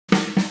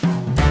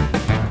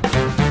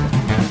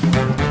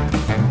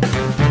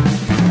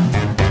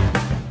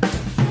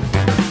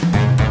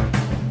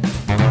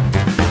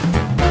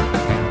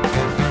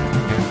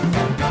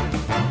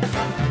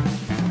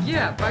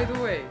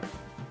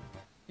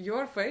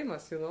you're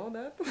famous, you know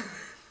that?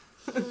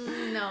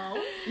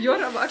 No.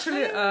 You're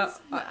actually...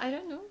 I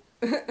don't know.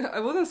 I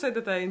wouldn't say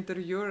that I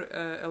interview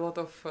a lot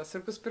of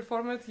circus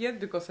performers yet,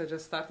 because I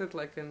just started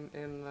like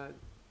in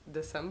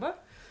December.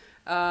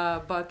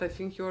 But I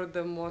think you're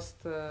the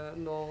most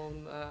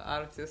known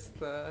artist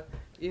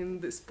in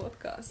this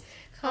podcast.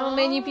 How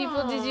many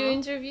people did you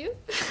interview?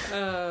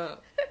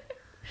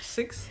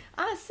 6.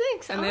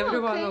 6. And every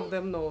one of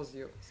them knows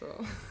you. So.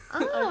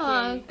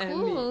 Okay. And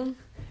Cool. me.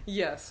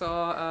 Yeah, so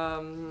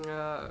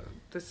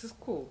this is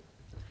cool.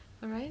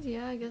 Alright,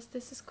 yeah, I guess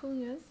this is cool,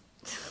 yes.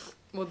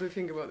 What do you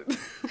think about it?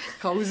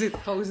 How is it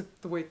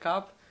to wake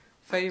up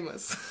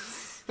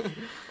famous?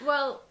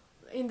 Well,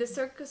 in the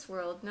circus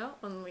world, no?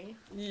 Only.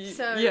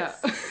 So yeah.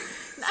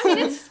 I mean,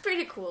 it's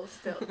pretty cool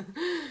still.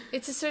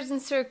 It's a certain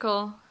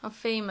circle of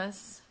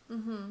famous.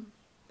 Mm-hmm.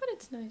 But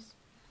it's nice.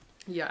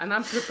 Yeah, and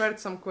I'm prepared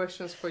some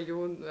questions for you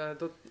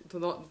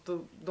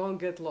don't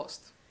get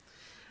lost.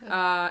 Okay.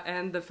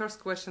 And the first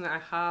question I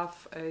have,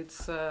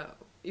 it's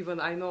even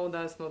I know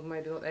that's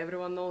maybe not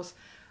everyone knows.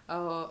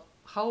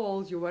 How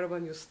old you were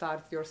when you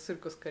start your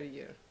circus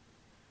career?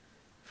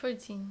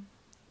 14.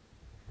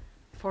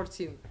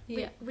 14.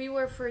 Yeah, we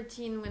were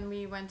 14 when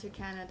we went to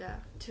Canada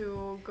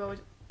to go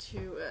to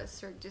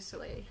Cirque du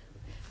Soleil.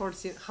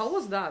 14. How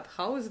was that?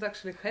 How does it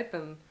actually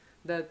happen?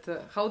 That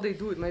how they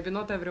do it? Maybe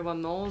not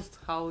everyone knows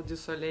how du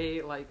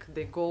Soleil, like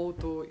they go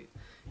to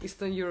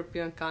Eastern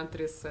European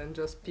countries and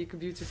just pick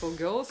beautiful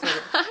girls.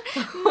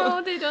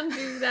 No, they don't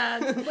do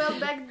that. Well,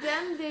 back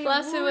then they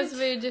Plus it was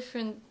very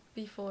different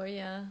before,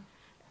 yeah.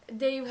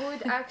 They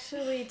would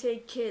actually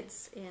take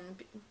kids in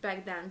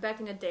back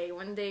in the day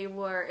when they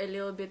were a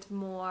little bit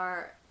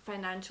more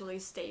financially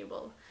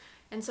stable.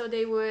 And so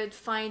they would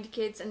find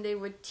kids and they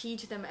would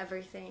teach them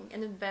everything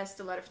and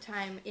invest a lot of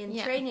time in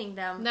training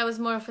them. That was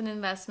more of an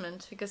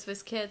investment because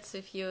with kids,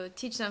 if you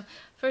teach them,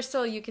 first of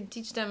all, you can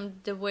teach them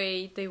the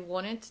way they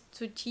wanted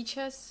to teach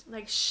us,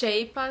 like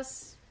shape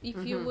us,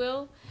 if you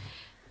will.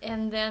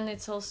 And then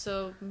it's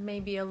also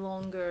maybe a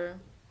longer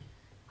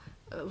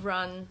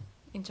run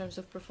in terms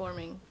of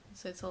performing.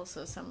 So it's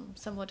also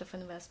somewhat of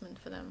an investment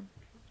for them.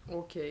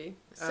 Okay.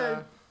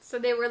 So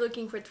they were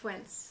looking for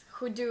twins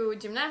who do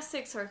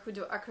gymnastics or who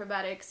do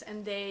acrobatics,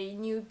 and they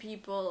knew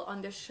people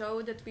on the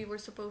show that we were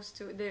supposed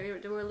to.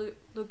 They were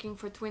looking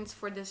for twins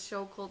for this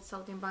show called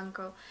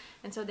Saltimbanco,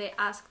 and so they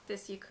asked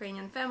this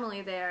Ukrainian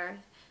family there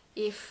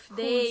if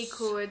they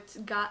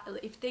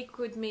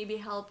could maybe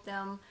help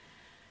them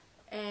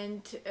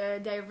and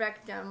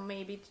direct them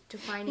maybe to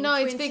finding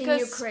twins in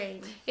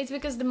Ukraine. It's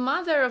because the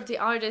mother of the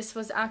artist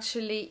was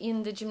actually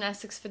in the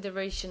Gymnastics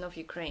Federation of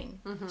Ukraine.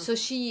 Mm-hmm. So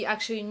she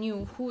actually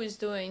knew who is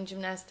doing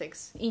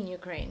gymnastics in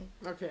Ukraine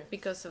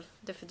because of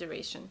the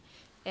federation.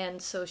 And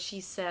so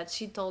she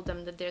told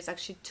them that there's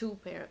actually 2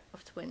 pair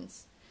of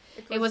twins.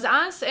 It was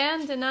us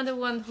and another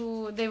one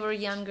who, they were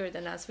younger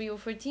than us. We were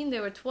 14, they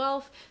were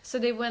 12, so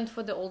they went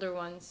for the older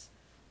ones.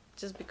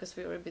 Just because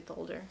we were a bit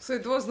older. So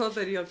it was not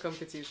a real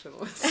competition,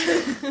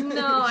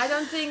 No, I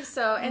don't think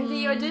so. And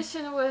the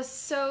audition was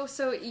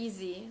so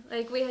easy.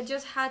 Like we had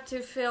just had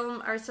to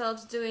film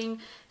ourselves doing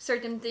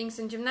certain things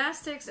in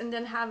gymnastics and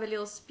then have a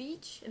little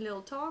speech, a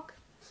little talk.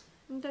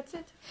 And that's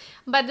it.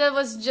 But that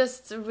was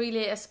just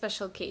really a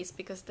special case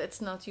because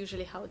that's not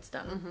usually how it's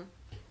done.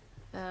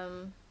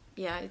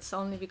 Mm-hmm. It's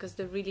only because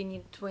they really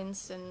need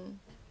twins, and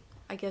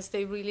I guess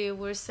they really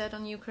were set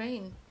on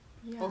Ukraine.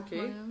 Yeah.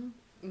 Okay.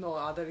 No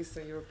other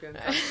Eastern European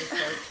countries.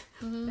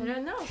 I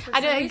don't know.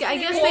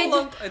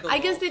 I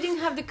guess they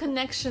didn't have the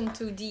connection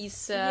to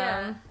these.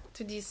 I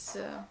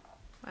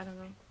don't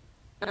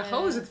know.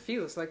 How does it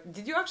feel? Like,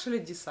 did you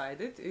actually decide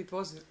it? It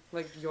was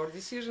like your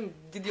decision.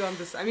 Did you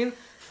understand? I mean,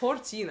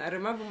 14. I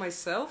remember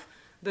myself.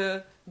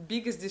 The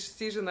biggest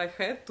decision I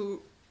had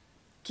to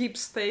keep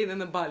staying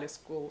in a ballet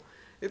school.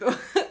 And not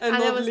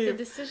that was leave.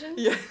 The decision.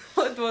 Yeah,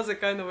 it was a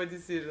kind of a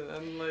decision.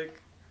 And like.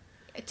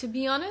 To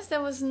be honest,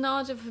 that was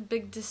not a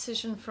big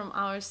decision from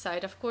our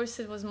side. Of course,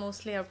 it was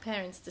mostly our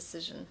parents'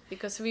 decision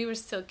because we were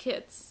still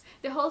kids.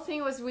 The whole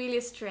thing was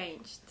really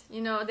strange.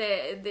 You know,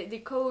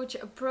 the coach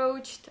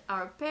approached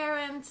our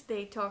parents,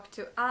 they talked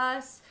to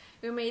us,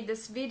 we made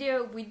this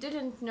video. We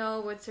didn't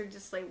know what Cirque du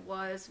Soleil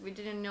was, we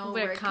didn't know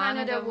where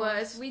Canada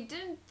was. We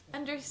didn't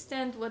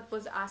understand what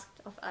was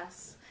asked of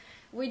us.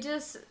 We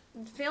just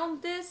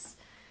filmed this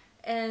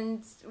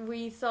and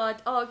we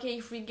thought,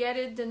 if we get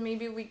it, then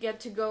maybe we get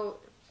to go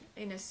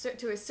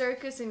to a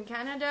circus in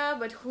Canada,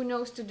 but who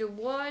knows to do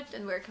what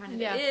and where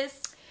Canada is.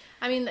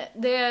 I mean,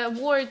 the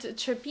word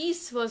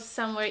trapeze was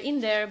somewhere in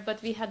there,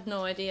 but we had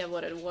no idea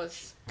what it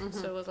was. Mm-hmm.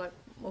 So it was like,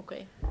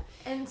 okay.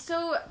 And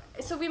so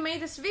we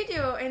made this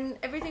video and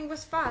everything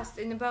was fast.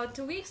 In about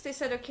 2 weeks, they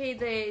said, okay,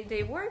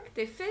 they work,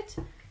 they fit.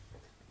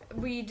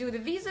 We do the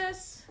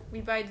visas,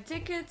 we buy the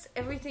tickets.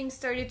 Everything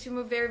started to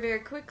move very, very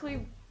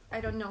quickly. I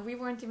don't know, we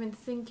weren't even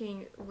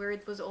thinking where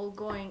it was all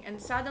going.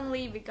 And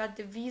suddenly we got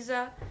the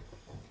visa.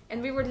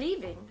 And we were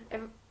leaving.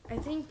 I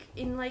think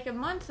in like a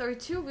month or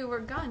 2 we were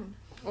gone.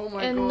 Oh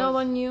my god. And no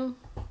one knew.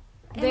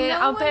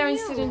 Our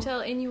parents didn't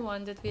tell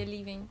anyone that we're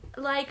leaving.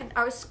 Like,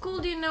 our school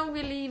didn't know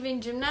we're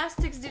leaving,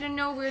 gymnastics didn't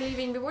know we're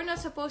leaving. We were not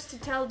supposed to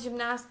tell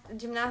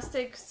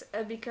gymnastics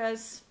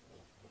because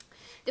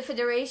the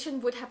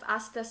federation would have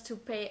asked us to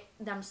pay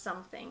them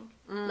something,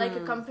 like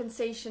a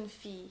compensation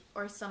fee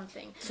or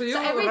something. So you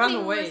ran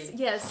away.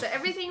 So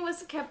everything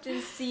was kept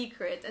in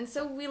secret. And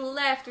so we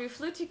left, we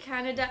flew to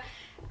Canada.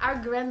 Our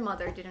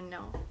grandmother didn't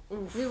know.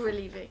 Oof. We were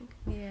leaving.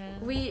 Yeah.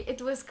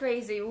 It was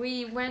crazy.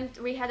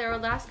 We had our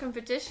last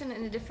competition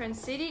in a different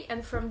city,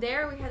 and from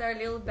there we had our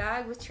little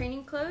bag with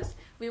training clothes.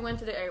 We went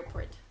to the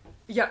airport.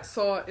 Yeah,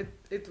 so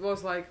it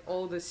was like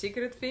all the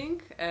secret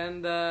thing,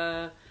 and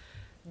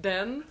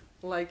then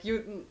like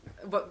you,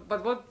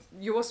 but what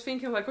you was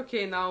thinking, like,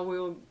 okay, now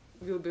we'll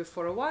be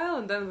for a while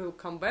and then we'll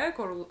come back,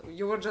 or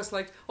you were just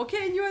like,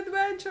 okay, new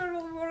adventure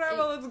or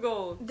wherever, let's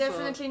go.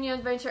 Definitely new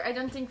adventure. I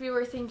don't think we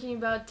were thinking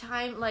about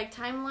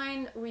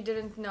timeline. We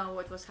didn't know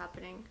what was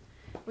happening.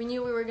 We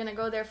knew we were gonna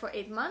go there for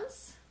 8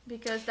 months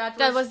because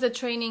that was the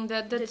training,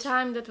 the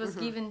time that was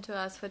given to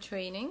us for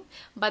training.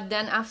 But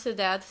then after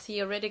that,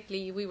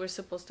 theoretically, we were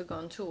supposed to go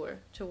on tour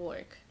to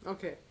work.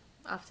 Okay.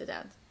 After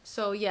that.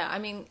 So yeah, I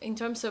mean, in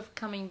terms of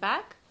coming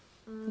back,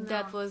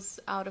 that was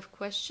out of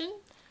question.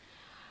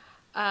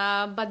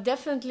 But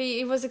definitely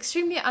it was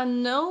extremely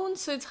unknown,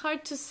 so it's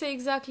hard to say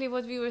exactly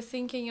what we were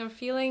thinking or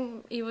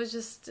feeling. It was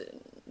just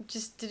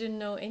didn't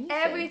know anything.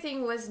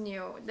 Everything was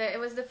new. It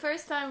was the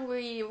first time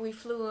we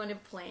flew on a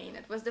plane.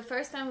 It was the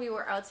first time we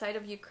were outside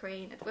of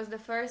Ukraine. It was the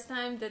first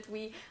time that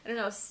we,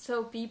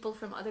 saw people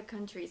from other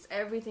countries.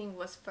 Everything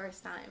was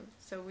first time.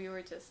 So we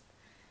were just...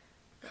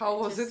 How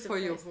was it for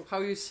you? How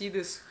you see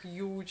this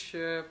huge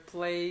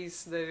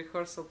place, the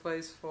rehearsal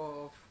place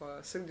for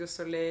Cirque du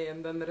Soleil,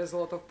 and then there is a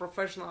lot of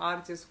professional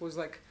artists who's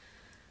like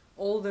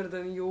older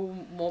than you,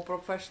 more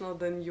professional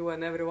than you,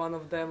 and every one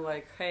of them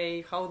like,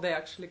 hey, how they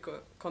actually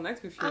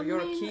connect with you?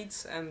 You're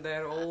kids and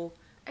they're all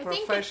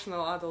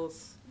professional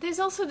adults. There's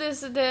also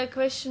the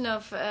question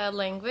of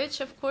language,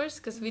 of course,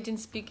 because we didn't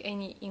speak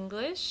any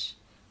English.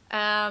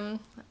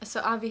 So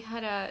Avi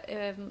had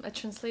a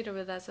translator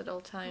with us at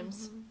all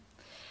times.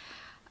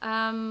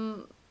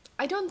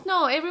 I don't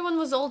know. Everyone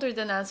was older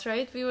than us,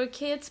 right? We were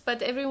kids,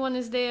 but everyone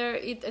is there.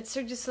 At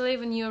Cirque du Soleil,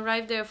 when you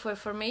arrive there for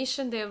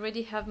formation, they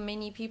already have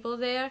many people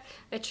there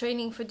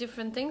training for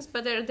different things,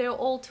 but they're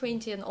all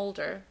 20 and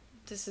older.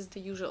 This is the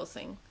usual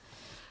thing.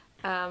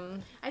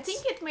 I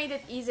think it made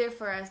it easier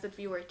for us that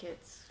we were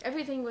kids.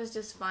 Everything was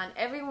just fun.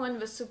 Everyone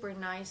was super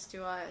nice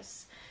to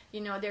us.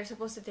 They're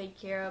supposed to take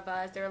care of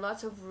us. There are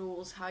lots of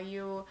rules, how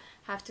you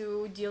have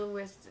to deal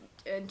with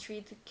and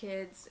treat the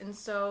kids. And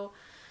so...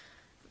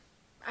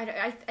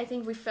 I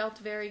think we felt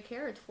very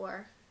cared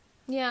for.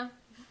 Yeah.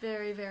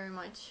 Very, very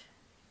much.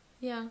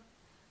 Yeah.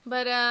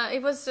 But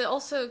it was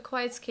also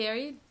quite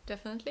scary,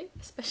 definitely.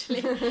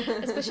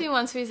 Especially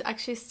once we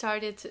actually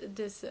started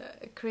this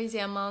crazy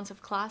amount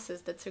of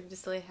classes that Cirque du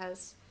Soleil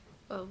has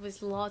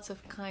with lots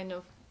of kind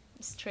of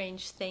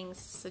strange things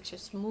such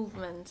as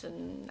movement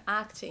and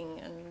acting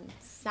and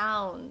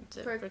sound,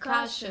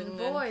 percussion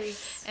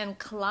voice. And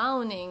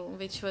clowning,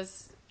 which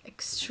was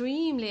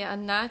extremely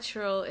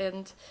unnatural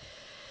and...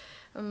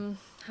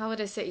 how would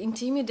I say,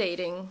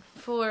 intimidating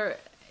for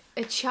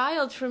a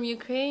child from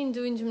Ukraine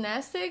doing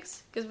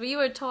gymnastics, because we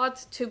were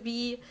taught to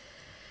be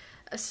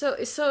so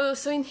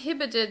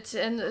inhibited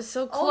and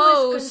so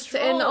closed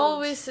and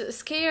always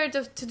scared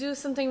to do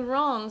something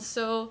wrong.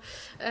 So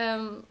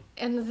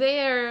and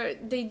there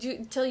they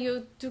tell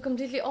you do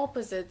completely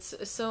opposites.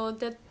 So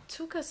that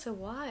took us a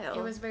while.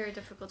 It was very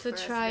difficult to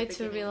try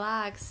to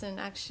relax and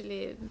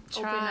actually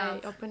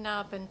open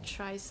up and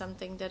try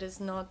something that is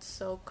not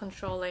so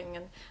controlling,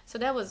 and so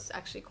that was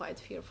actually quite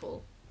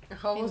fearful.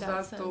 How was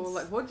that though?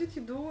 What did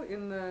you do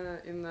in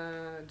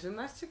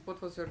gymnastics?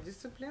 What was your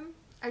discipline?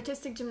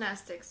 Artistic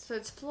gymnastics. So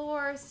it's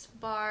floors,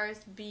 bars,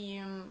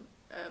 beam,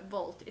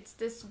 vault. It's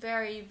this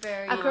very,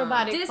 very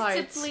acrobatic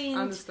disciplined,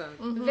 understand.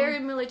 Very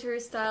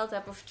military style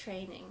type of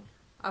training.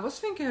 I was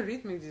thinking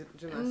rhythmic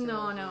gymnastics.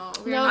 No,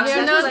 we're not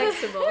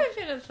flexible.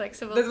 We're not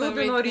flexible. That would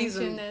be no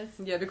reason.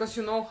 Yeah, because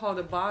you know how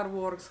the bar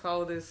works,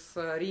 how this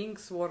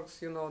rings works.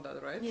 You know that,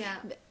 right? Yeah.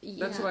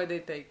 That's why they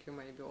take you,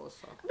 maybe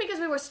also. Because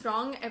we were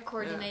strong and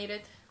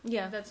coordinated.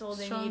 Yeah, that's all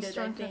they needed.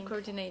 Strong and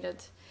coordinated.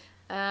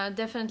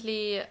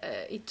 Definitely,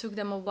 it took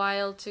them a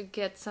while to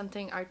get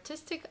something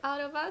artistic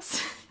out of us.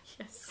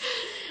 Yes,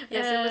 it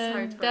was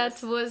hard for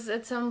us. That was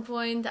at some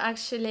point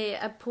actually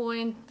a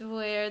point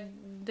where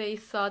they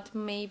thought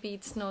maybe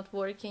it's not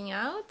working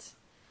out.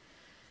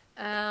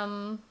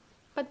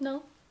 But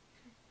no,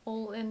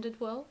 all ended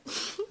well.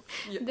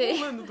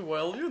 All ended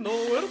well,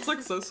 we're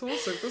successful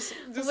Circus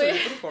du Soleil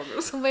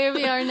performers. Where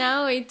we are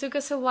now, it took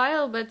us a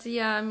while, but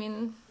yeah, I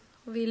mean,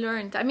 we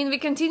learned. I mean, we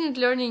continued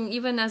learning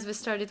even as we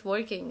started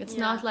working. It's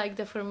not like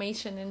the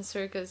formation in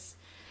Circus.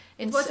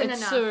 It wasn't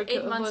enough. Cirque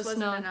 8 months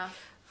wasn't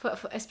enough.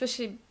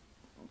 Especially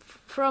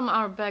from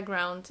our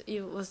background,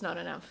 it was not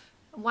enough.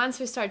 Once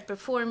we started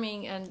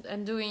performing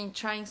and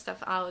trying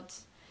stuff out,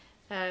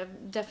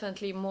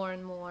 definitely more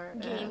and more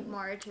gained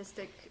more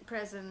artistic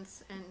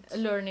presence and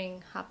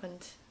learning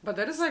happened. But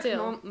that is like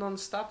Still.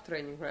 non-stop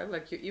training, right?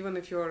 Like even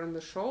if you're in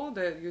the show,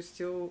 that you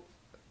still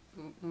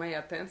may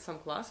attend some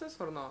classes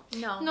or not?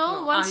 no, No,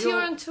 once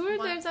you're on tour,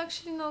 one- there's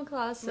actually no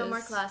classes. no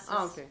more classes.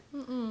 Ah, okay.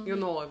 Mm-mm. You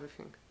know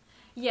everything.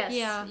 Yes,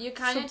 Yeah, you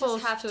kind of just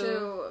supposed have to.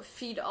 to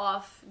feed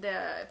off the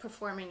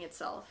performing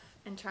itself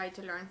and try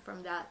to learn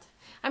from that.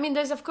 I mean,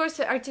 there's of course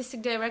an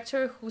artistic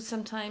director who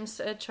sometimes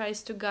tries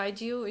to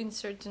guide you in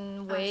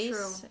certain ways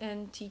true.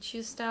 and teach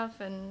you stuff,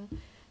 and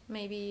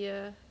maybe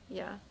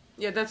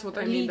Yeah, that's what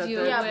I mean. lead That you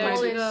the, Yeah, where to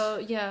polish. go.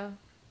 Yeah,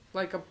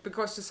 like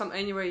because some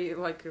anyway,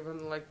 like even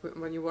like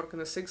when you work in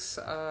the 6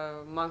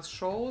 month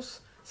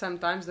shows,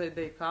 sometimes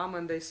they come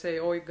and they say,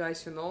 "Oh, guys,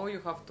 you know, you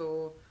have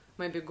to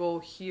maybe go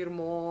here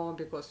more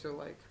because you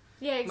like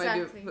Yeah,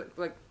 exactly. maybe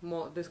like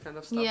more this kind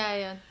of stuff."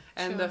 yeah.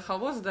 And sure. how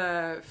was the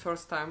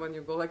first time when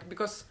you go? Like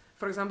because,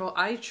 for example,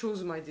 I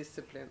choose my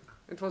discipline.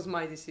 It was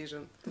my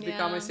decision to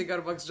become Yeah. a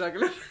cigar box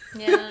juggler.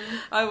 Yeah.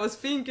 I was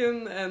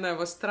thinking and I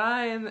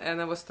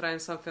was trying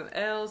something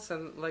else,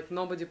 and like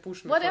nobody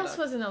pushed me. What for else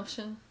that. was an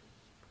option?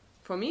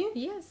 For me?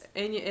 Yes.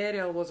 Any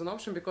aerial was an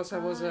option because I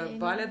was a I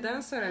ballet know.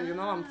 dancer, and you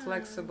know I'm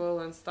flexible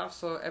and stuff.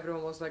 So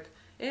everyone was like,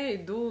 "Hey,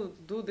 do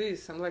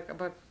this." I'm like,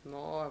 "But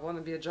no, I want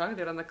to be a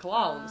juggler and a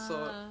clown." So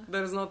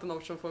there's not an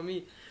option for me.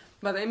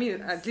 But I mean,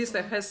 at least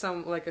I had some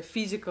like a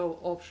physical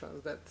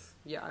options that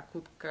I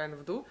could kind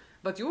of do.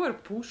 But you were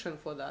pushing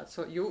for that, so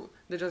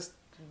they just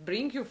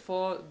bring you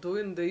for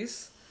doing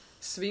this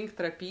swing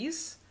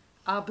trapeze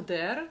up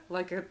there,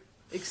 like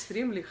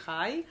extremely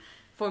high.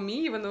 For me,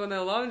 even when I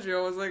launched, I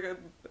was like,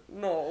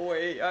 no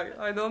way,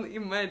 I don't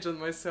imagine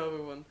myself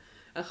even.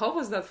 And how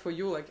was that for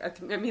you? Like,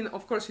 I mean,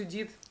 of course you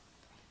did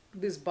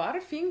this bar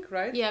thing,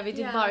 right? Yeah, we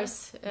did Yeah. bars.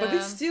 But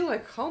it's still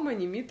like how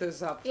many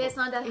meters up? Yeah, it's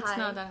not that It's high.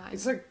 not that high.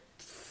 It's like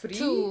 3?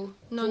 2.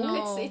 No, Two?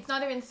 no. It's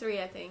not even 3,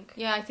 I think.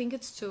 Yeah, I think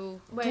it's 2.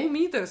 2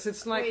 meters.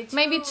 It's like Wait,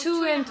 Maybe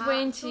 2 and 2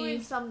 20.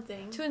 and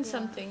something. 2 and Yeah.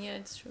 something. Yeah,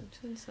 it's true.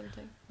 2 and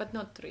something. But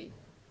not 3.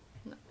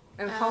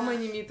 And how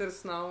many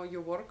meters now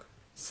you work?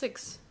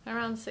 6.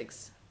 Around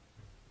 6.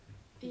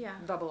 Yeah,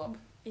 Double up,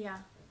 yeah.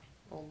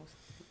 almost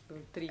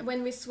 3.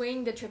 When we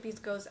swing, the trapeze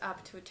goes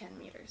up to 10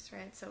 meters,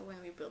 right? So when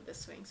we build the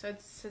swing, so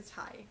it's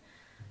high.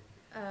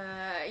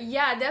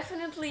 Yeah,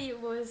 definitely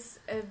it was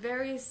a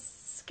very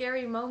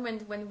scary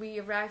moment when we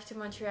arrived to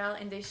Montreal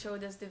and they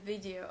showed us the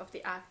video of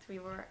the act we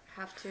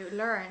have to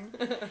learn.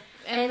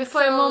 And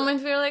for a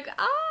moment we were like,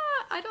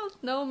 I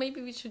don't know,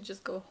 maybe we should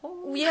just go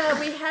home. Yeah,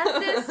 we had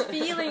this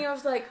feeling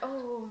of like,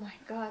 oh my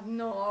god,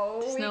 no,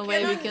 There's we no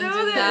way we cannot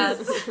can do that.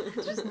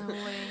 this. There's no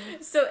way.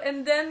 So,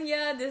 and then,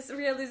 this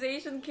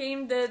realization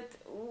came that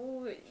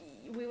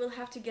we will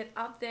have to get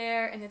up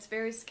there and it's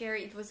very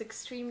scary. It was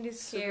extremely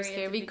scary. Super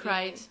scary. We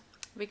cried.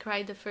 We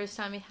cried the first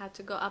time we had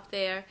to go up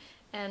there,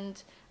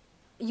 and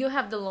you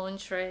have the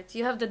launch, right?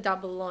 You have the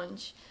double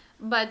launch.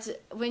 But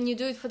when you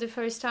do it for the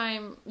first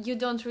time, you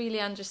don't really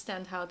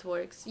understand how it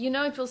works. You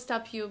know it will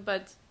stop you,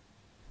 but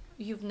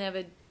you've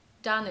never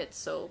done it,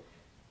 so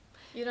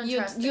You don't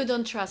trust it. You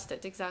don't trust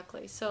it,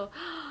 exactly. So,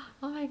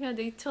 oh my god,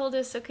 they told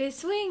us, okay,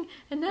 swing,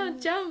 and now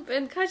jump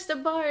and catch the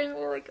bar, and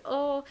we're like,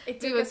 oh, It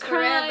we took were us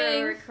forever. We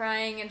crying. were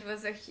crying. It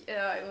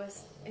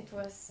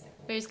was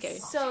Very scary.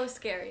 so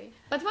scary.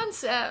 But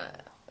once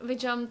we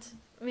jumped,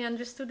 we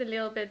understood a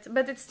little bit.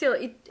 But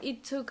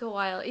it took a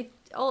while.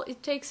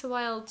 It takes a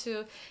while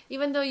to,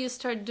 even though you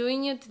start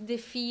doing it, the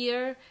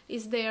fear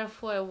is there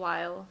for a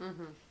while.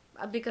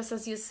 Mm-hmm. Because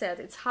as you said,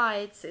 it's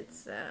heights.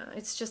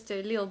 It's just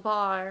a little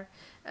bar.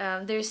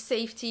 There's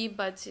safety,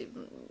 but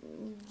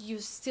you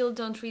still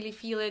don't really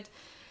feel it.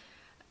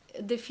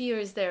 The fear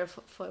is there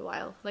for a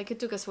while. Like, it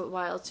took us a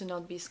while to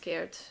not be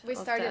scared. We of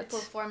started that.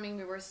 performing.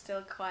 We were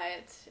still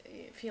quiet,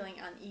 feeling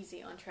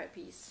uneasy on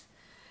trapeze.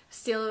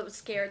 Still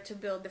scared to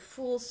build the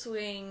full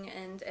swing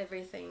and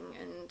everything.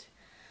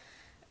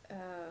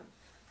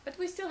 But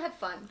we still had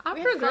fun. Our We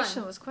had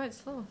progression fun. was quite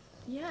slow.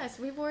 Yes,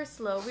 we were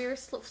slow. We were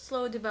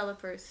slow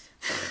developers,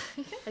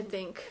 I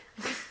think.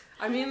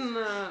 I mean,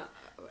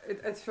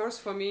 at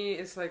first for me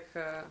it's like,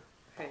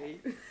 hey,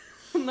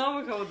 now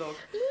we have a dog.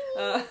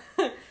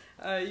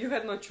 You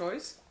had no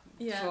choice.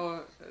 Yeah.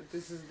 So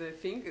this is the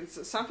thing.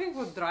 It's something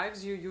what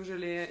drives you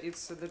usually.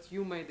 It's that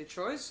you made the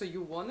choice, so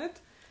you want it.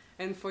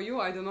 And for you,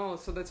 I don't know.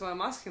 So that's why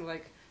I'm asking.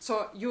 Like,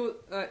 so you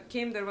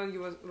came there when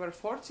you were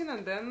 14,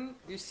 and then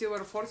you still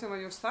were 14 when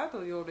you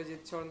started. Or you already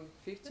turned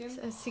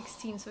 15.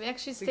 16. So we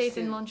actually stayed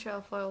 16. in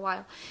Montreal for a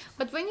while.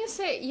 But when you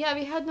say, yeah,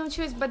 we had no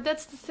choice, but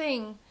that's the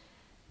thing.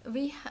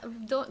 We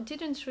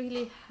didn't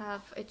really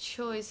have a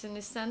choice in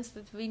the sense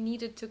that we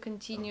needed to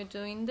continue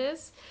doing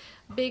this,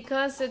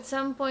 because at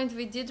some point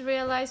we did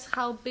realize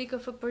how big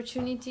of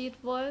opportunity it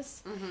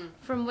was. Mm-hmm.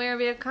 From where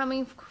we are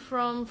coming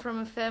from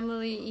a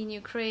family in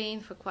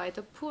Ukraine, for quite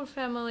a poor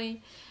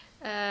family,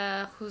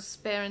 whose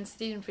parents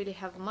didn't really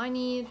have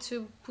money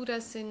to put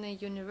us in a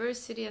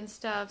university and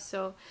stuff.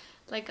 So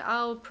like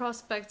our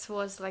prospects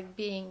was like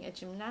being a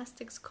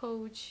gymnastics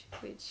coach,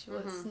 which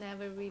was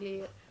never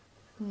really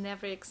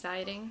never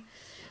exciting.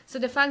 So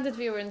the fact that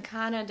we were in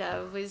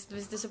Canada with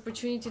this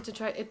opportunity to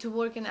try to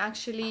work and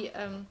actually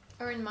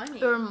earn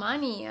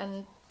money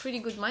and pretty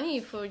good money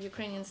for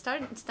Ukrainian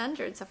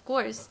standards, of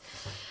course,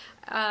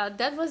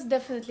 that was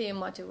definitely a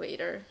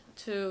motivator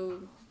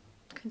to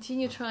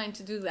continue trying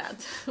to do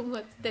that,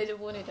 what they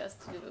wanted us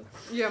to do.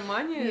 Yeah,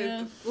 money,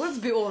 Yeah. Let's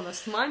be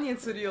honest, money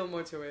is a real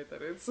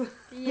motivator. It's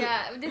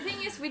Yeah, the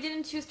thing is, we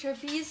didn't choose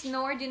trapeze,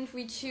 nor didn't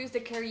we choose the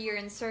career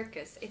in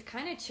circus. It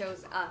kind of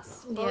chose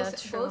us,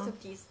 both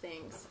of these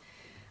things.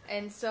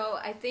 And so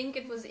I think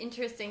it was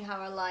interesting how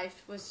our life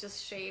was just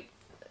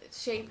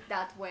shaped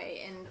that way,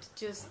 and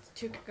just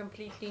took a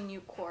completely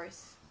new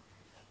course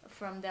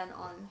from then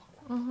on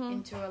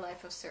into a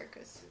life of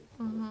circus.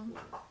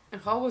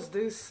 And how was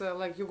this?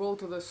 Like, you go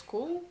to the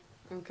school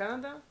in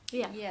Canada?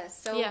 Yeah.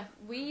 Yes. So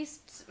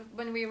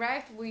when we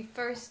arrived, we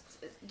first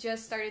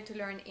just started to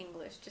learn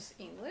English, just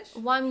English.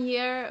 1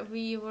 year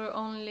we were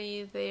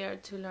only there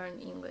to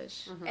learn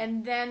English.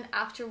 And then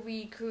after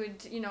we could,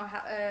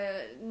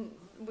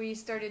 we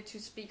started to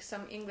speak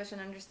some English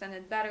and understand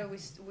it better.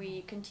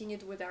 We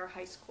continued with our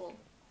high school,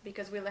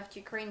 because we left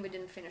Ukraine, we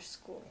didn't finish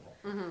school.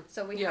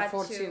 So we had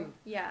 14.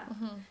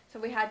 So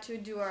we had to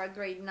do our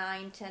grade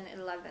 9, 10,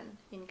 11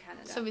 in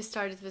Canada. So we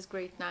started with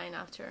grade 9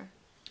 after.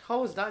 How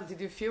was that? Did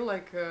you feel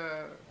like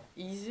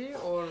easy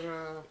or?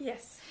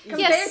 Yes.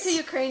 Compared Yes. to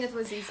Ukraine, it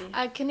was easy.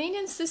 A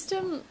Canadian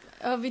system,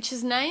 which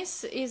is nice,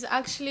 is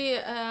actually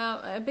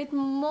a bit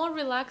more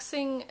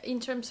relaxing in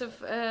terms of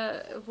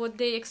what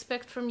they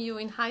expect from you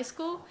in high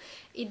school.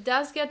 It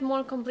does get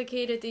more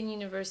complicated in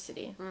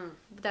university.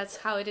 That's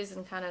how it is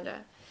in Canada.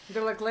 They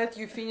like let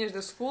you finish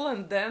the school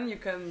and then you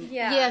can.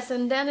 Yeah. Yes,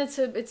 and then it's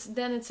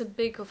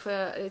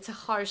a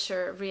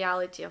harsher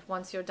reality of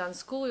once you're done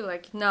school, you're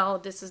like, no,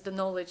 this is the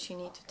knowledge you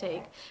need to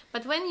take.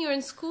 But when you're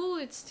in school,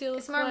 it's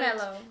more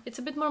mellow. It's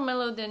a bit more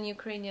mellow than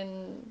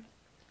Ukrainian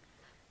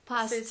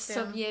past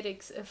System.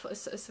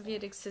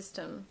 Soviet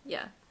system.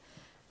 Yeah,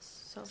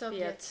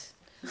 Soviet.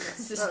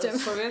 system.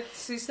 Soviet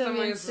system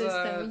Soviet is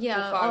system. too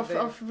hard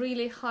there. of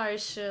really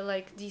harsh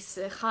like these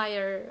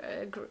higher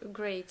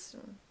grades.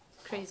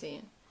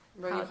 Crazy.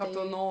 But you have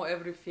to know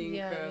everything.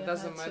 you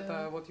Doesn't have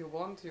matter to- what you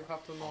want. You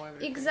have to know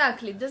everything.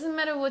 Exactly. Doesn't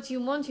matter what you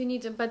want, you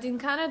need to. But in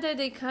Canada,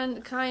 they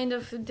kind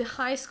of the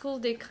high school.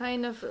 They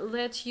kind of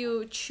let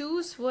you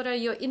choose what are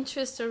your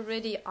interests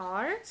already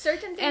are,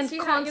 Certain things And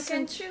you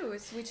can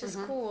choose, which is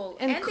cool.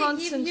 and they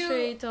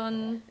concentrate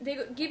on. They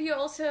give you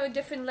also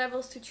different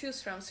levels to choose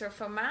from. So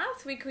for math,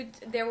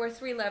 there were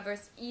 3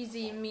 levels: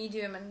 easy,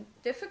 medium, and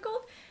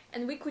difficult.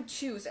 And we could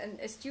choose, and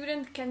a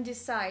student can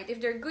decide if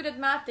they're good at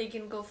math, they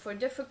can go for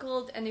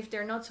difficult, and if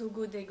they're not so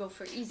good, they go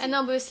for easy. And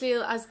obviously,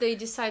 as they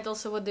decide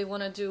also what they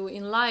want to do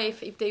in life,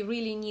 if they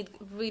really need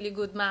really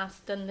good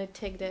math, then they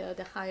take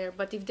the higher.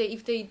 But if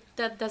they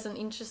that doesn't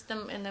interest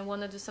them and they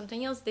want to do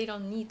something else, they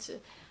don't need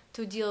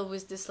to deal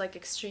with this like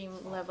extreme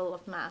level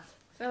of math.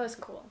 That was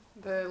cool.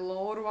 The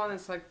lower one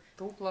is like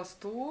 2 plus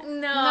 2.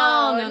 No.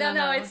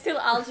 It's still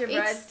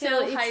algebra. It's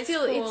still high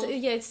school.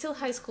 It's still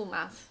high school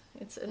math.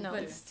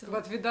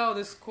 But without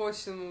this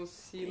cosinus,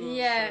 sinus.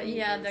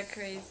 Yeah, they're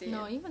crazy.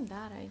 No, even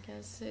that, I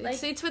guess.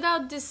 It's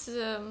without this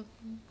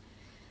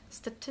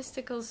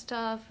statistical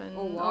stuff and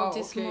all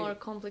these more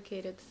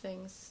complicated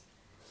things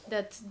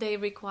that they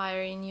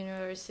require in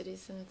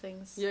universities and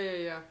things.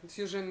 Yeah. It's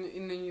usually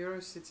in the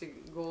university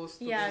goes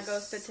to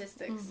goes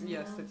statistics.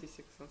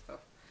 Statistics and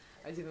stuff.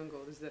 I didn't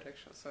go this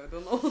direction, so I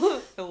don't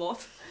know a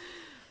lot.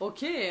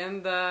 Okay,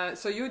 and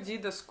so you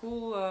did the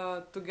school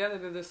together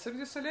with the Cirque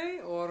du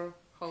Soleil, or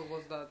how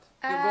was that?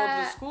 You go to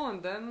the school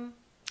and then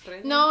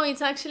training? No,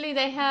 it's actually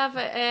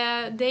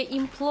they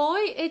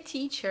employ a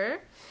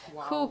teacher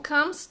who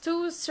comes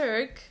to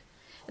Cirque.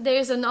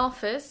 There's an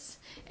office,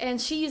 and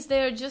she is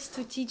there just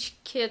to teach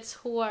kids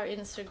who are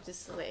in Cirque du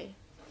Soleil.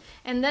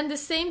 And then the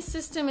same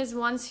system is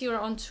once you're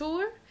on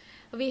tour.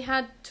 We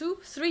had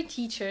 2-3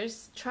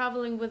 teachers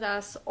traveling with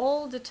us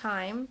all the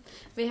time.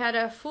 We had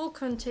a full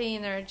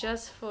container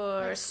just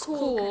for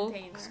school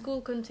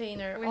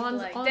container with on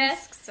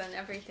desks and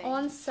everything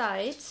on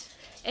site,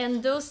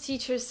 and those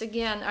teachers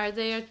again are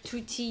there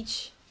to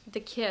teach the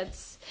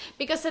kids,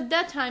 because at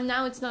that time,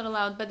 now it's not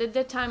allowed, but at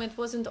that time it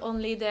wasn't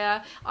only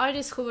the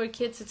artists who were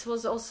kids, it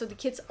was also the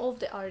kids of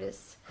the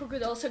artists who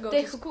could also go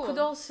to school. Could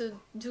also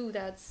do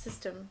that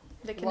system,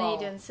 the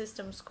Canadian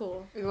system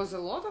school. It was a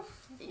lot of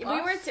We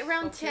were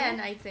around 10,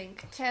 I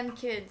think. 10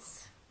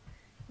 kids.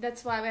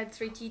 That's why we had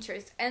 3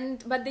 teachers.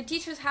 But the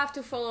teachers have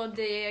to follow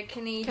the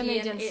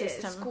Canadian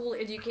system. School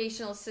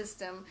educational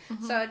system.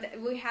 So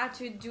we had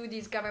to do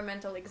these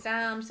governmental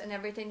exams and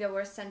everything that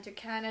were sent to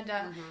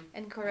Canada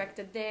and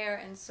corrected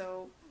there. And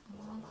so...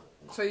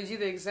 So you did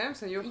the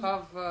exams and you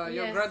have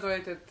you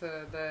graduated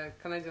the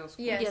Canadian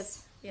school.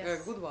 Yes.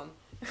 Good one.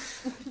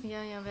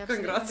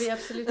 We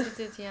absolutely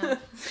did.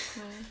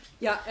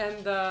 Yeah,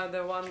 and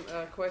the one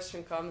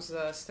question comes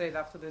straight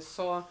after this.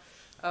 So,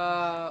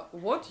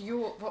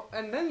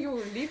 and then you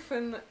live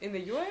in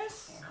the US?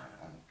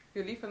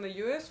 You live in the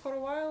US for a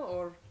while,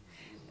 or?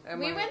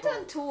 We went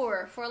on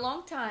tour for a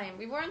long time.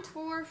 We were on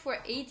tour for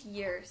 8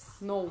 years.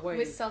 No way.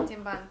 With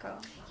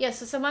Saltimbanco. Yeah,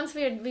 so once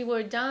we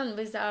were done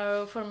with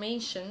our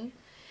formation,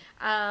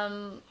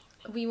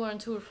 we were on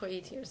tour for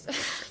 8 years.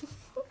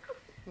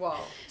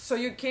 Wow. So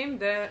you came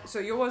there, so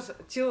you was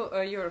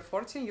till you were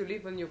 14, you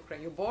live in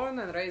Ukraine. You're born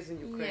and raised in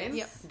Ukraine.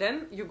 Yes.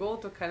 Then you go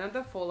to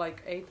Canada for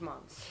like 8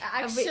 months.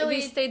 Actually,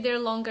 we stayed there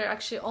longer,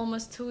 actually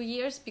almost 2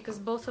 years, because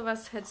both of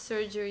us had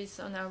surgeries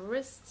on our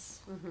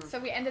wrists. so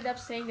we ended up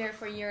staying there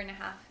for a year and a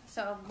half.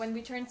 So when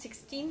we turned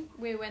 16,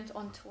 we went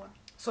on tour.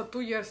 So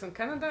 2 years in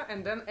Canada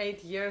and then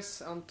 8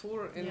 years on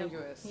tour in the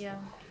US. Yeah.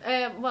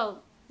 Well,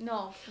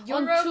 No, on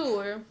Europe.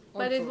 tour,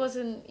 but it tour.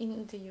 wasn't in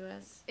the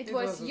US. It It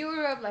was wasn't.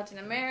 Europe, Latin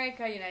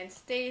America, United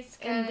States,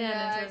 And Canada.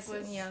 then it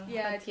was,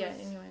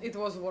 anyway. It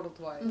was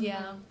worldwide.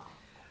 Yeah.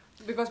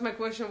 Because my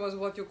question was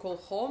what you call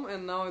home,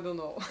 and now I don't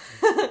know.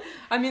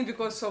 I mean,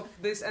 because of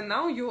this, and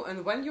now and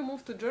when you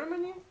moved to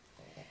Germany?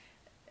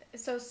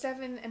 So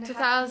 7.5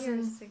 2000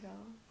 years ago.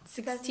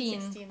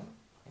 16.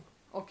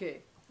 Okay,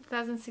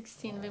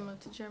 2016 we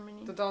moved to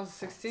Germany.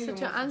 2016. So you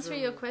to moved answer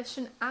your Germany.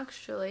 question,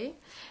 actually,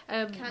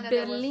 Canada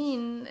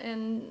Berlin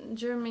and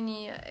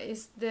Germany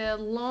is the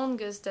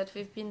longest that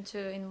we've been to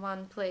in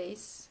one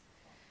place,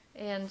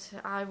 and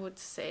I would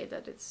say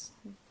that it's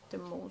the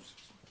most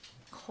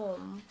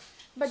home.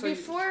 But So you-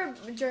 before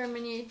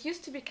Germany, it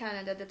used to be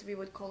Canada that we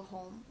would call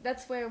home.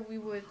 That's where we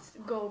would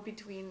go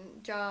between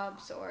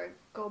jobs or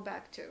go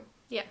back to.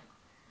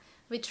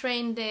 We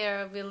trained there,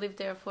 we lived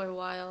there for a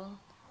while.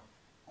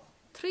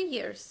 3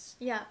 years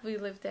Yeah, we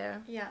lived there.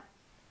 yeah.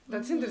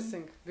 That's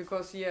interesting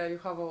because you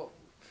have a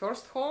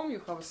first home, you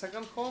have a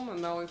second home,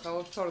 and now you have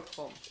a third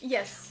home.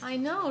 Yes. I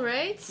know,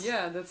 right?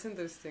 Yeah, that's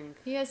interesting.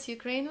 Yes,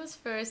 Ukraine was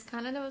first,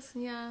 Canada was,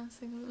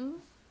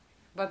 second.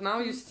 But now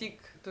you stick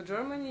to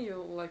Germany. You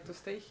like to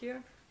stay here.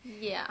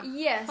 Yeah.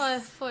 Yes.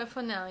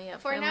 For now, yeah.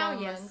 For a now,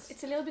 moment. yes.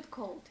 It's a little bit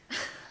cold.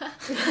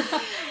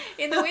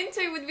 In the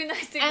winter, it would be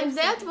nice to go And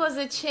that somewhere. was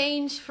a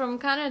change from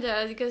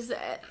Canada because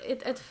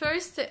at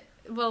first,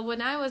 well,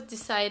 when I was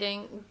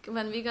deciding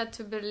when we got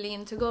to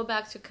Berlin to go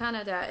back to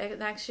Canada,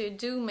 I actually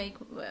do make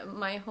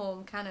my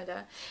home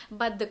Canada,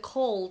 but the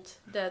cold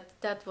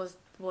that was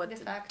what The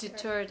factor.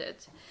 deterred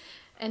it.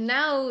 And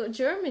now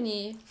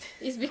Germany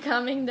is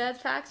becoming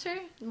that factor.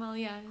 Well,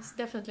 yeah, it's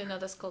definitely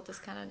not as cold as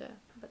Canada,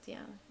 but yeah.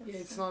 Yeah,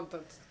 it's not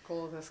that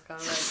cold as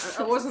Canada.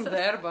 I wasn't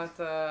there, but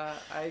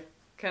I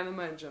can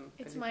imagine.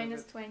 a It's little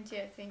minus bit.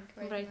 20, I think,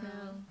 right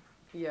now.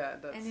 Yeah,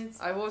 that's. And it's-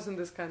 I was in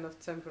this kind of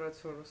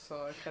temperature, so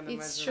I can imagine.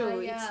 It's true. Oh,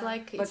 yeah. It's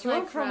like But it's you're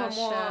like from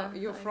Russia,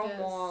 you're I from guess.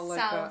 more like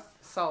South.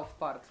 a south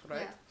part,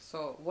 right? Yeah. So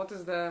what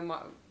is the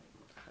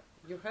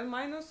you had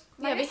minus?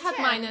 Yeah, we Minus had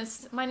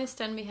 10. minus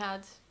 10 we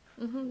had.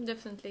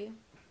 Definitely.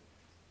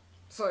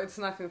 So it's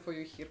nothing for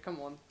you here. Come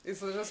on,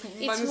 it's just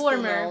It's minus 2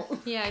 warmer. now.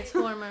 Yeah, it's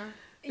warmer.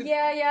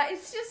 Yeah.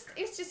 It's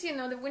just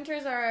the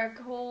winters are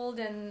cold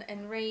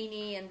and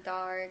rainy and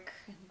dark.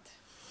 And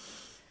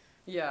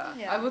Yeah,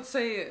 Yeah. I would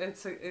say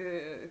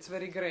it's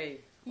very grey.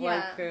 Yeah,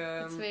 Like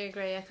It's very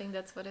grey. I think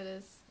that's what it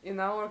is. in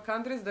our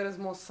countries there is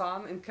more sun.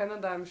 In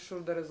Canada, I'm sure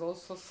there is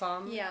also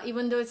sun. yeah.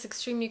 Even though it's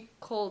extremely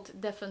cold,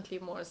 definitely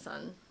more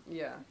sun.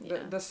 Yeah,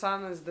 Yeah. The sun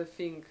is the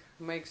thing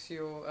makes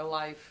you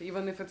alive.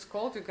 Even if it's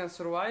cold, you can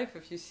survive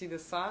if you see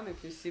the sun, if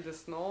you see the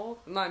snow.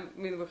 No, I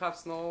mean we have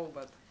snow,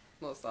 but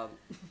no sun.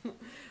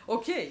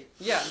 Okay,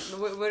 yeah,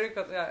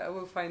 I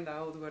will find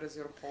out where is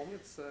your home.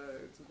 It's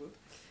good.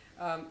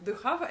 Do you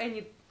have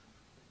any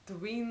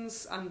twins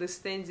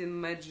understanding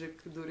magic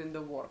during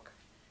the work?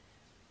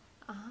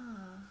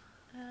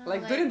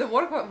 Like during the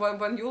work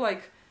when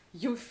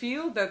you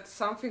feel that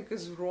something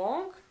is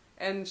wrong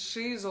and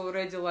she's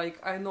already like,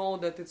 I know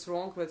that it's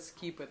wrong, let's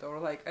keep it, or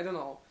like, I don't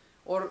know,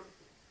 or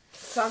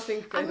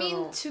something. I don't mean,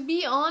 know. to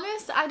be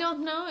honest, I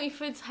don't know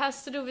if it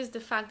has to do with the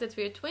fact that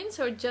we're twins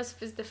or just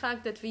with the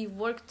fact that we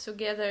worked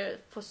together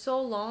for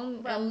so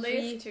long Well, and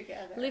live we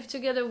together. live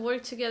together,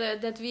 work together,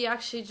 that we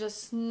actually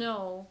just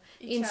know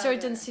Each in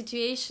certain other.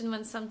 situation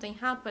when something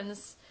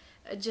happens,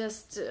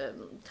 just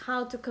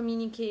how to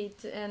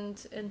communicate and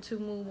to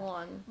move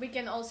on. We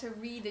can also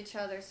read each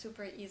other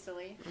super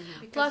easily.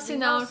 Because Plus we in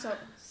know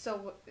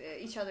our-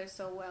 each other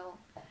so well.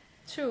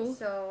 True.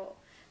 So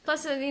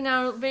Plus, in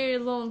our very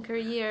long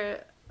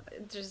career,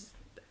 there's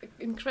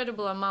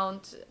incredible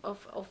amount of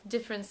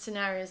different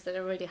scenarios that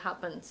already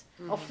happened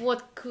of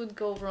what could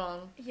go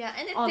wrong. yeah,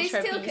 and On they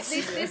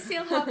trapeze. they're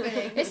still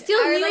happening. It's still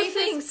Our new latest-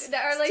 things.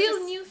 Our Still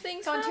latest new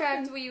things.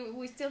 contract. happen.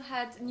 We still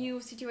had new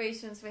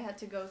situations we had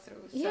to go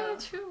through. So Yeah,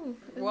 true.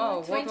 Wow,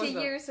 what 20 was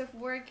that? years of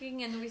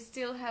working and we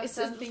still have It's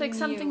something like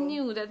something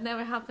new that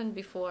never happened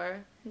before.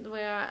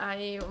 where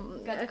I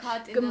got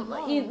caught in the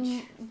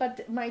launch.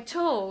 but my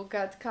toe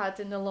got caught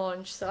in the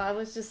launch, so I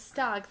was just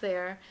stuck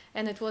there,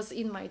 and it was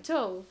in my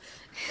toe,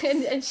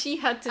 and she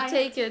had to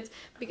take it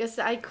because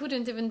I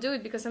couldn't even do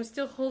it because I'm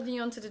still holding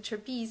on to the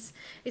trapeze.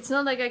 It's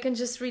not like I can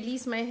just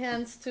release my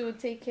hands to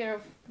take care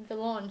of the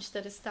launch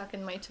that is stuck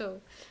in my toe,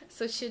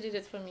 so she did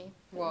it for me.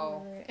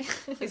 Wow.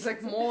 It's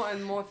like more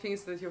and more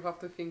things that you have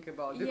to think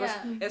about, because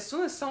as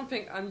soon as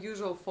something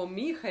unusual for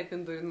me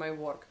happened during my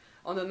work,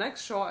 on the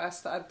next show I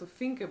start to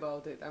think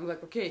about it. I'm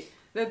like, okay,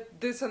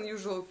 that this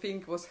unusual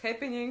thing was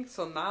happening,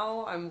 so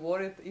now I'm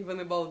worried even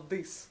about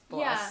this.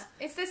 Plus. Yeah,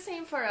 it's the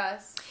same for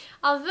us.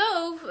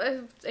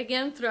 Although,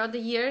 again, throughout the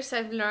years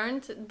I've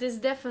learned this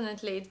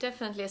definitely,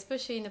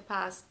 especially in the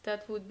past,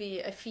 that would be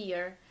a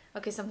fear.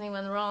 Okay, something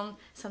went wrong,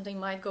 something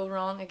might go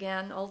wrong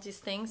again, all these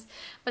things.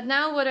 But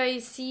now what I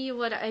see,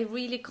 what I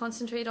really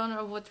concentrate on,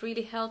 or what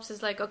really helps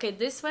is like, okay,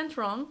 this went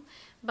wrong,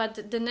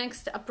 but the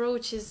next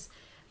approach is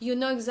you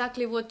know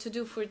exactly what to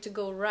do for it to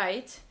go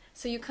right.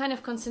 So you kind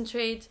of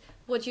concentrate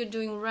what you're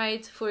doing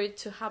right for it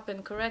to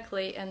happen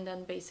correctly, and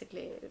then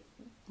basically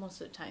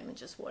most of the time it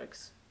just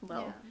works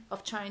well.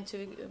 Of trying to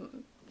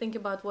think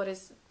about what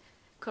is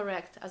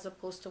correct as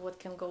opposed to what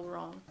can go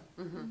wrong.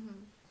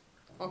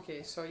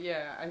 Okay, so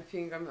yeah, I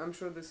think I'm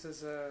sure this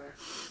is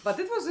but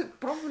it was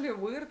probably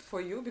weird for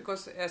you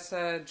because as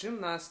a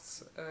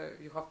gymnast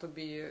you have to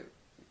be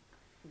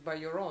by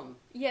your own.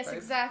 Yes, right?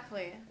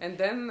 Exactly. And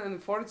then in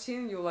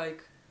 14 you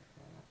like,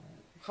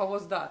 how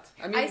was that?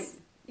 I mean,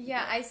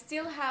 I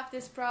still have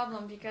this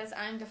problem because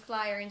I'm the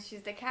flyer and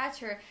she's the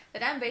catcher,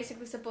 that I'm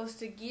basically supposed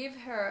to give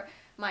her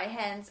my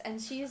hands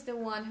and she's the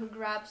one who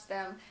grabs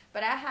them.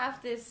 But I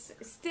have this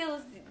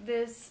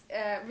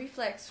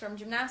reflex from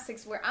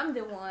gymnastics where I'm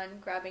the one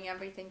grabbing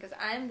everything because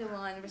I'm the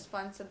one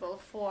responsible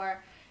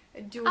for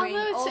doing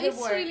all the work.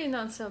 It's really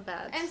not so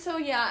bad. And so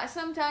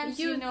sometimes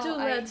you do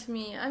let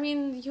me. I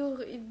mean,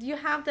 you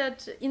have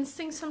that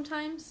instinct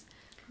sometimes.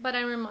 But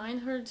I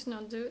remind her to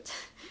not do it,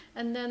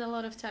 and then a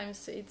lot of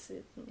times it's.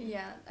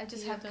 I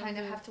just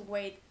have to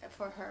wait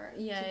for her to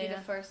be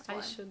the first one.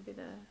 I should be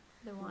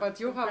the one. But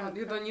you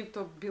don't need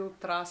to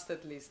build trust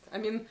at least. I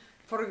mean,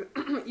 for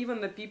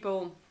even the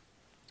people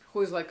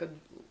who is like a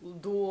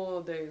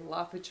duo, they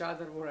love each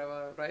other,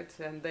 whatever, right?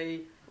 And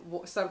they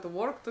start to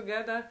work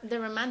together.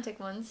 The romantic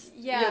ones.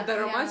 Yeah,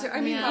 the romantic.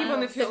 I mean,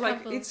 even if you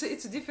like, couples.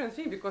 it's a different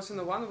thing because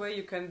in one way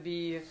you can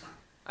be,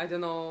 I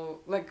don't know,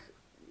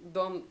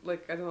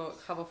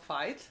 have a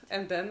fight,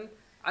 and then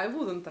I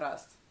wouldn't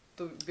trust,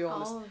 to be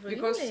honest. Oh, really?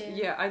 Because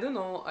I don't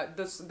know.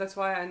 That's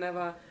why I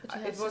never. But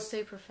you have to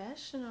stay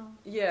professional.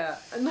 Yeah,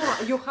 no,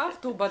 you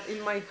have to. But in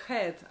my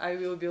head, I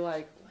will be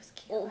like,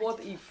 oh, what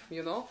if,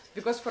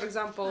 Because for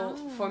example,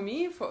 for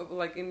me,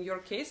 like in your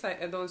case,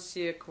 I don't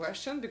see a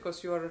question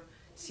because you're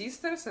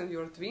sisters and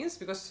you're twins.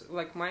 Because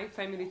like my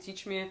family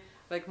teach me,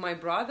 like my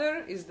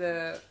brother is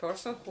the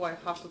person who I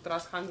have to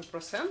trust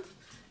 100%.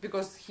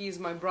 Because he is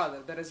my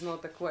brother, there is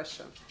not a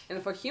question.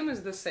 And for him it's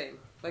the same.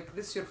 Like,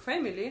 this is your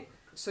family,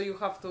 so you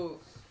have to,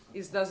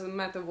 it doesn't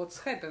matter what's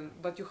happened,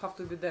 but you have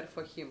to be there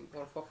for him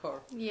or for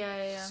her.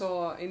 Yeah.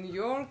 So in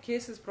your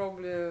case it's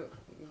probably,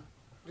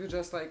 you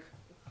just like,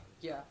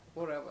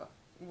 whatever.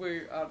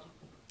 We are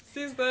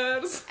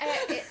sisters.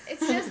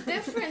 It's just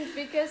different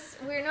because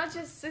we're not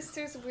just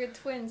sisters, we're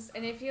twins.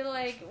 And I feel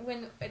like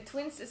when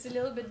twins is a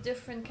little bit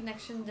different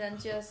connection than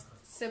just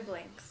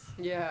siblings.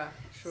 Yeah,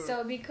 sure.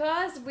 So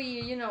because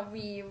we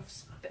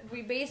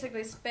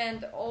basically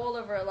spend all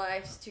of our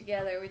lives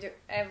together, we do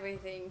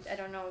everything. I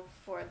don't know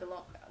for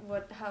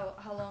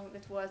how long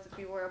it was that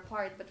we were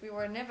apart, but we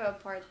were never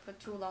apart for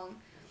too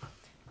long.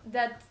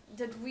 That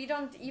we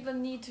don't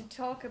even need to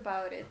talk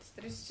about it.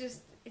 That it's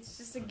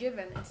just a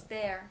given. It's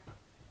there.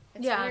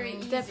 It's very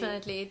easy.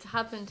 Definitely. It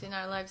happened in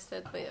our lives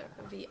that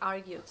we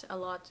argued a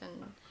lot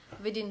and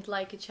we didn't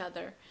like each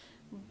other.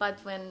 But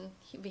when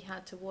we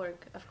had to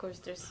work, of course,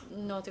 there's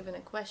not even a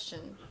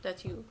question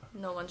that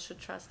no one should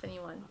trust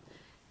anyone.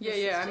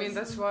 I mean,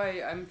 that's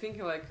why I'm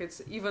thinking like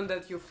it's even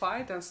that you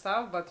fight and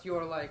stuff, but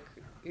you're like,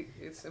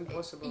 it's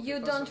impossible. You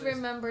don't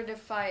remember the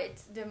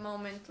fight, the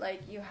moment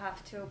like you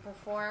have to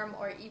perform,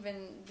 or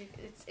even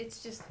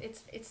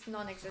it's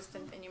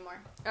non-existent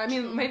anymore. I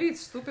mean, maybe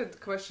it's a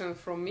stupid question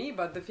from me,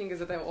 but the thing is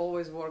that I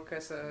always work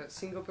as a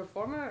single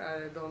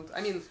performer.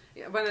 I mean,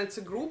 when it's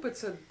a group,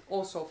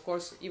 also, of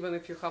course, even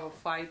if you have a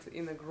fight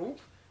in a group,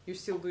 you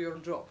still do your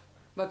job.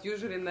 But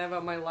usually never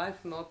my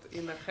life not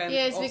in the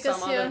hands of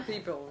some other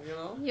people,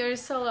 You're a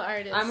solo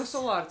artist. I'm a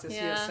solo artist,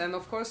 yes. And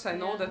of course I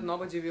know that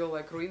nobody will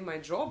like ruin my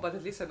job, but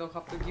at least I don't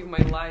have to give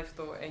my life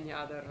to any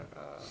other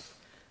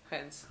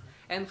hands.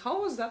 And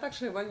how was that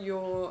actually when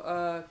you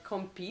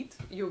compete?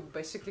 You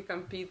basically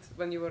compete,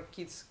 when you were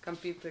kids,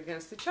 compete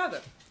against each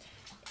other.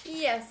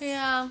 Yes.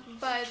 Yeah.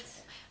 But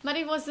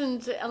it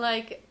wasn't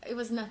it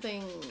was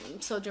nothing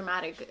so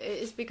dramatic.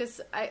 It's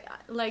because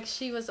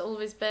she was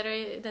always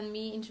better than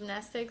me in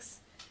gymnastics,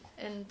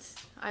 and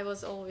I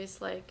was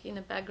always like in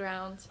the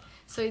background.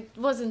 So it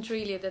wasn't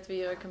really that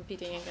we were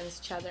competing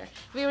against each other.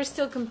 We were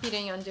still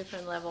competing on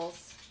different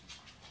levels.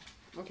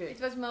 Okay.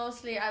 It was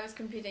mostly I was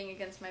competing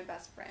against my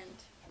best friend.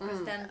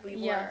 Because then we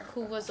were... Yeah,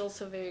 who was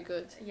also very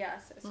good.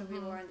 Yes, so we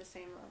were on the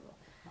same level.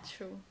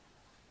 True.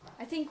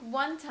 I think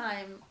one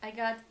time I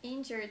got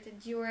injured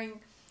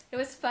during... It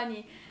was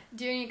funny.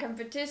 During a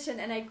competition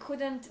and I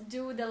couldn't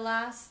do the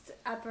last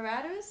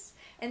apparatus.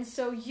 And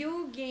so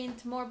you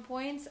gained more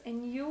points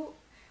and you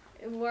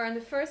were on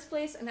the first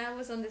place and I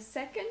was on the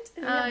second.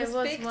 And we have It this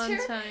was picture.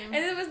 one time.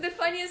 And it was the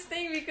funniest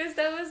thing because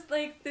that was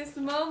like this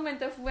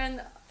moment of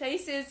when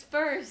Taisi is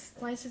first.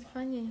 Why is it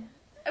funny?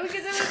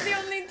 Because it was the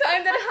only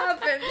time that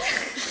happened.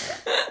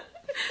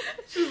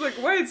 She's like,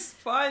 wait, it's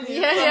funny.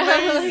 Yeah,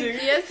 It's amazing.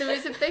 like, yes, there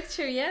is a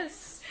picture.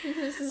 Yes.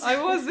 This is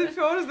I was the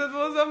first. That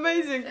was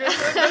amazing.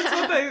 That's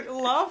what I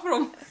love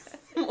from.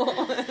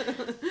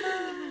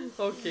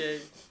 Okay,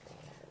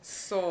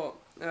 so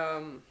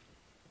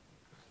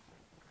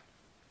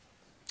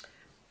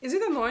is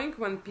it annoying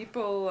when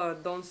people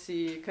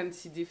can't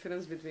see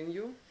difference between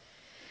you?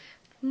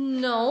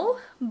 No,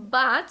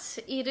 but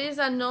it is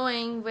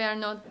annoying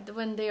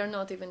when they are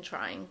not even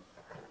trying.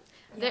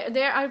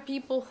 There are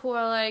people who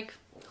are like,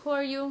 who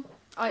are you?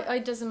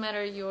 It doesn't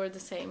matter, you're the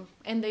same,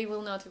 and they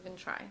will not even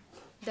try.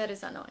 That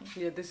is annoying.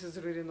 Yeah, this is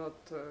really not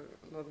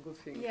good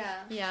thing.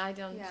 Yeah. I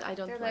don't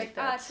They're like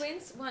that.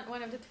 Twins?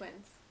 One of the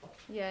twins.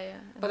 Yeah.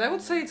 But I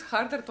would say it's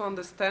harder to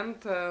understand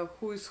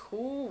who is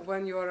who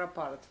when you are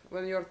apart.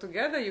 When you are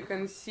together, you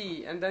can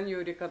see, and then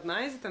you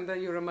recognize it, and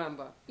then you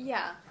remember.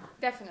 Yeah,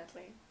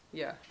 definitely.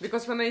 Yeah,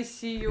 because when I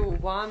see you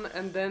one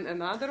and then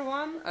another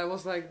one, I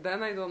was like,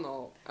 then I don't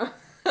know.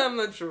 I'm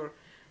not sure.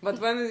 But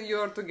when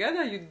you're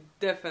together, you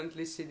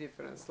definitely see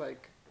difference.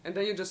 Like, and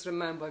then you just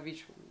remember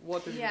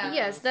what is. Yeah.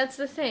 Yes, that's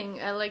the thing.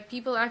 Like,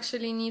 people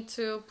actually need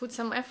to put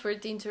some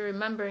effort into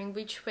remembering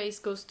which face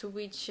goes to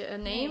which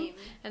name,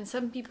 and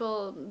some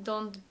people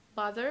don't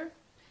bother,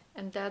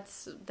 and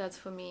that's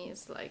for me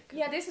is like.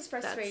 Yeah, this is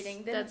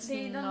frustrating. That's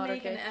they don't not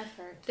make okay. an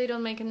effort. They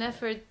don't make an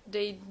effort.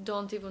 They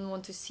don't even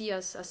want to see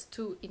us as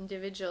two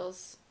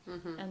individuals,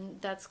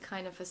 and that's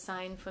kind of a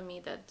sign for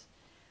me that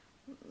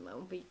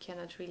we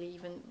cannot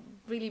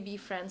really be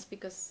friends,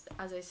 because,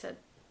 as I said,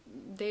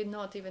 they're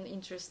not even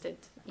interested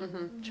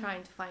in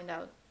trying to find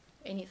out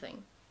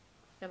anything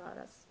about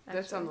us.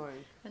 Actually. That's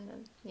annoying. And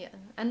then,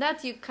 and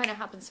that kind of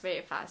happens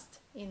very fast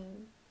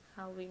in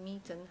how we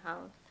meet and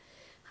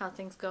how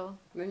things go.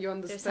 Then you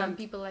understand. There's some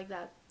people like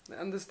that.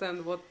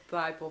 Understand what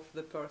type of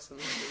the person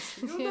it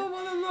is. You don't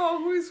want to know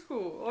who is who.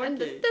 Okay. And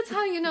that's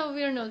how you know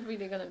we're not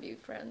really gonna be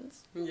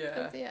friends.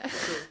 Yeah. But yeah.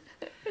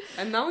 True.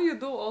 And now you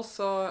do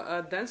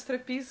also dance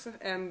trapeze,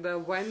 and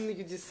when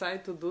you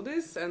decide to do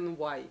this and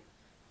why?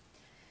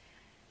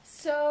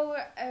 So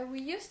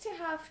we used to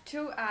have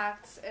two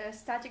acts,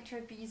 static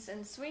trapeze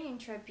and swinging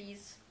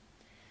trapeze.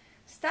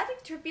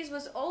 Static trapeze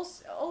was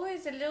also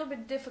always a little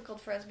bit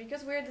difficult for us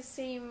because we're the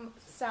same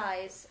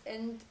size,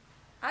 and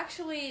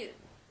actually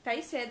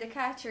Taise, the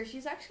catcher,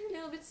 she's actually a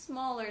little bit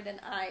smaller than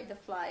I, the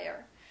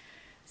flyer.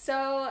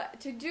 So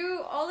to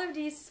do all of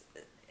these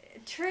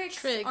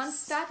tricks on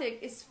static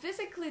is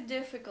physically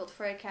difficult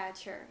for a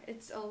catcher.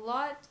 It's a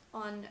lot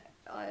on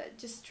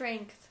just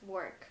strength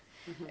work.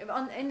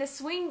 In the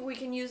swing, we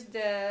can use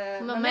the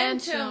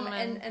momentum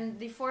and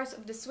the force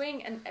of the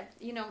swing, and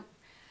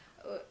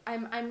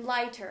I'm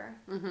lighter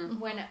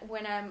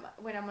when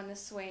I'm on the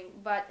swing.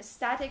 But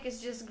static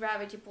is just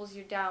gravity pulls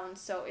you down,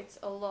 so it's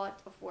a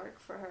lot of work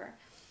for her.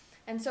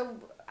 And so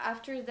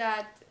after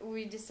that,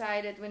 we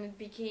decided when it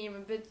became a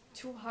bit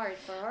too hard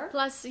for her.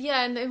 Plus,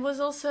 and it was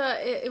also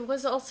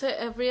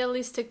a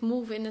realistic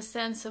move in the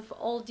sense of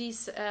all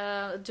these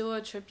duo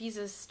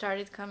trapezes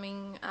started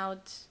coming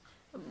out,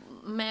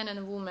 man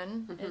and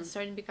woman. It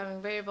started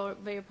becoming very,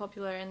 very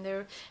popular, and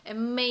they're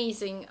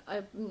amazing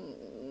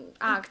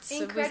acts.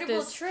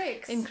 Incredible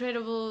tricks.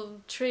 Incredible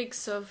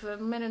tricks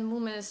of men and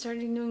women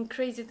starting doing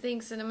crazy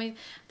things, and I mean,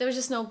 there was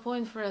just no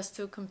point for us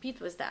to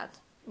compete with that.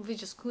 We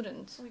just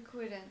couldn't. We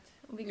couldn't.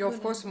 Yeah,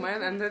 of course,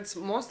 man, and it's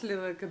mostly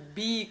like a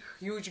big,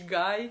 huge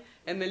guy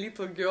and a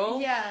little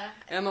girl. Yeah.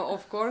 And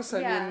of course,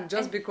 I mean,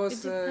 just and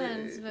because. It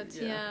depends, but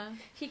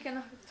he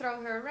can throw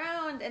her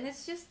around, and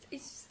it's just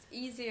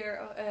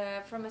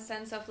easier from a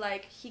sense of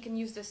like he can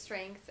use the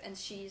strength, and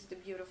she's the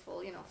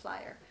beautiful,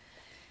 flyer.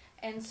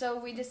 And so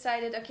we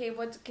decided, okay,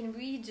 what can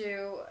we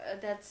do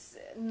that's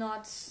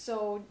not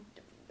so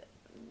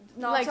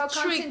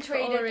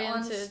concentrated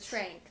on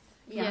strength.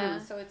 Yeah,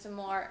 so it's a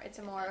more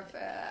of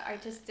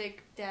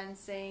artistic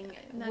dancing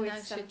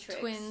with some tricks.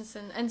 Twins,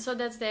 and so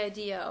that's the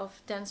idea of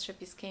dance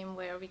trapeze came,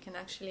 where we can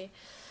actually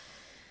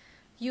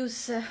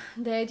use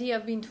the idea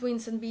of being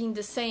twins and being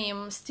the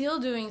same, still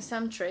doing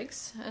some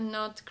tricks and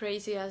not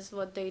crazy as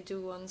what they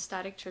do on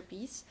static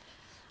trapeze.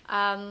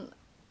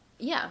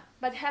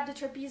 But have the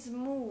trapeze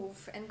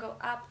move and go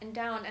up and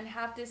down and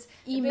have this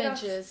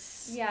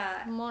images.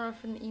 More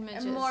of an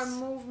images. More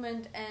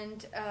movement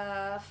and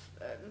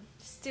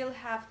still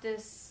have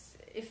this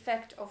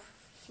effect of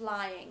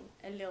flying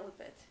a little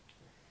bit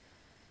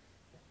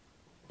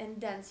and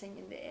dancing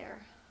in the air.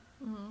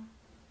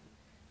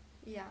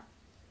 Yeah.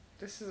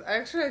 This is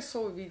actually, I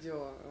saw a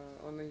video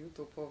on the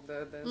YouTube of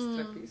the dance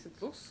trapeze.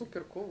 It looks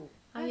super cool.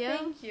 Oh, yeah?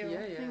 Thank you.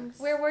 Yeah, yeah. Thanks.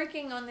 We're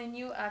working on a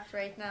new act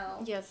right now.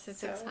 Yes,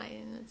 it's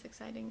exciting. It's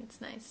exciting. It's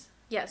nice.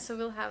 Yeah, so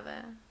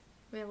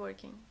we're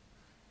working.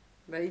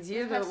 The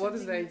idea, what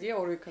is the idea,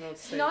 or you cannot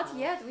say? Not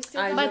yet. We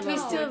still. But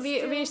don't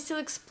know. we're still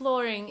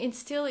exploring. It's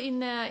still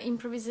in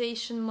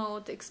improvisation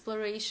mode,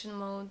 exploration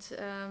mode.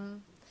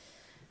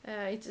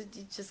 It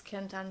just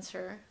can't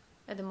answer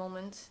at the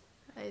moment.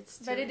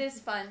 But it is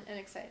fun and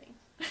exciting.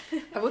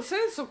 I would say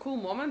it's a cool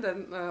moment,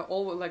 and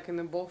all like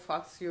in both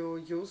acts you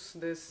use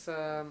this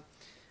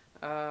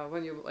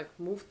when you like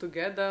move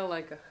together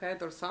like a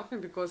head or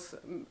something. Because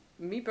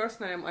me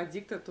personally, I'm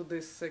addicted to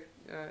this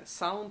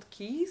sound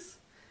keys,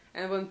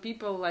 and when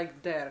people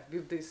like there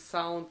with this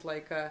sound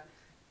like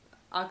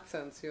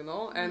accents, you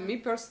know. And me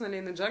personally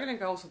in the juggling,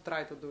 I also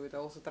try to do it. I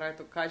also try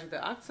to catch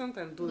the accent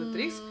and do the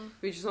tricks,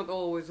 which not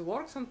always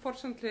works,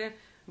 unfortunately,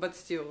 but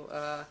still.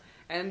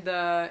 And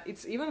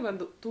it's even when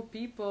the two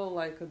people,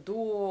 like a duo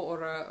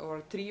or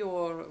a trio,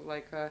 or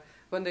like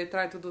when they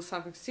try to do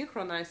something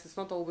synchronized, it's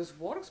not always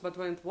works, but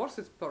when it works,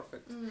 it's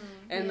perfect.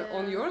 And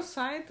on your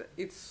side,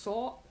 it's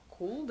so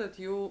cool that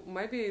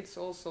maybe it's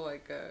also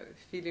like a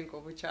feeling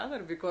of each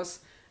other, because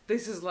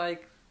this is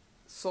like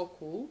so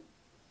cool.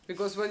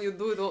 Because when you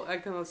do it all, I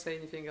cannot say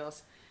anything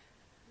else.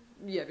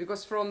 Yeah,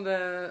 because from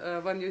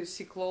the when you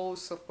see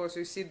close, of course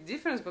you see the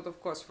difference, but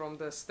of course from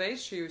the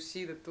stage you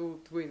see the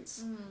two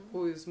twins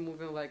who is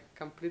moving like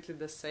completely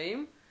the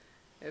same.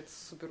 It's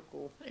super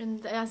cool.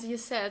 And as you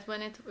said,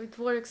 when it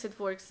works, it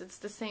works. It's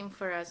the same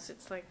for us.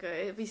 It's like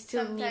we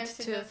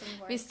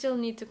still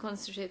need to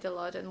concentrate a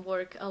lot and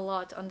work a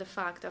lot on the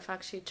fact of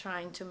actually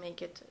trying to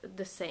make it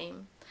the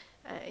same.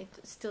 It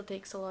still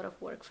takes a lot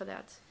of work for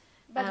that.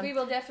 But we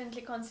will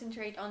definitely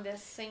concentrate on the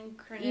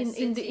synchronicity.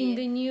 In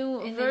the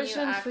new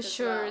version, new for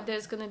sure,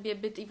 there's going to be a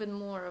bit even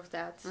more of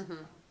that.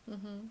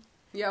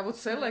 Yeah, I would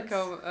say like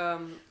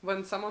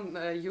when someone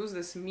uses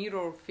this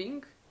mirror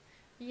thing.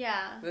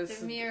 Yeah, that's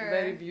the mirror.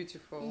 Very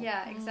beautiful.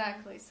 Yeah,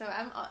 exactly. So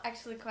I'm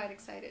actually quite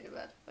excited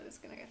about what it's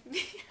going to get.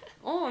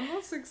 Oh, I'm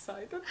not so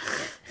excited.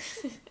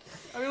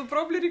 I will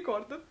probably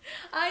record it.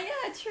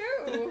 Yeah,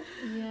 true.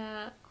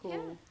 Yeah. Cool.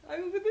 Yeah. I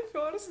will be the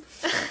first.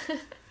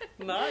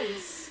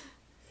 Nice.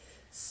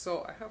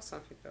 So I have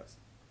something else.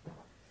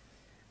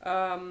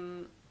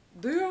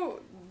 Do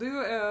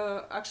you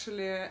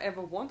actually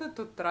ever wanted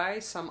to try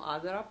some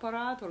other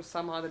apparat or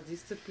some other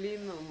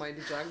discipline, or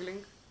maybe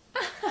juggling?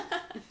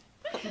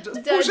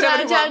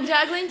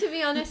 Juggling, to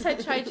be honest, I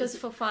tried just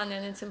for fun,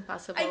 and it's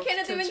impossible. I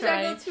cannot even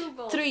juggle 2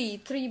 balls.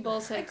 Three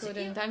balls I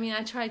couldn't. I mean,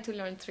 I tried to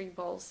learn 3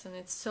 balls, and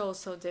it's so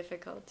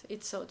difficult.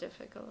 It's so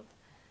difficult.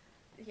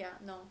 Yeah,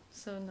 no.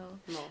 So no.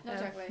 No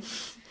juggling.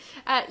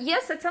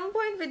 Yes, at some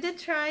point we did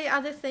try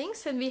other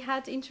things, and we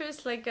had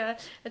interest. Like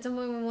at some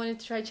point we wanted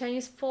to try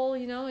Chinese pole.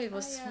 You know, it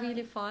was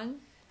really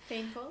fun.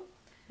 Painful.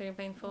 Very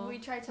painful. We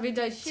tried some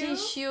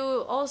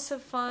tissue. Also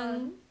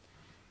fun.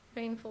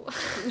 Painful.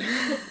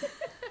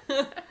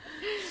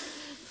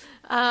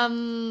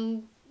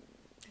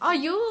 Oh,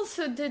 you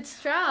also did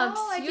straps.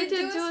 Oh, you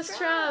did do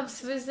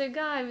straps with the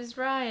guy, with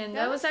Ryan.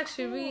 That was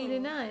actually cool. really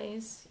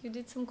nice. You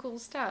did some cool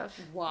stuff.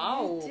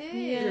 Wow. You did.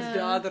 Yeah. With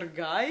the other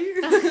guy?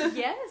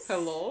 Yes.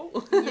 Hello?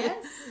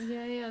 Yes.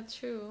 Yeah,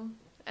 true.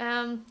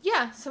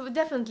 Yeah, so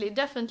definitely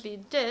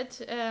did.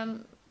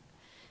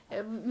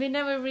 We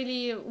never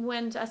really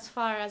went as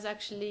far as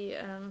actually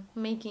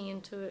making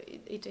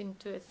it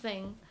into a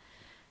thing.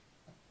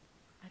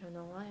 I don't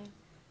know why.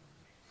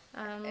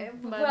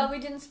 Well, we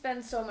didn't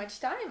spend so much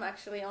time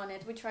actually on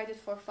it. We tried it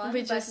for fun.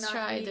 We but just not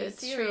tried really it.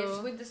 serious.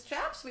 True. With the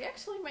straps, we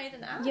actually made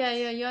an act.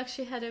 Yeah. You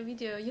actually had a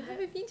video. You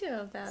have a video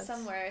of that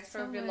somewhere. It's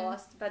probably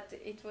lost, but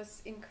it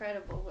was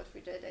incredible what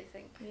we did. I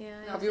think.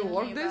 Yeah. Have you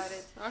worked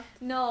this?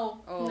 No.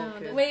 Oh, No,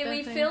 okay.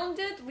 We filmed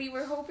it. We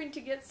were hoping to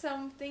get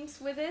some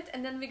things with it,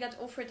 and then we got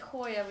offered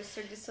Hoya with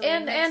Cirque du Soleil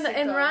in Mexico.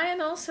 And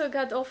Ryan also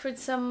got offered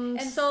some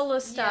solo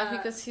stuff yeah.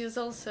 because he was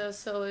also.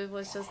 So it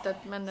was just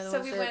that man. That so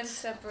was we went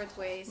separate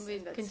ways. We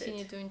and that's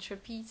continued it. doing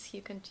trapeze.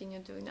 He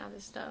continued doing other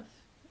stuff.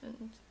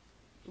 And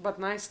But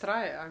nice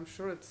try. I'm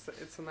sure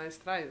it's a nice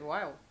try.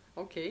 Wow.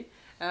 Okay.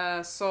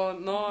 So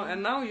no,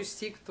 and now you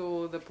stick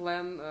to the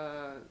plan.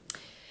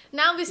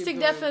 now we stick doing.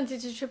 definitely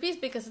to trapeze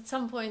because at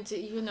some point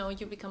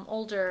you become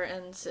older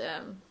and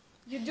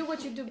You do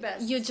what you do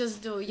best. you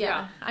just do.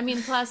 Yeah. I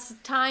mean, plus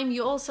time.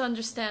 You also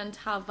understand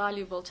how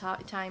valuable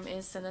time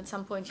is, and at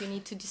some point you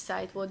need to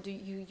decide what do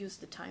you use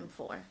the time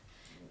for.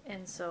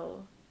 And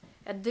so,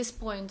 at this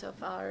point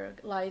of our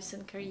lives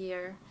and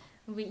career,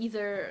 we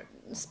either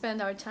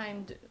spend our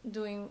time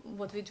doing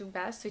what we do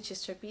best, which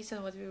is trapeze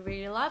and what we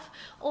really love,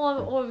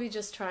 or we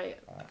just try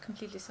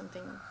completely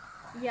something.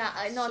 Yeah,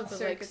 not super,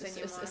 circus like,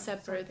 anymore.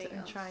 separate something and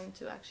else. trying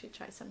to actually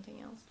try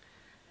something else.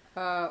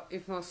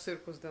 If not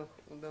circus, then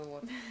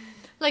what?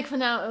 Like for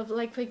now,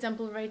 like for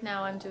example, right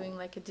now I'm doing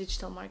like a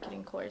digital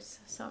marketing course,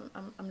 so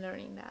I'm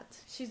learning that.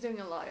 She's doing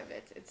a lot of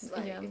it. It's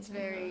like it's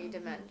very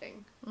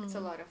demanding. It's a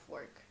lot of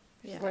work.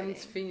 Yeah. When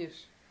it's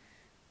finished?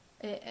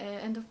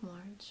 End of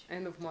March.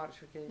 End of March,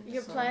 okay.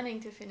 You're planning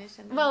to finish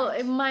in Well,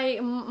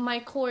 March. my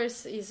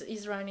course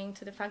is running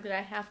to the fact that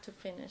I have to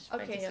finish by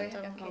Okay, the so end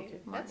of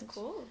that's March.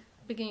 cool.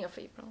 Beginning of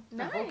April.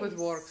 I hope it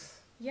works.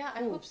 Yeah, I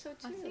Cool. hope so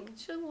too. I think it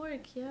should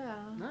work, yeah.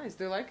 Nice.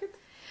 Do you like it?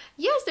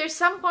 Yes, there's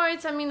some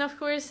parts, I mean, of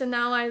course, and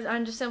now I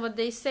understand what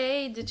they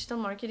say. Digital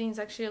marketing is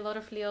actually a lot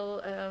of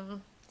little,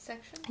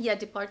 Section.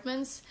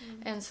 departments.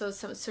 And so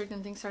some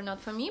certain things are not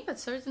for me, but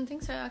certain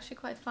things are actually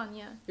quite fun,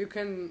 yeah. You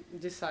can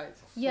decide.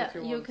 Yeah,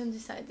 what you want. can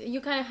decide.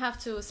 You kind of have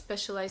to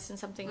specialize in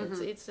something.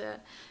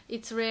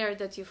 It's rare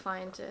that you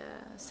find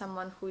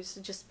someone who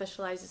just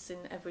specializes in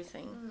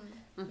everything.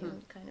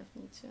 You kind of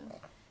need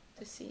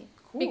to see.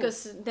 Cool. Because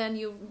then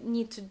you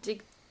need to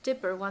dig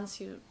deeper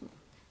once you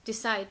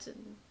decide.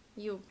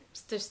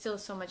 There's still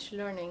so much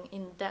learning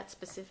in that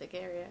specific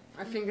area.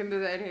 I think in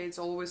that area it's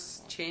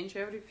always change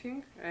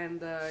everything, and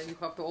you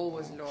have to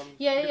always learn.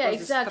 Yeah,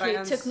 Because exactly.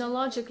 trends-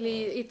 Technologically,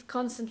 it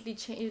constantly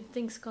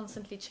things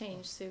constantly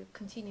change. So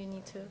you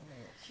need to.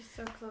 She's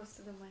so close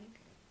to the mic.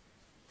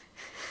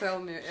 Tell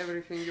me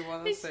everything you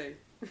want to say.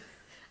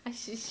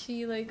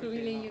 She like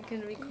really you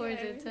can record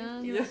Yeah, it, huh?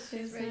 Yeah.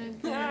 She's ready.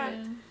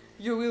 Yeah.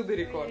 You will be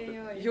recorded.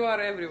 Yeah. You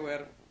are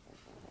everywhere.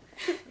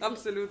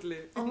 Absolutely.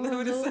 In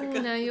every second.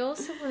 Luna, you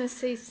also want to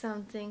say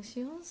something.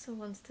 She also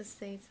wants to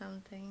say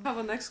something. I have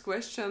a next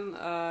question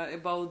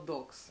about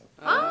dogs.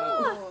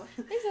 Oh,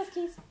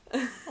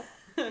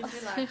 Relax.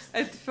 relax.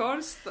 At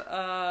first,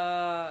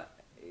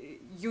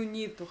 you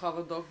need to have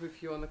a dog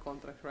with you on a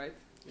contract, right?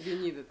 You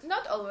need it.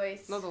 Not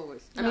always. Not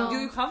always. I No. mean, do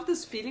you have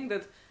this feeling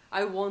that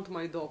I want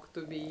my dog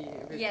to be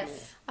with me?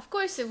 Yes. Of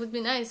course, it would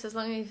be nice as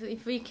long as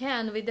if we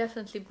can, we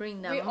definitely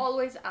bring them. We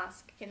always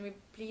ask, can we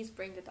please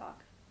bring the dog?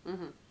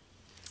 Mm-hmm.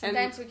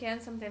 Sometimes we can,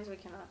 sometimes we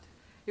cannot.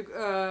 You,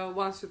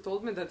 once you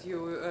told me that you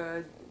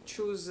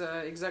choose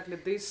exactly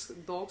these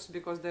dogs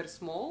because they're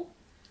small,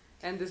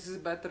 and this is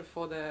better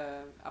for the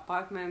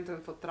apartment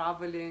and for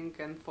traveling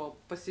and for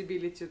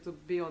possibility to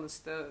be on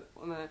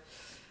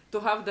to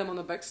have them on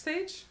a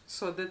backstage.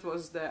 So that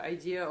was the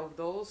idea of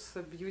those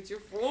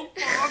beautiful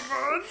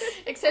birds.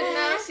 Except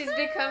now she's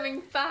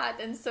becoming fat,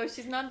 and so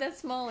she's not that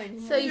small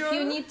anymore. So if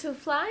you need to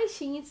fly,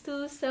 she needs to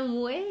lose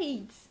some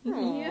weight.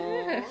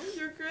 Yeah,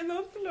 you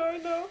cannot fly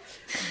now.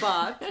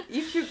 But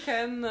if you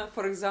can,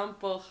 for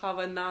example, have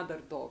another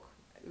dog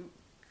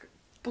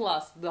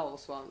plus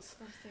those ones,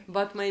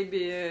 but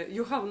maybe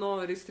you have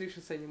no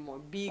restrictions anymore,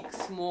 big,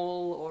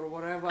 small, or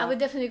whatever. I would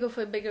definitely go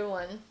for a bigger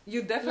one,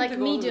 You definitely like go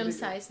with medium bigger.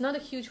 size, not a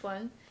huge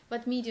one,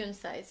 but medium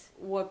size.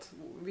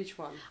 Which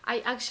one? I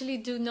actually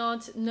do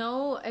not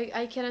know.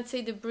 I cannot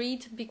say the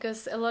breed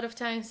because a lot of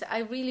times I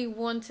really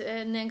want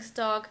a next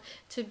dog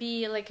to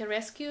be like a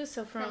rescue,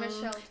 so from a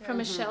shelter. from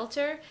a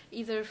shelter,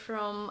 either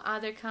from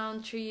other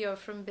country or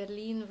from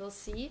Berlin. We'll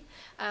see.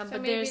 So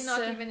but maybe there's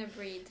not even a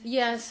breed.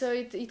 yeah, so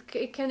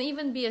it can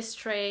even be a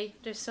stray.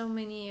 There's so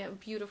many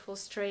beautiful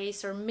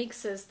strays or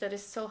mixes that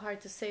it's so hard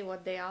to say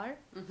what they are,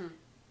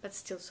 but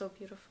still so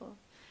beautiful.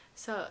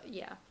 So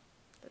yeah,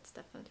 that's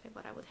definitely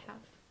what I would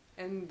have.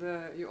 And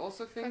you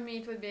also think? For me,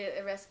 it would be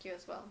a rescue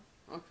as well.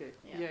 Okay,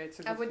 Yeah. yeah, it's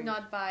a good I would thing.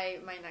 not buy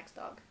my next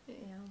dog. Yeah.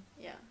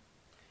 Yeah.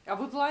 I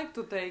would like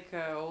to take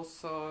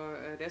also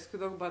a rescue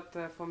dog, but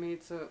for me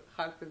it's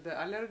hard with the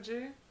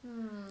allergy.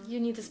 You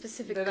need a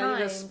specific That kind. I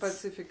need a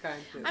specific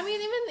kind. Yes. I mean,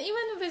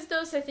 even with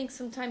those, I think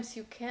sometimes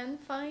you can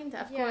find,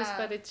 of course, Yeah.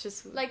 but it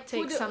just Like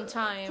takes some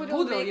time.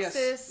 Poodle yes,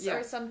 mixes yeah.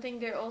 or something.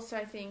 There are also,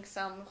 I think,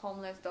 some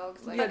homeless dogs.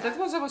 Like yeah, that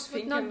was I was Would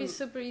thinking. not be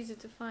super easy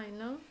to find,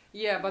 no?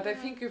 Yeah, but I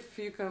think if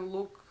you can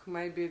look,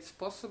 maybe it's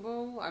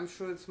possible. I'm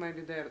sure it's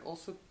maybe they're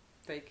also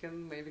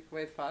taken maybe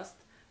quite fast.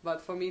 But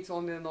for me, it's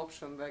only an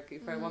option. Like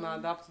if I want to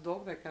adopt a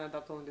dog, I can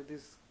adopt only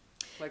this.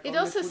 Like It only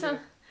also poodle.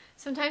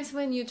 sometimes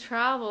when you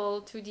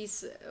travel to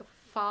these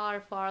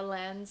far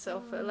lands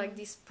of like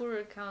these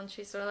poorer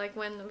countries, or like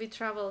when we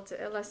traveled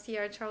last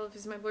year, I traveled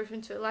with my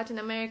boyfriend to Latin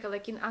America,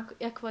 like in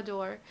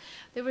Ecuador,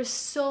 there were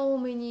so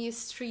many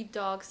street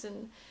dogs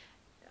and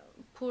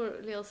poor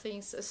little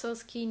things, so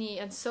skinny,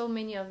 and so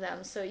many of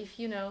them. So if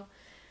you know.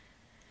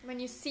 when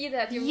you see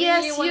that, you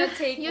Yes, really want to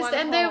take yes, one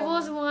and home. there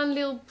was one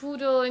little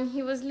poodle, and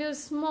he was little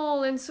small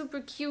and super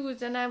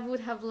cute, and I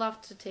would have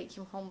loved to take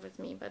him home with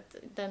me, but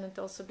then it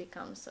also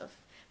becomes of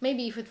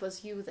maybe if it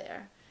was you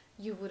there,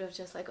 you would have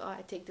just like, oh,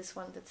 I take this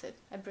one, that's it,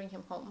 I bring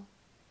him home.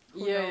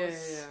 Who Yeah,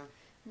 knows? yeah.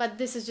 But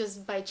this is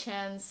just by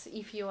chance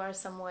if you are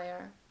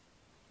somewhere.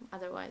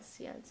 Otherwise,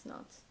 yeah, it's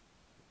not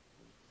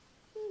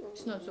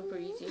super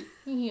easy.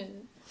 Yeah.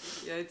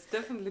 Yeah, it's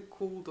definitely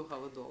cool to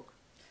have a dog.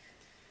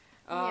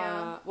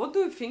 Yeah. What do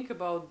you think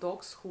about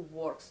dogs who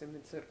works in the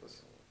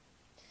circus?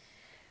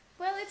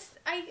 Well,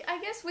 I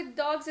guess with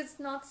dogs it's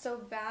not so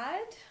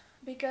bad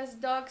because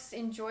dogs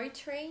enjoy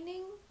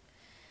training.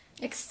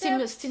 It's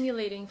Except-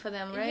 stimulating for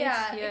them, right?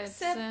 Yeah,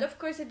 it's, except of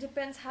course it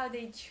depends how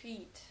they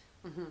treat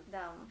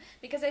them.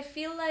 Because I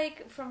feel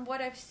like from what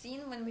I've seen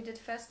when we did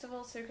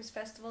festivals, circus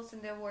festivals,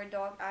 and there were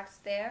dog acts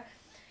there,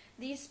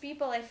 these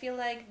people, I feel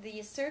like the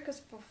circus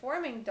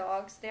performing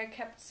dogs, they're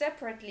kept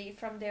separately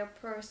from their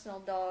personal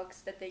dogs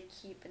that they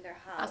keep in their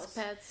house. As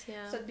pets,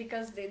 yeah. So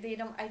because they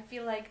don't, I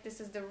feel like this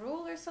is the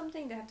rule or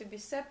something, they have to be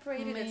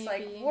separated. It's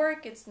like Maybe.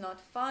 work, it's not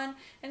fun.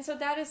 And so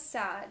that is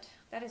sad.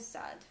 That is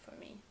sad for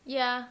me.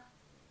 Yeah.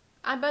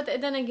 But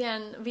then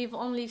again, we've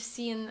only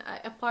seen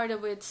a part of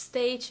it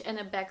stage and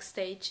a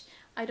backstage.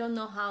 I don't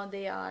know how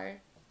they are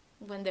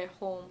when they're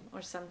home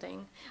or something.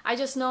 I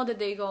just know that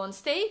they go on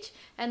stage,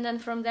 and then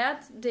from that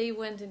they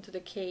went into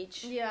the cage,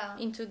 Yeah.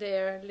 into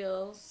their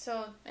little, So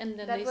and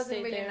then that they wasn't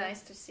stayed really there.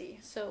 nice to see.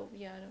 So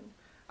yeah, I don't.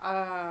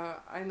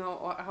 I know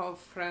I have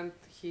a friend,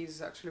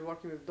 he's actually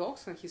working with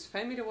dogs, and his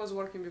family was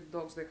working with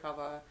dogs. They have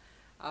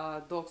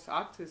a dogs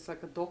act, it's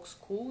like a dog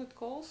school it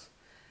calls.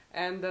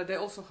 And they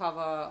also have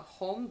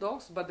home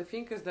dogs, but the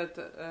thing is that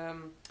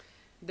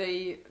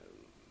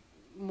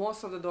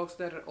most of the dogs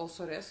they're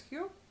also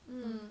rescue,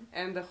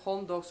 and the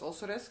home dogs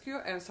also rescue,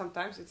 and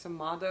sometimes it's a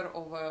mother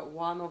of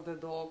one of the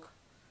dog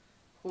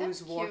who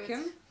That's is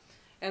working, cute.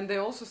 and they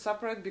also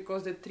separate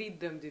because they treat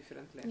them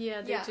differently.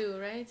 Yeah, they Yeah. do,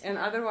 right? And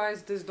Yeah. otherwise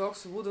these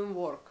dogs wouldn't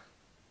work.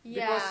 Yeah.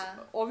 Because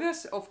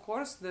obviously, of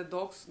course,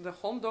 the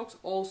home dogs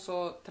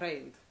also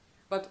trained,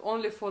 but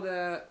only for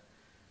the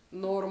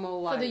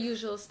normal life. For the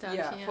usual stuff.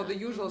 Yeah, For the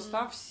usual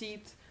stuff,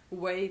 sit,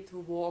 wait,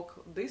 walk,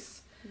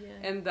 this.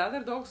 Yeah. And the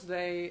other dogs,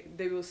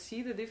 they will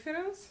see the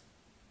difference,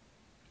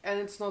 and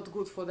it's not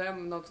good for them,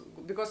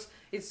 because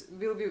it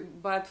will be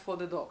bad for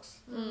the dogs.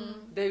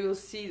 They will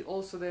see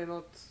also they're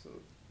not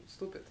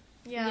stupid.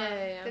 Yeah.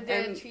 Yeah. That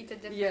they're And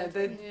treated differently. Yeah,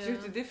 they Yeah.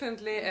 treat it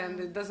differently, and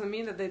it doesn't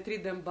mean that they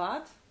treat them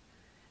bad.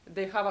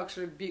 They have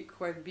actually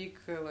quite big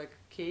like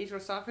cage or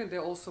something. They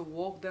also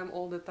walk them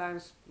all the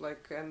times,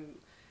 and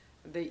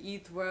they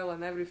eat well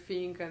and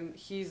everything. And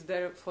he's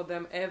there for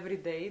them every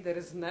day. There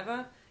is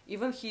never,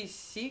 even he's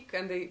sick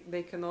and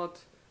they cannot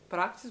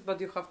practice, but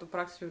you have to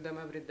practice with them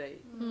every day.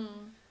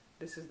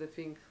 This is the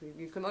thing.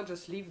 You cannot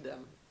just leave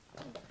them,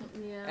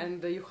 Yeah.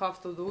 and you have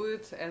to do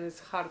it. And it's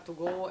hard to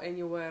go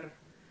anywhere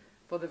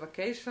for the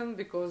vacation,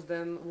 because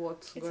then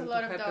what's It's going a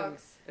lot to of happen?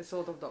 dogs. It's a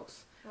lot of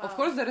dogs. Wow. Of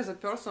course, there is a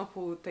person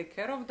who take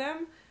care of them,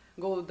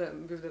 go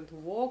them with them to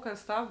walk and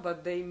stuff,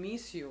 but they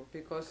miss you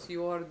because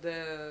you are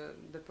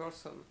the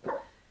person,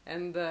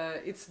 and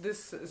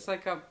it's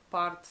like a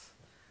part,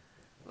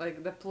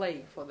 like the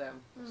play for them.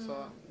 So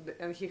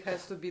and he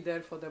has to be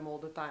there for them all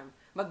the time.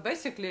 But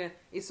basically,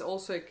 it's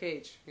also a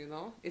cage.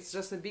 It's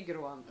just a bigger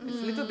one.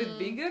 It's a little bit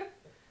bigger,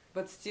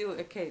 but still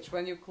a cage.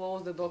 When you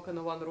close the dog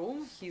in one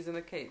room, he's in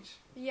a cage.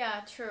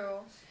 Yeah, true.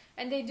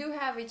 And they do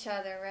have each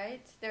other,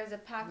 right? There's a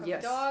pack of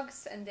Yes.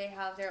 dogs, and they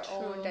have their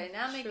own True,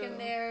 in true.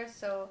 there.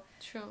 So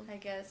True. I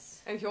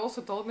guess. And he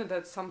also told me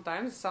that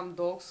sometimes some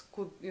dogs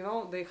could,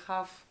 they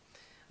have,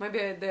 maybe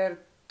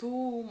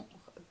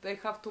they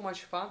have too much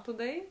fun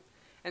today,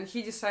 and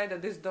he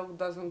decided this dog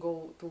doesn't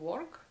go to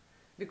work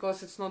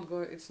because it's not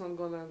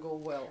gonna go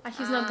well.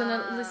 He's not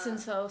gonna listen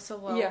so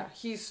well. Yeah,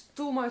 he's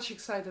too much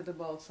excited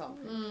about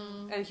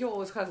something, and he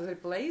always has a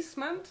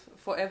replacement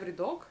for every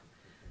dog.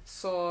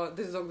 So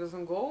this dog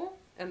doesn't go,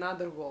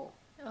 another go,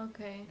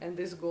 Okay. and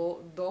this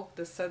dog,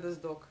 the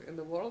saddest dog in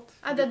the world.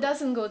 That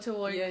doesn't go to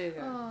work. Yeah.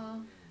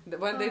 Oh.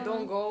 When they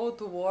don't go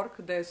to work,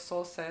 they're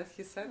so sad,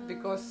 he said,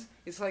 because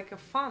it's like a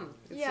fun.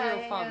 It's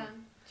real fun. Yeah.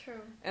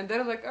 True. And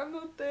they're like, I'm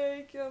not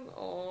taken.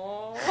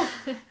 Oh,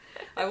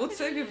 I would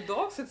say with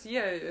dogs,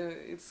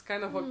 it's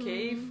kind of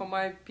okay for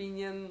my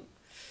opinion,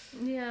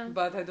 Yeah.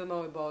 but I don't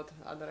know about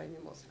other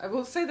animals. I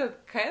will say that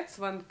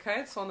when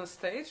cats on a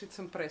stage, it's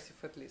impressive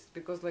at least,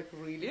 because like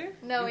really,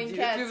 Knowing you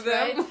did cats, it with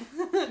them.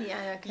 right?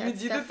 Yeah, You cats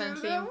did it with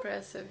definitely them?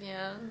 impressive.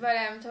 Yeah. But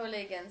I'm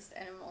totally against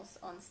animals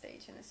on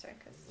stage in a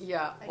circus.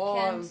 Yeah. I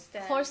can't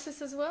stand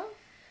Horses as well.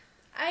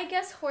 I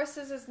guess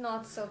horses is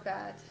not so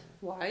bad.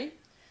 Why?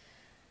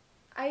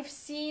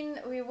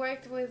 We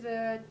worked with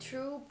a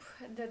troupe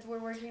that were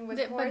working with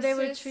horses. But they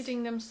were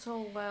treating them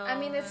so well. I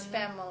mean, it's and-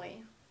 family.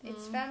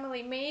 It's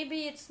family. Maybe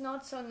it's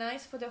not so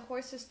nice for the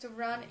horses to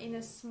run in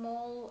a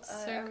small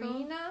Circle?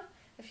 arena.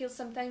 I feel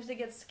sometimes they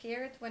get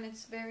scared when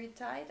it's very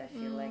tight. I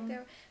feel like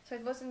they're... So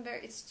it wasn't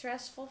very... It's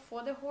stressful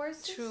for the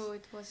horses. True,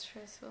 it was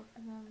stressful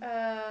for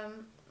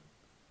them.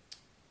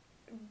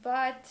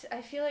 But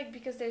I feel like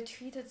because they're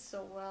treated so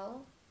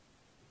well,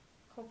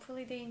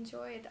 hopefully they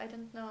enjoy it. I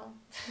don't know.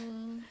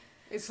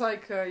 It's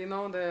like,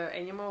 the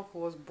animal who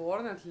was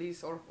born at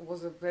least, or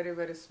was a very,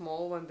 very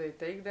small, when they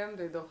take them,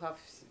 they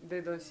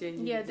don't see any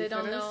Yeah, they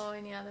don't difference. know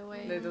any other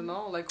way. They don't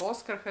know. Like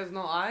Oscar has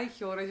no eye,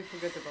 he already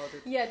forget about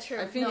it. Yeah, true.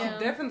 I think No. he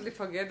definitely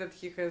forget that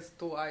he has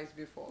 2 eyes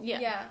before.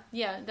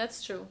 Yeah,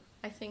 that's true.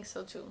 I think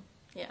so too.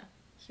 Yeah,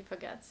 he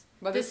forgets.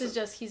 But This is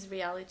just his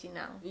reality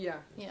now. Yeah.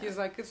 Yeah. He's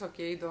like, it's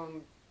okay,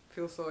 don't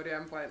feel sorry,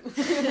 I'm fine.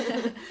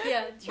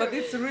 Yeah, true. But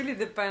it's really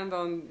depending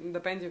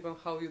on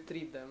how you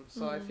treat them.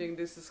 So I think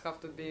this is have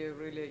to be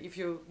really, if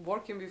you're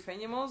working with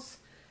animals,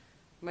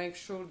 make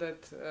sure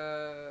that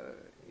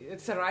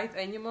it's the right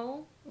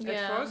animal at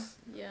first.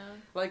 Yeah.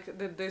 Like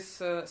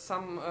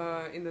some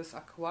in this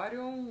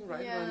aquarium,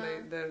 right? Yeah.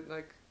 When they're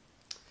like,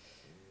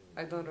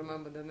 I don't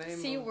remember the name.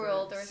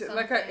 SeaWorld or something.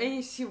 Like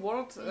any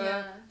SeaWorld,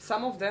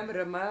 some of them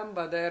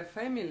remember their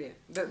family.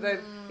 That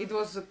it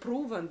was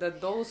proven that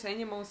those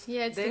animals,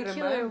 Yeah, it's they the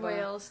remember. killer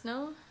whales,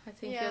 no? I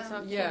think you're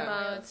talking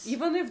about.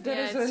 Even if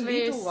there is a it's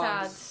very little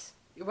sad. ones,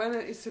 when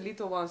it's a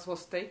little ones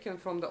was taken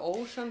from the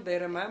ocean, they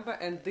remember,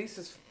 and this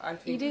is, I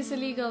think... It is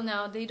illegal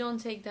now. They don't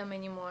take them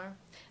anymore.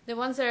 The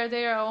ones that are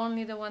there are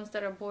only the ones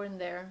that are born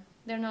there.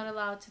 They're not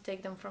allowed to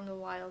take them from the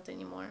wild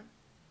anymore.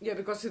 Yeah,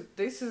 because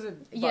this is a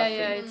bad Yeah,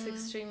 thing. it's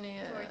extremely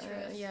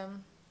torturous.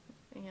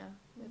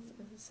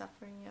 it's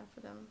suffering,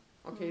 for them.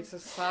 Okay, it's a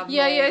sad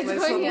it's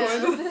let's going. not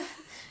go into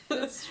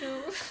That's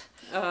true.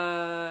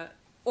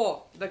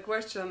 the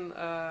question,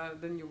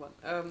 the new one.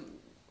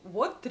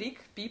 What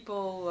trick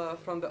people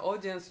from the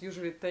audience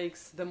usually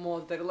takes the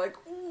most? They're like,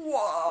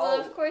 wow!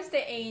 Well, of course,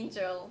 the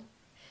angel.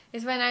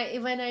 It's when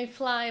I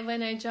fly,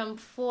 when I jump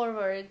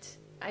forward,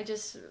 I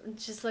just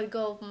let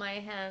go of my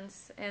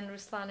hands, and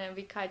Ruslana,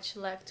 we catch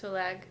leg to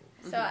leg.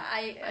 So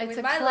It's with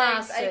a my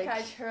classic. legs, I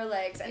catch her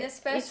legs, and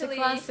especially it's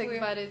a classic,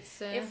 but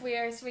it's if we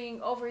are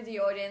swinging over the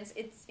audience,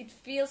 it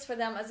feels for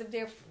them as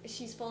if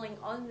she's falling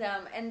on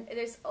them, and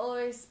there's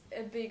always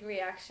a big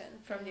reaction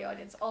from the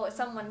audience. Always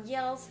someone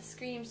yells,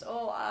 screams,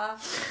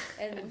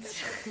 and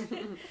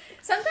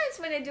sometimes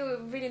when I do a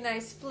really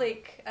nice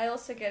flick, I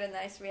also get a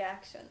nice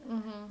reaction.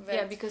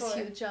 Yeah, because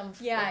you jump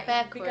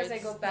backwards. Because I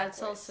go backwards.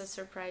 That's also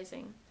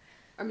surprising.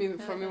 I mean,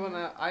 for me, when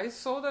I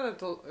saw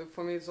that,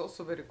 for me, it's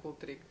also a very cool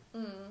trick.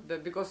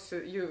 That because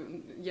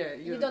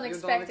you don't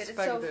expect it.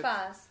 It's so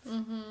fast.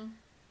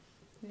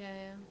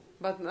 Yeah.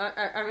 But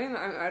I mean,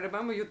 I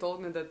remember you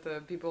told me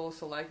that people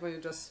also like when you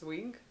just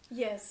swing.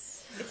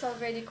 Yes, it's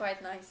already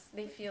quite nice.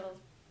 I feel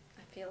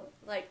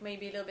like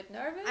maybe a little bit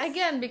nervous.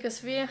 Again,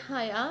 because we're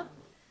high up,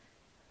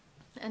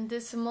 and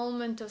this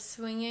moment of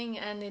swinging,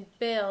 and it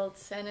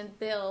builds,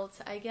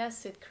 I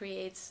guess it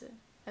creates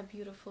a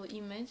beautiful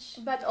image.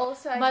 But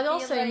also,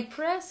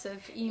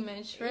 impressive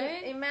image,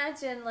 right?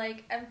 Imagine,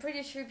 I'm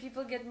pretty sure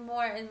people get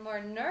more and more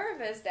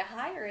nervous the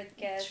higher it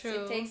gets.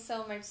 True. It takes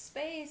so much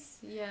space.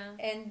 Yeah.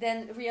 And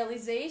then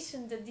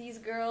realization that these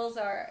girls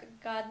are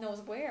God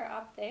knows where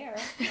up there.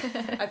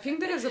 I think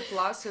there is a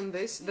plus in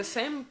this. The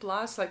same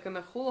plus like in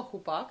a hula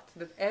hoop act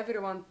that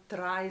everyone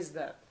tries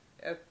that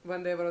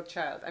when they were a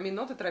child. I mean,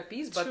 not a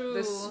trapeze, but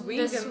the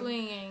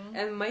swinging.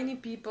 And many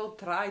people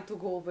try to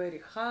go very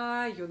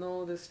high,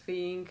 this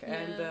thing,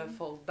 and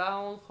fall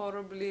down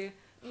horribly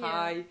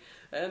high.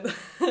 And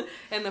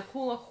and a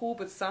hula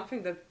hoop is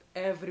something that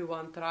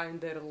everyone try in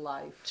their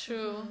life.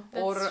 True.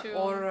 Or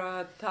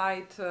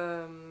tight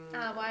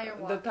wire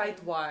walking. The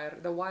tight wire,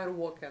 the wire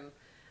walking.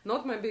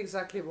 Not maybe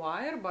exactly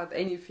wire, but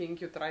anything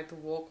you try to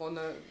walk on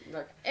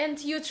And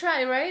you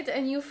try, right?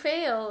 And you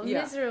fail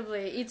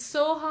miserably. It's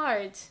so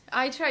hard.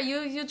 I try.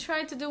 You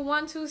try to do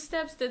 1-2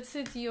 steps. That's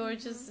it.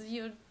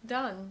 You're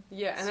done.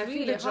 Yeah, and it's I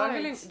really think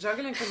hard.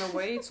 juggling in a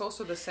way it's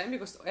also the same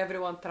because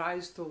everyone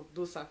tries to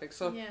do something.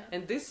 So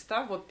and this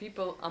stuff what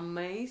people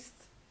amazed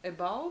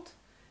about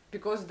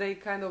because they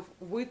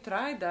we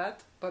try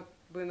that, but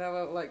we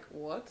never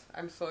what?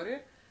 I'm sorry.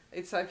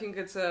 I think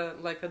it's a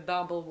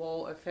double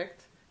wall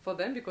effect for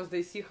them because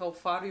they see how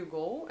far you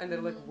go and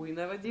they're we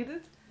never did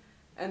it,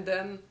 and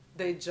then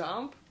they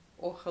jump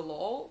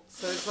hello.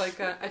 So it's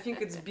I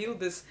think it's built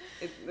this.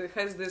 It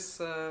has this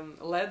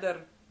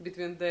ladder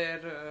between their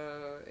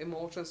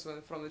emotions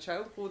from the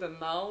childhood, and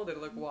now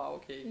they're wow,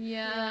 okay.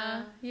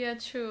 Yeah,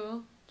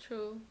 true,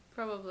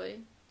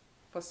 probably.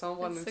 For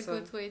someone, it's a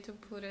good way to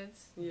put it.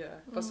 Yeah,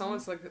 for someone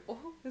it's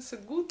it's a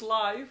good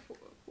life.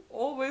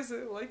 Always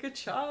like a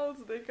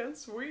child, they can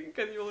swing,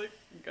 and you're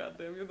God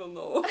damn, you don't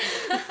know.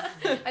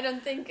 I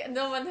don't think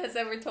no one has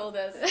ever told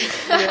us.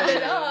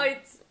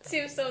 It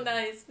seems so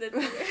nice that.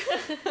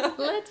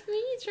 Let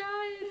me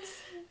try it.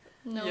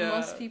 No,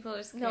 most people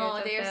are scared.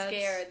 No,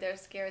 they're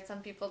scared. Some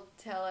people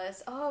tell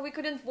us, we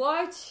couldn't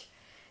watch.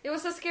 It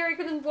was so scary, I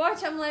couldn't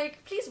watch. I'm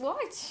please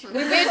watch.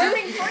 We're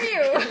doing for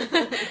you.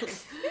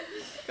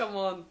 Come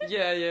on.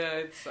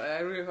 Yeah. I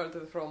really heard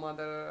it from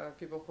other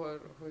people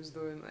who's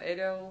doing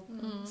aerial.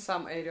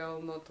 Some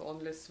aerial, not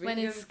only swinging.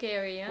 When it's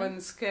scary, yeah? When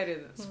it's scary,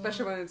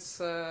 especially when it's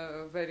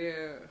very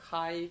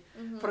high.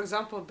 For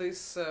example,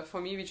 this,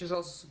 for me, which is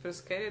also super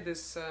scary,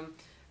 this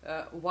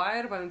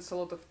wire, when it's a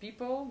lot of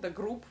people, the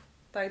group,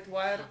 tight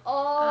wire.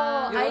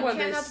 I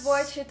cannot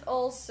watch it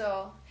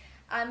also.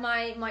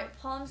 My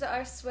palms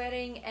are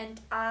sweating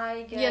and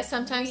I get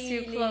sometimes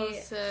really, you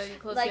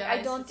close your eyes.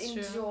 I don't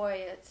enjoy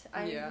it.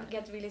 I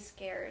get really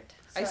scared.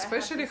 So I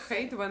especially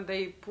hate when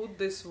they put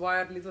this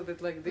wire a little bit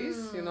like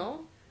this,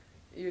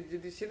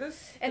 Did you see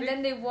this? And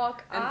then they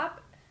walk up.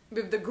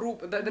 With the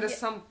group, there is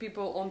some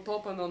people on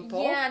top and on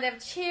top. Yeah, they have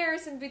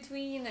chairs in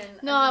between.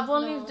 And no,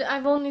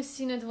 I've only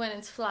seen it when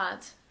it's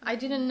flat. I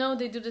didn't know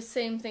they do the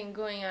same thing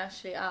going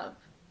actually up.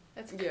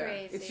 That's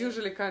crazy. It's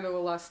usually kind of a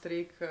last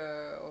trick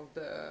of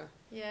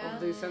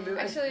this.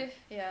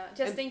 And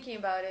just thinking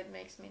about it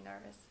makes me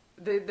nervous.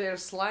 They're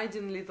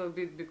sliding a little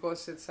bit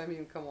because it's,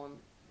 come on,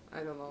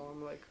 I don't know,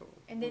 I'm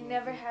And they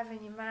never have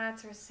any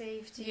mats or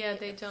safety. Yeah,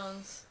 they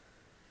don't.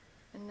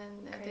 and then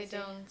they Crazy.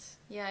 don't.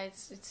 Yeah,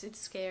 it's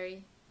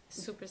scary,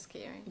 super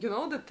scary. You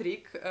know the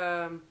trick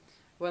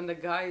when the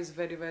guy is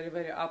very, very,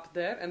 very up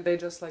there and they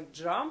just like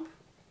jump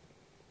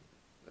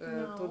to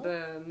No.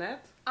 the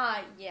net?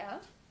 Yeah.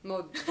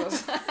 Not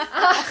just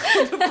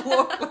to the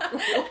floor. Like,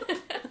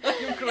 what? Are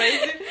you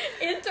crazy?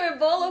 Into a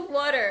bowl of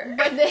water.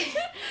 But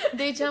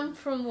they jump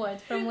from what?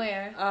 From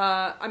where?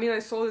 I mean, I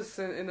saw this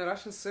in a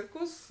Russian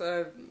circus,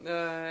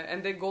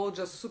 and they go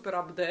just super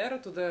up there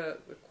to the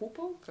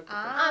купол.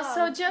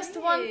 So just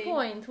okay. one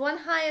point, one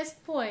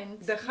highest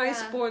point. The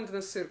highest Yeah. point in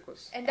the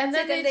circus. And And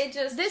that's then it, and they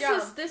just this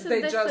jump. is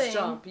They the just thing.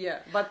 jump, yeah.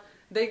 But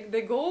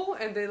they go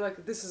and they like,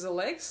 this is the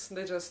legs,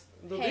 they just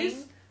do this.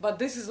 Hang. But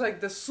this is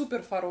like the super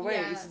far away.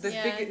 Yeah. It's the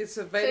Yeah. big. It's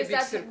a So very is big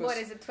that, circus. what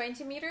is it,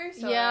 20 meters?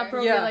 Yeah, or-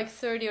 probably Yeah. like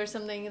 30 or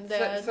something. In the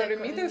 30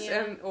 meters yeah.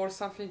 and or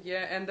something,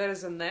 yeah. And there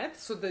is a net,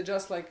 so they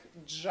just like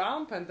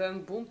jump and then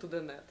boom to the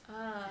net.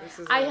 Ah. This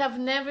is I a- have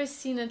never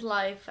seen it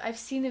live. I've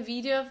seen a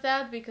video of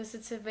that because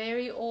it's a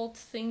very old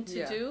thing to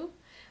Yeah. do.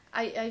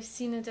 I've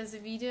seen it as a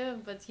video,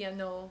 but yeah,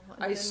 no.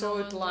 I saw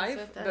no it one live.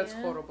 does it, That's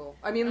yeah. horrible.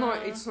 I mean, no,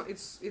 Uh. it's not,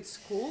 it's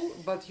cool,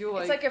 but you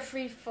It's like a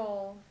free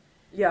fall.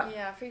 yeah.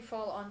 Yeah, free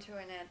fall onto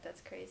a net.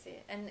 That's crazy.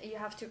 And you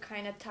have to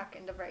kind of tuck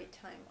in the right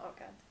time. Oh,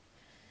 God.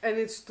 And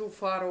it's too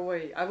far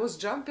away. I was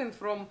jumping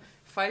from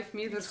 5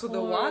 meters It's to the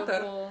water,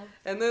 horrible.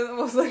 and then it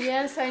was like,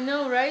 Yes, I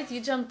know, right?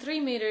 You jump 3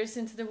 meters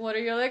into the water,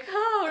 you're like,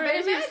 oh, But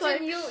right? imagine It's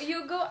like, you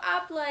go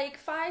up like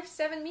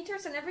 5-7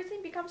 meters and everything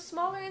becomes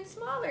smaller and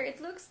smaller. It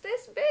looks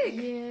this big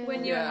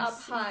when you're Yes. up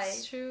high.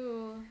 It's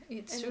true.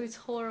 It's And- true. It's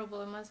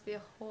horrible. It must be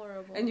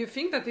horrible. and you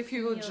think that if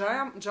you would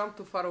Yeah. jump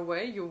too far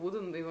away, you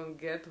wouldn't even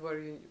get where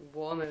you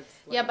wanted.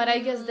 Like, yeah, but I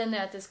guess the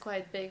net is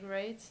quite big,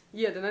 right?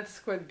 yeah, the net is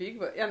quite big,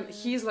 but and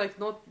he's like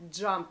not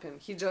jumping.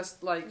 He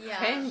just like Yeah.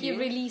 hanging. He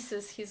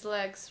releases his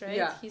legs, right?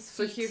 Yeah. His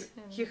So he feet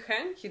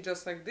and- he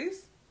just like this.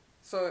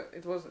 So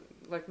it was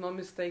like no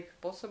mistake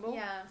possible.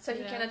 Yeah, so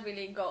he Yeah. cannot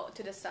really go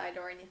to the side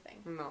or anything.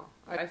 No,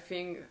 I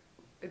think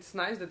it's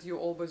nice that you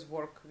always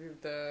work with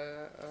the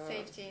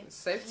Safety.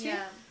 Safety,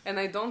 Yeah. and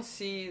I don't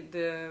see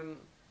the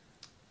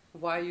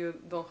why you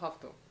don't have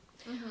to.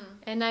 Mm-hmm.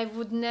 And I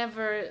would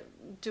never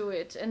do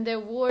it. And there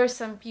were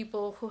some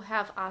people who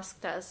have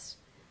asked us,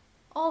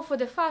 oh, for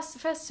the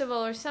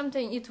festival or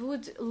something, it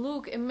would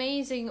look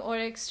amazing or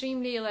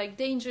extremely like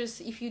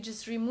dangerous if you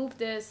just remove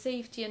the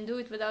safety and do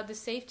it without the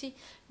safety.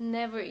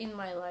 Never in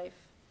my life.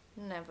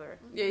 Never.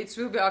 Yeah, it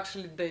will be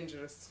actually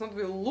dangerous. It's not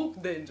will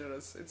look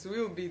dangerous. It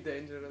will be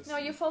dangerous. No,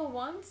 you fall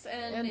once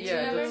and, And you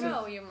yeah, never that's it.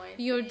 know. You might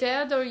You're be-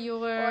 dead or you're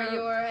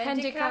or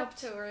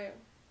handicapped. or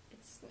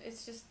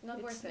it's just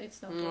not worth it.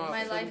 It's not No, worth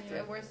My it. life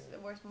yeah.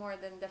 worth more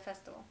than the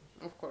festival.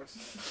 Of course.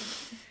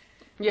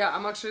 Yeah,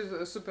 I'm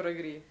actually super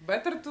agree.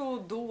 Better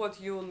to do what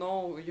you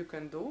know you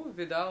can do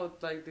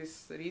without like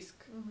this risk.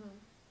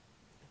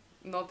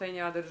 Mm-hmm. Not any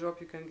other job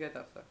you can get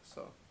after.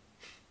 So.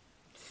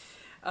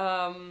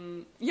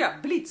 Yeah,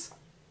 blitz.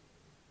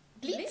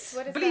 Blitz?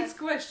 What is Blitz that?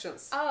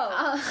 questions.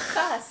 Oh,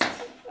 fast.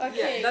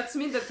 Okay. Yeah, that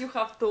means that you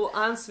have to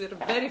answer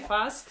very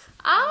fast.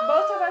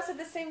 Both of us at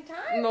the same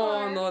time? No,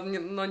 or?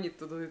 no need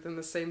to do it in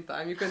the same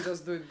time. You can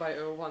just do it by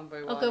one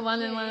by one. Okay,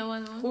 one and Okay. one and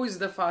one. Who is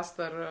the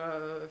faster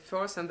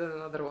first and then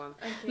another one?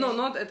 Okay. No,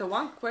 not at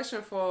one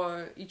question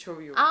for each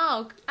of you.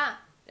 Okay.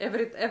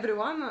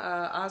 Everyone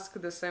ask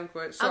the same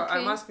question. So Okay.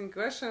 I'm asking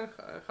question,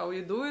 how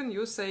you doing?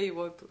 You say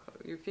what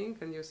you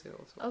think, and you say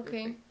also. What you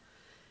Okay. think.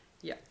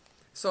 Yeah.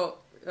 So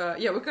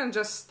yeah, we can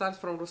just start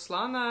from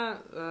Ruslana.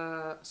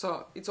 So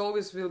it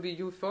always will be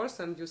you first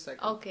and you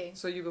second. Okay.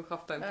 So you will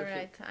have time All to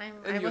right. think. I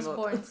And you was not.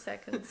 born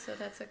second, so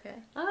that's okay.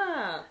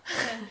 Ah,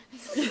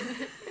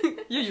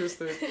 you're used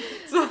to it.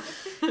 So,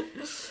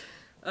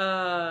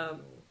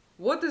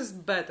 what is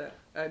better,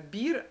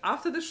 beer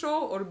after the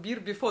show or beer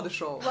before the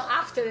show? Well,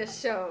 after the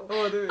show.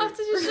 Oh, do you?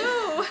 After the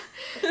show.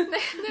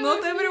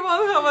 Not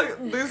everyone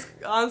have this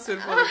answer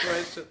for the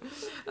question.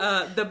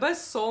 The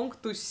best song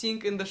to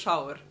sing in the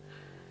shower.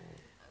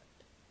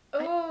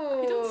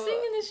 Oh. I don't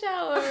sing in the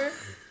shower.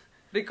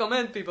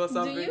 Recommend people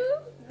something. Do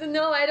you?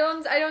 No, I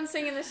don't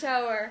sing in the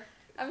shower.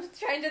 I'm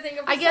trying to think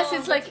of a I guess song,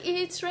 it's but- like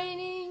it's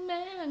raining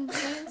man.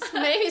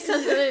 Maybe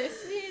something like this.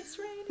 It's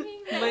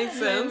raining man. Makes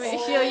sense.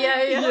 Maybe.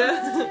 Yeah.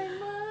 Yeah.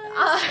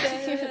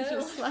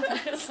 Just like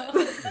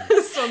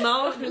So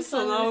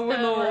now we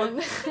know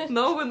what.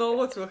 Now we know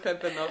what will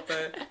happen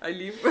after I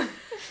leave.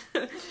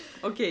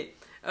 Okay.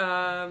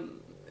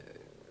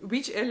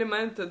 Which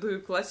element do you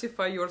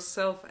classify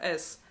yourself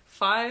as?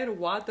 Fire,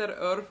 water,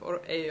 earth,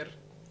 or air?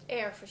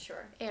 Air for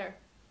sure. air.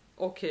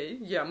 Okay,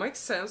 yeah, makes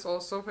sense.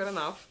 Also, fair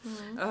enough.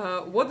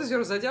 What is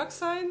your zodiac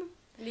sign?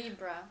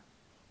 Libra.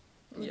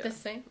 Yeah. The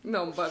same.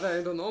 No, but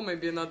I don't know.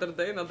 Maybe another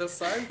day, another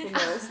sign. Who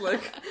knows?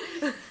 Like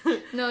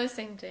No,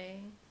 same day.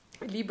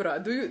 Libra.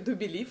 Do you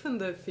believe in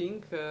the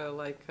thing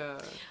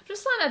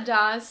Ruslana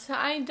does.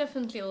 I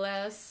definitely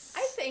less.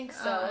 I think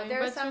so. There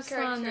are but some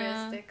Ruslana-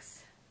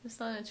 characteristics.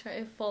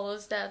 Ruslana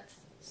follows that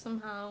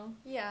somehow.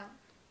 Yeah.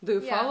 Do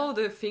you Yeah. follow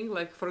the thing,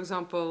 like, for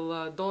example,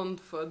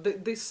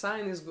 this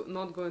sign is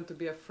not going to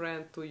be a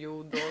friend to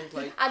you, don't,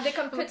 like... The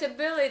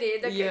compatibility.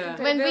 Yeah.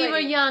 When we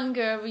were compatibility.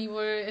 younger, we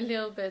were a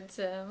little bit.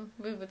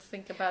 We would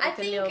think about I it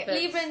a little think bit.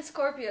 Libra and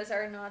Scorpios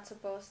are not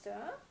supposed to,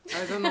 huh?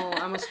 I don't know,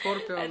 I'm a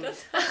Scorpio. I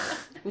don't-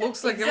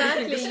 Looks like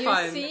everything is you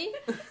fine. see,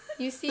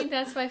 you see.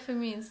 That's why for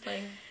me it's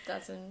like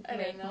doesn't I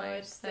make don't know,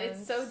 much sense.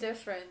 it's so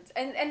different.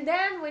 And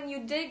then when you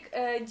dig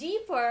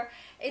deeper,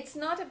 it's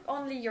not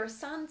only your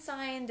sun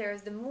sign,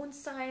 there's the moon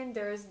sign,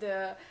 there's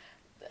the...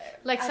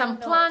 Like I some don't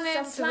know,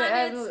 planets, some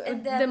planets,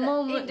 and then the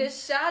moment. in the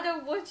shadow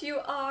what you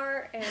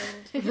are,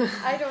 and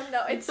I don't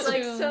know, it's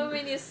like so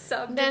many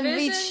subdivisions. Then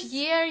which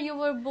year you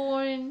were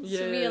born?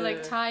 So we are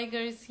like Yeah.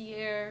 tigers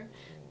here,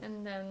 and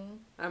then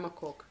I'm a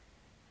cock.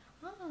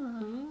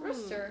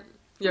 Rooster.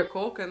 Yeah,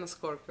 cock and a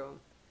scorpion.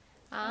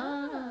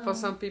 For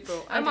some people,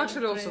 I I'm don't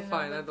actually also really know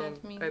fine. I what that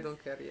don't means.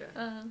 care.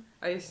 Yeah, uh,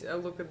 I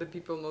look at the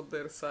people, not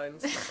their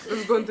signs.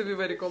 It's going to be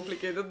very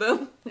complicated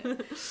then.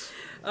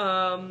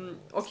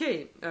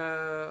 Okay,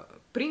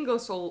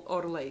 Pringles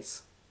or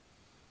Lays?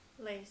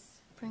 Lace.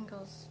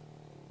 Pringles.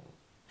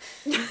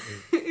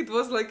 It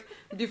was like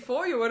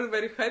before you were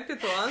very happy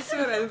to answer,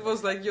 and it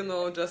was like, you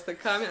know, just a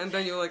comment, and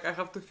then you're like, I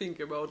have to think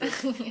about it.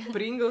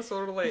 Pringles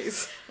or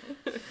Lays?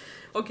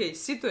 Okay,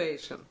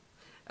 situation.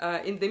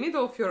 In the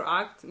middle of your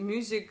act,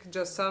 music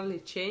just suddenly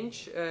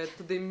change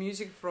to the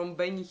music from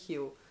Benny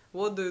Hill.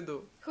 What do you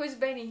do? Who's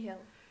Benny Hill?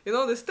 You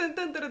know this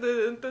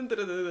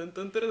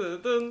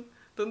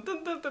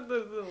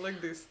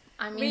like this.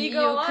 I But mean, you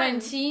go on.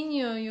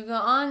 continue, you go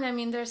on. I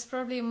mean, there's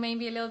probably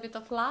maybe a little bit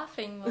of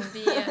laughing will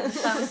be and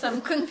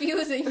some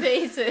confusing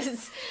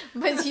faces,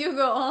 but you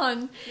go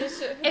on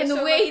and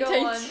wait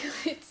until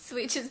it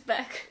switches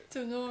back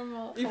to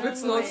normal. If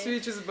it's not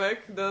switches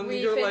back, then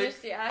we you're finish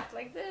like, the act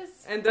like this.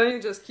 and then you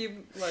just keep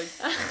like.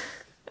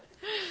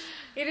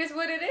 It is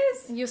what it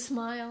is. You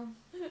smile.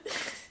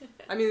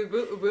 I mean,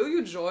 will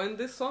you join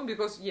this song?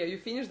 Because yeah, you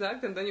finish the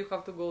act and then you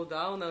have to go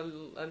down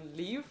and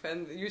leave,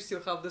 and you still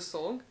have the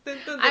song.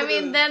 I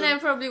mean, then I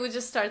probably would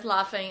just start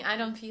laughing. I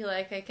don't feel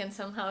like I can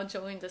somehow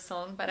join the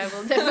song, but I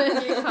will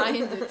definitely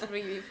find it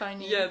really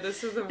funny. Yeah,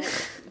 this is a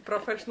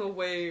professional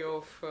way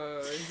of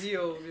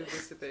deal with the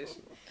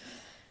situation.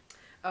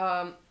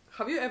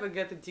 Have you ever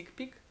get a dick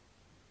pic?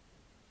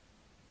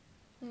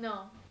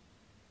 No.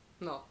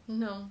 No.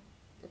 No,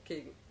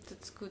 Okay,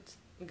 that's good.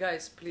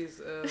 guys,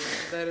 please.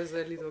 There is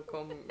a little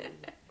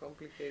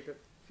complicated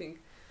thing.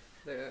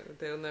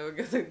 They'll never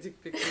get a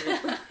dick pic.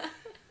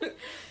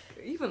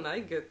 Even I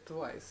get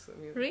twice. I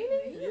mean,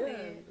 Really?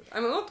 yeah.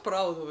 I'm not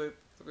proud of it,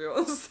 to be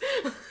honest,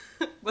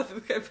 but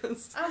it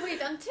happens. Oh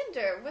wait, on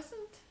Tinder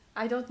wasn't?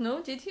 I don't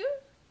know. Did you?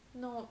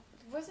 No,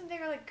 wasn't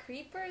there like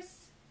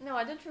creepers? No,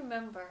 I don't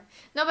remember.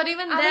 No, but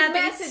even With that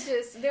is...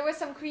 messages. There were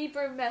some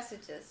creeper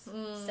messages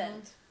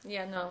sent.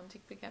 Yeah, no,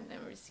 dick pic I've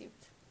never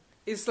received.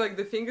 It's like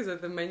the thing is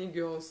that the many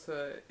girls,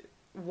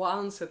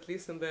 once at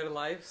least in their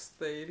lives,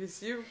 they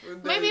receive.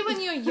 Maybe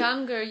when you're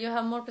younger, you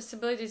have more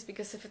possibilities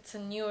because if it's a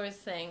newer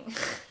thing.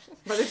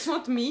 But it's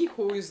not me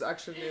who is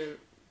actually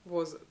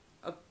was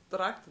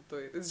attracted to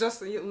it. It's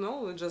just, you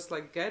know, just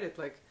like get it,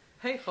 like,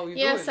 hey, how you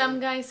doing? Yeah, some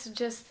guys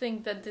just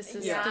think that this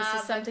is Yeah, this is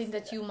but something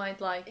that you might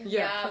like.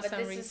 Yeah, for but some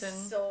this reason.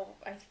 is so.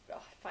 I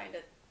find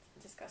it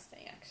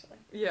disgusting, actually.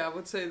 Yeah, I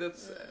would say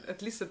that's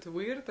at least it's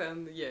weird,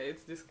 and yeah,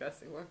 it's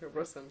disgusting,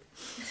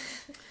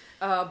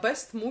 100%.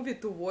 Best movie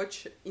to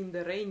watch in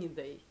the rainy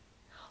day.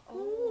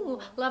 Ooh,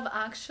 Love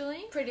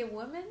Actually. Pretty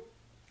Woman.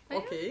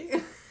 Okay.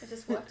 I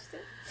just watched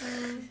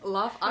it.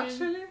 Love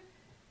Actually?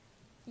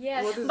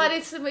 Yes. What is But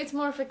it? it's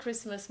more of a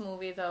Christmas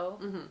movie though.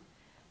 Mm-hmm.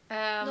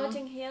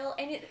 Notting Hill.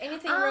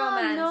 Anything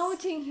romance.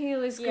 Notting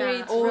Hill is Yeah.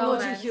 great. Oh,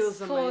 romance. Notting Hill is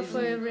For a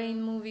amazing.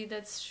 rain movie,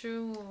 that's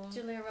true.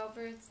 Julia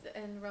Roberts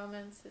and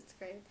romance. It's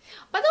great.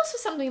 But also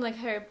something like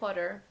Harry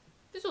Potter.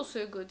 There's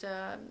also a good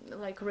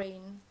like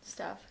rain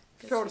stuff.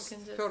 'Cause you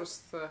can just-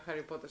 First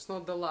Harry Potter's,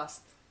 not the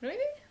last.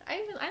 Really?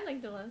 I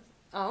like the last.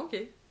 Ah,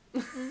 okay.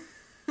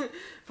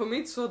 For me,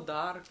 it's so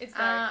dark. It's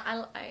dark.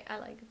 I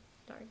like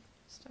dark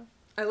stuff.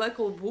 I like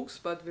all books,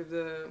 but with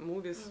the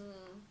movies,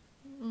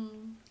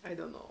 I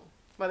don't know.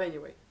 But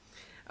anyway,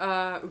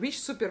 which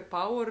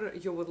superpower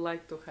you would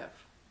like to have?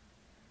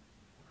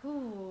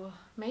 Ooh,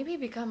 maybe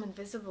become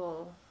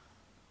invisible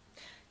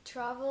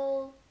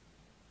Travel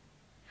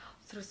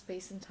through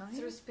space and time.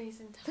 through space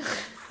and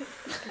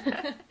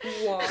time.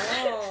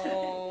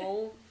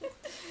 Wow!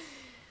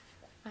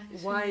 Actually,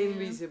 Why yeah.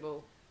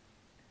 invisible?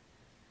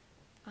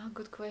 Oh,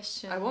 good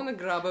question. I want to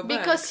grab a bag.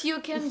 Because you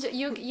can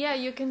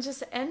you can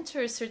just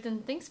enter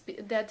certain things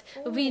that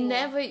we Ooh.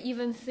 never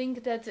even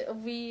think that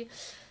we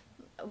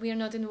are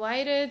not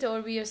invited,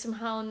 or we are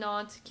somehow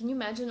not. Can you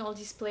imagine all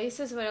these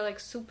places where like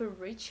super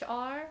rich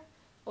are,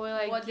 or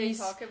like What they these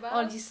talk about?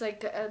 all these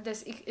like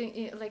there's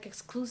like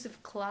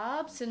exclusive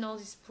clubs in all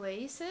these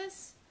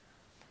places.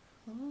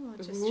 Oh,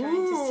 just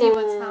trying to see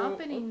what's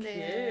happening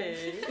there.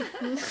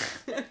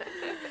 there.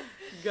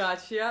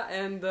 Gotcha.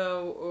 And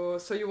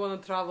so you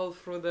want to travel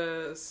through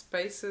the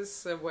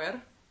spaces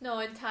where? No,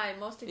 in time,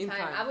 mostly In time.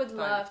 time, I would time.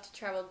 love to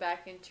travel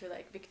back into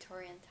like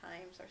Victorian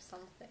times or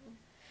something,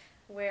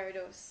 wear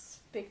those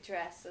big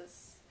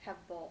dresses, have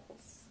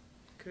balls,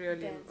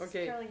 Really? dance,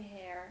 Okay. curly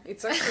hair.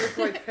 It's actually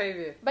quite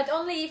heavy. But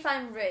only if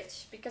I'm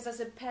rich, because as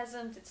a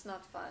peasant, it's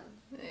not fun.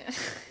 Yeah.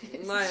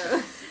 No,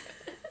 yeah.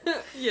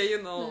 Yeah,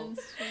 you know.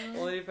 That's true.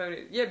 Only if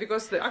yeah,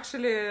 because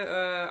actually,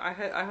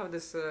 I have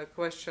this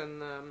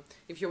question: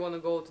 if you want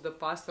to go to the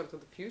past or to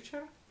the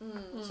future.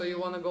 So you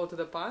want to go to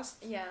the past,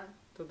 Yeah.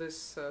 to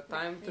this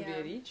time to Yeah.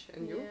 be rich,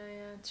 and you? Yeah,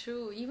 yeah,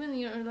 true. Even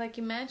you're like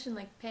imagine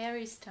like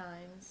Paris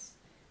times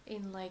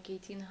in like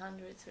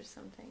 1800s or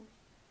something.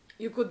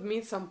 You could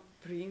meet some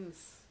prince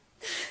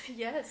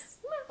Yes.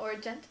 Or a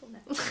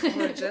gentleman.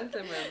 or a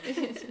gentleman.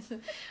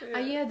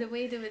 Yeah, the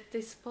way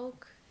they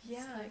spoke. Yeah.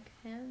 It's like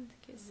hand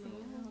kissing.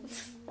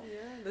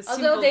 Yeah, the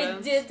Although simple they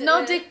dance. did.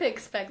 No dick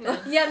pics back then.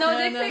 Yeah, no, No,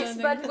 they no, fixed,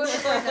 no, but no. good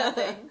for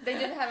nothing. They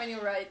didn't have any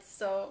rights,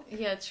 so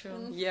Yeah,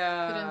 true.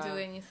 Yeah. Couldn't do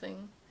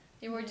anything.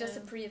 you were just a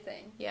Yeah. pretty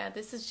thing. Yeah,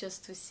 this is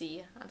just to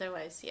see.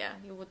 Otherwise, yeah,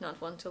 you would not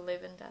want to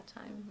live in that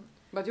time.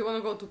 But you want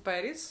to go to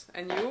Paris,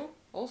 and you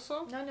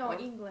also? No, Or-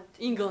 England.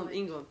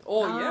 England.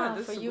 Oh yeah,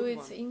 that's for a you good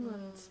it's one.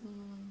 England.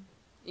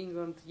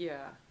 England,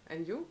 yeah.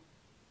 And you?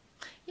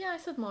 Yeah, I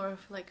thought more of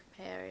like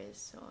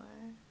Paris or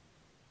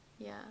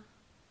yeah,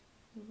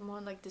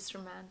 more like these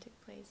romantic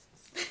places.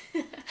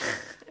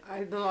 I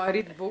don't know. I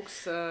read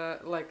books,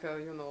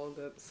 you know,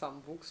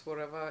 some books,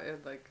 whatever,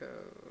 and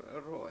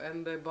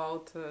and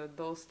about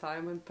those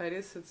time in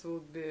Paris, it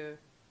would be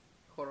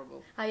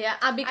horrible. Yeah,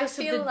 because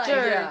I of feel the like-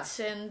 dirt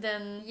and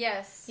then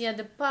Yes. yeah,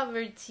 the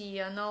poverty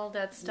and all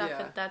that stuff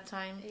Yeah. at that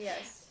time.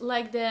 Yes.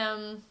 Like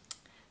the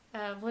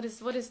what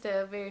is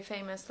the very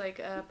famous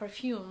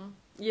perfume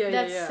Yeah,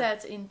 that's yeah.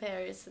 set in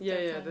Paris at Yeah,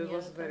 that yeah, time. that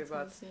was very that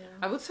bad. was,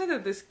 yeah. I would say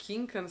that this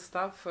king and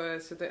stuff,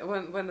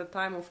 when the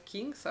time of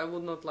kings, I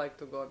would not like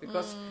to go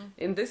because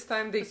in this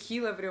time they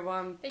kill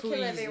everyone They too kill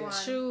easy. everyone.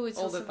 True, it's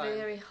all the also time.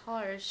 very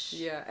harsh.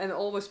 Yeah, and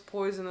always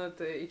poison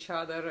each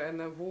other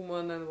and a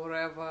woman and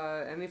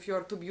whatever. And if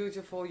you're too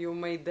beautiful, you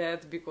may dead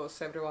because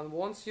everyone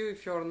wants you. If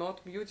you're not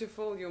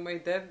beautiful, you may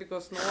dead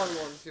because no one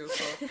wants you.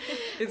 So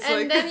it's And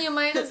like then you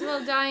might as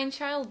well die in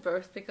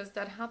childbirth because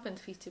that happened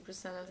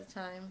 50% of the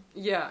time.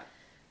 yeah,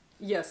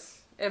 yes,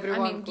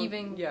 everyone. I mean,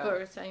 giving yeah.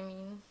 birth. I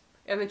mean,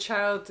 And a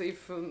child,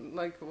 if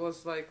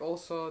was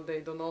also they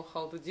don't know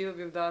how to deal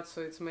with that, so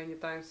it's many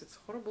times it's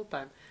horrible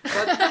time.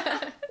 But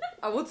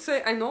I would say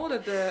I know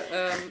that the.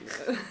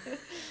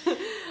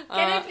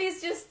 Can I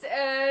please just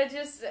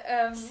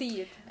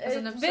see it as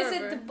an observer.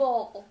 visit the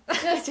ball?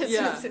 Just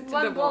Yeah, visit the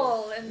one ball.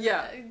 ball and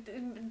Yeah.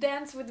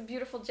 dance with a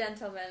beautiful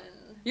gentleman.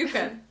 You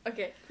can.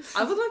 Okay.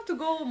 I would like to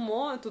go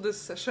more to this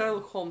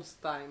Sherlock Holmes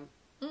time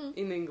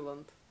in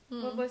England.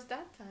 What was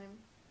that time?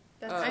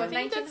 That's I I what,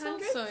 think that's 1900s?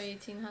 also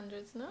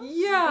 1800s, no?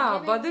 Yeah,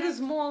 Beginning but there of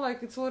is more like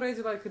it's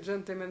already like a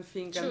gentleman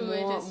thing, True, and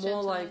it more is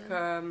more like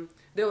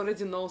they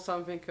already know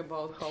something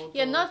about how.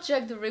 Yeah, to... not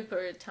Jack the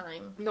Ripper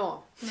time.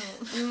 No.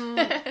 No.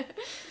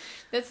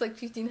 That's like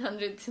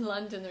 1500 in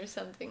London or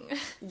something.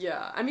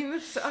 Yeah, I mean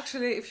it's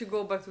actually if you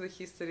go back to the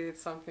history,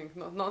 it's something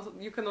not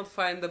you cannot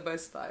find the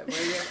best time.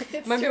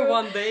 Maybe, maybe true.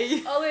 one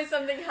day. Always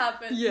something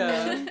happens.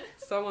 Yeah,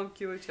 someone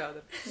kill each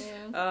other.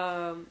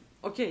 Yeah.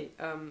 Okay,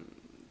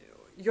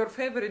 your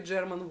favorite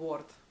German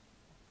word?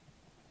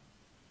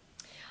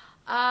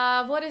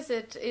 What is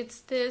it?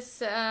 It's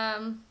this.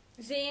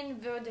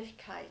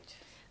 Sehenswürdigkeit.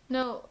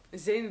 No,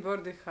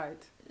 Sehenswürdigkeit.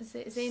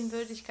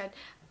 Sehenswürdigkeit.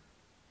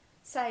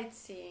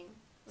 Sightseeing.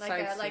 Like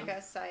Sightseeing.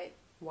 a sight.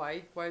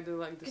 Why? Why do you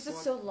like this Because word?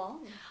 it's so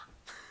long.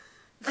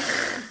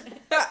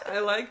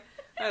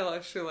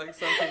 She likes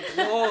something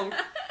long.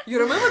 You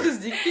remember this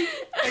dick pic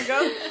I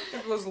got?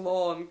 It was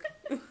long.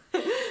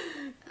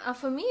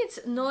 For me, it's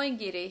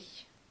neugierig.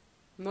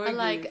 No,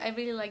 I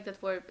really like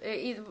that word.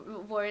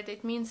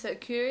 It means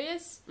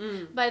curious,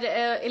 Mm. but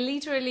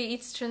literally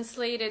it's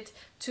translated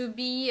to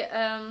be.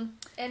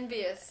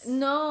 Envious.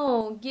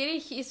 No,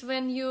 gierig is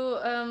when you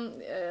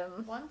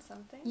Want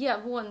something?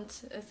 want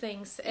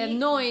things, and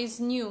noise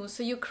new,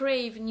 so you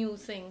crave new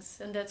things,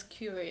 and that's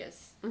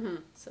curious. Mm-hmm.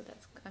 So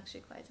that's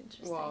actually quite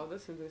interesting. Wow,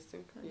 that's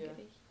interesting. Yeah.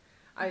 Neugierig.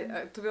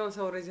 I to be honest,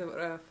 I already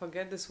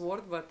forget this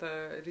word, but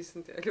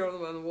recently I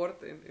learned one word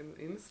in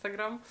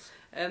Instagram,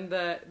 and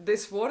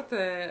this word,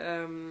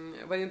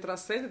 when you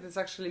translate it, it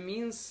actually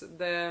means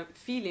the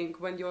feeling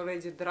when you're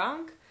already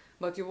drunk,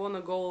 but you want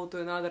to go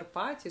to another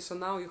party, so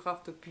now you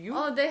have to puke.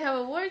 Oh, they have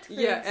a word for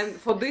Yeah, it. and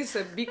for this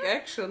big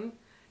action,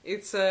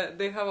 it's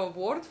they have a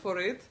word for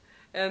it.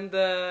 And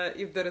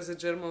if there is a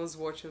German who's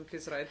watching,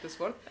 please write this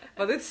word.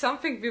 But it's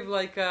something with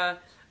like a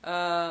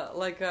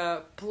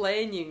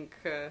planning.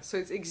 So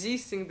it's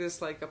existing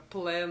this like a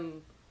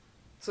plan.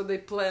 So they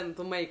plan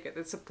to make it.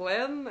 It's a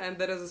plan, and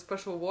there is a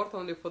special word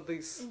only for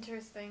this.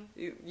 Interesting.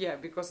 Yeah,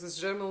 because it's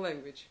German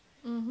language.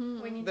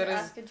 Mm-hmm. We need There to is-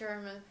 ask a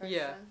German person.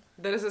 Yeah.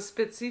 There is a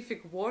specific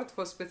word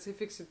for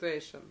specific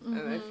situation,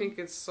 and I think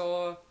it's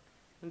so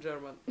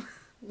German.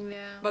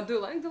 Yeah. But do you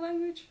like the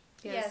language?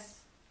 Yes.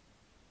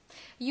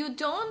 You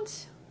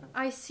don't.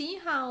 I see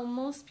how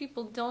most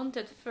people don't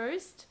at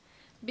first,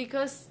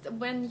 because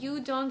when you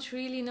don't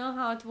really know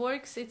how it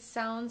works, it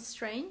sounds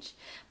strange.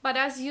 But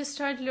as you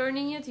start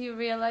learning it, you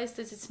realize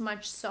that it's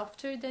much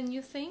softer than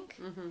you think.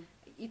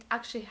 It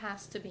actually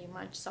has to be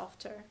much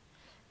softer.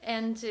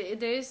 And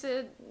there's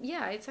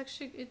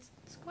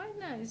it's quite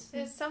nice.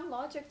 There's some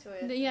logic to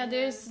it. Yeah,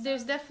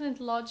 there's definite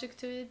logic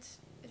to it.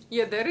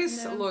 Yeah, there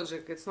is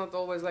logic. It's not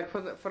always like,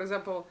 for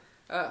example,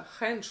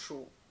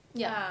 handshoe.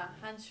 Yeah,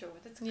 handshoe.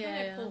 That's kind of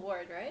a cool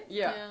word, right?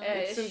 Yeah,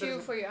 it's shoe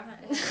for your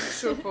hand.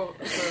 Shoe for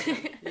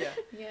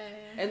yeah.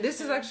 And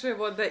this is actually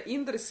what the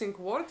interesting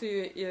word,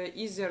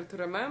 easier to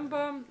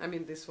remember. I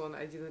mean, this one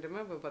I didn't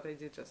remember, but I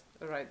did just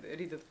read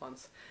it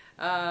once.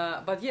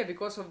 But yeah,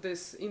 because of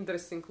this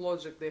interesting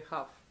logic they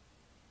have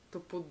to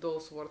put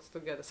those words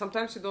together.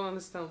 Sometimes you don't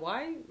understand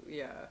why,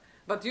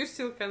 but you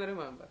still can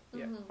remember.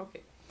 Yeah,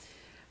 okay.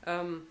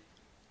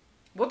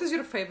 What is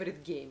your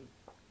favorite game?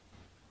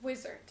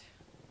 Wizard,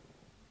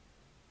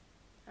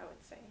 I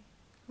would say.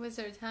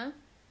 Wizard, huh?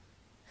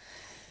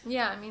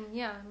 I mean,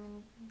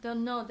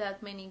 don't know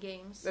that many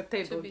games. A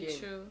table to be game.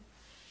 True.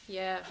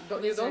 Yeah,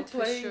 You don't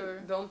play. Sure.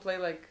 Don't play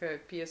like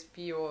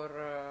PSP or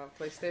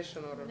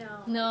PlayStation or.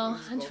 No,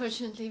 Xbox.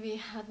 Unfortunately, we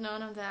had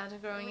none of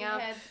that growing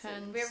up,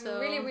 and we were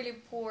really, really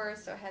poor,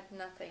 so had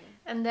nothing.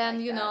 And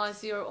then like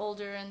as you're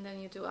older, and then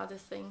you do other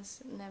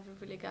things, never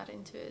really got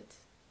into it.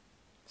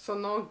 So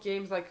no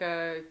games like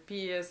a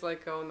PS,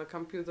 like on the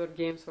computer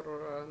games,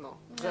 or no,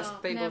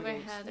 just table never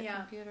games. had a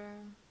computer.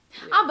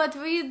 Yeah. But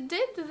we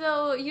did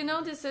though.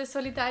 This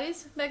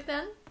Solitaris back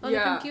then on the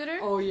computer.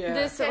 Oh yeah.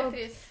 This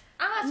Tetris.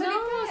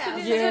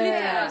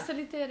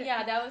 Solitaire.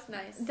 Yeah, that was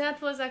nice.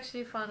 That was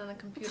actually fun on a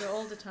computer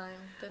all the time.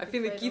 I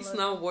think the kids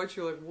now watch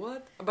you like,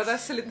 what? But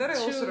as Solitaire I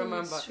also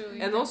remember. True,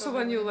 and also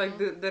when you like,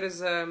 there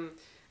is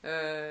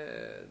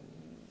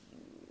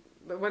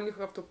when you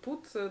have to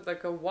put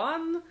like a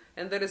one,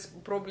 and there is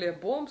probably a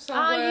bomb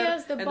somewhere,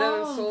 yes, the and bomb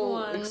then it's all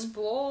one.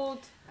 explode.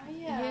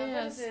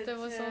 Yes, there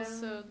was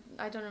also,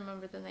 I don't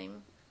remember the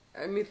name.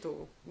 Me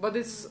too. But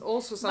it's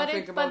also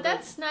something about. But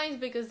that's nice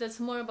because that's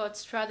more about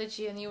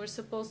strategy, and you were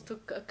supposed to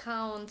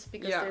account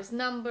because there's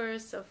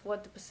numbers of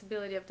what the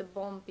possibility of the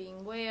bomb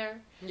being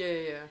where.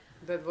 Yeah.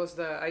 That was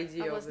the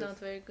idea. I was not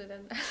very good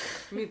at that.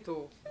 Me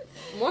too.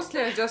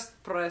 Mostly I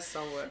just press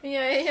somewhere.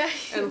 Yeah.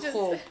 And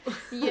hope.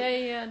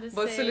 Yeah.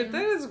 But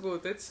Solitaire is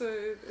good. It's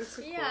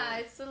cool.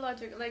 It's the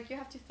logic. Like you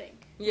have to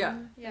think. Yeah.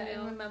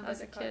 And remember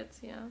as a kid.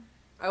 Yeah.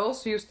 I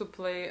also used to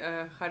play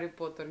Harry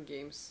Potter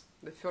games.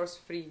 The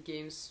first 3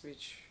 games,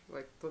 which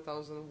like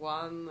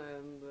 2001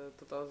 and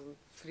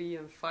 2003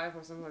 and 5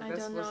 or something like that. I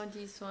don't know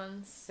these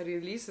ones.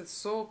 Released. It's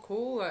so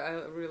cool.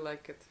 I really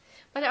like it.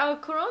 But our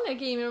Corona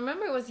game,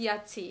 remember, it was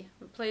Yahtzee.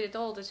 We played it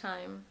all the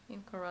time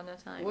in Corona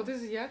time. What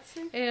is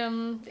Yahtzee?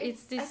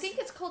 It's this. I think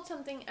it's called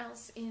something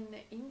else in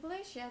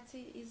English.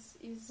 Yahtzee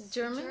is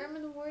German?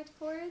 German word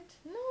for it.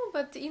 No,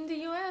 but in the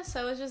US,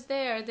 I was just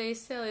there. They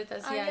sell it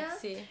as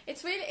Yahtzee. Yeah?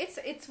 It's really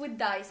it's with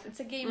dice.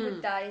 It's a game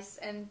with dice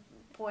and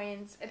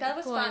points. That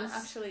was fun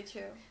actually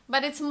too.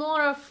 But it's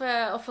more of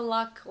a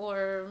luck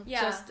or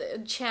just a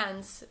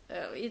chance.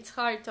 It's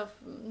hard of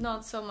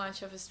not so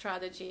much of a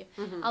strategy,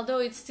 although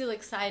it's still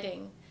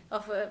exciting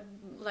of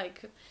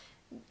like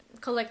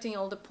collecting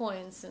all the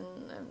points and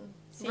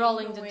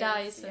rolling the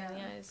dice and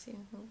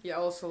Yeah,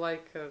 also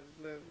like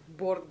the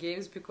board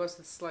games because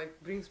it's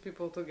like brings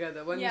people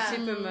together. When you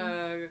sit in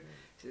a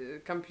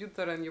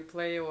computer and you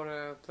play or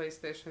a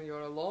PlayStation,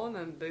 you're alone,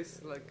 and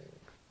this like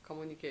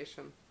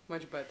communication.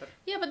 Much better.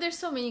 Yeah, but there's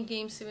so many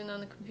games even on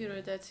the computer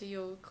that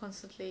you're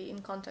constantly in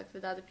contact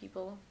with other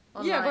people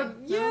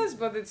online. Yeah,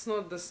 but it's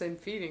not the same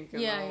feeling. You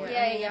know?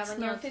 Yeah.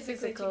 When you're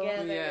physically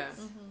together,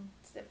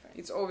 it's different.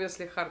 It's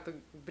obviously hard to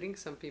bring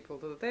some people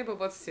to the table,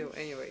 but still,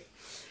 anyway.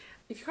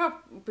 If you have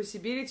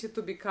possibility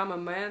to become a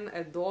man,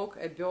 a dog,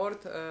 a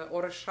bird,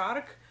 or a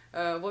shark,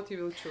 what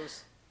you will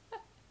choose?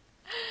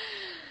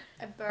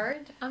 A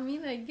bird? I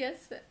mean, I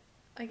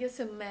guess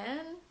a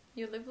man.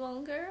 You live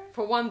longer?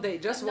 For one day,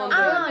 just one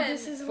day.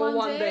 This is for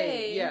one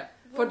day. Yeah,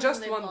 for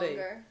just one day.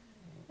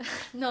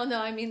 No,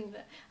 I mean,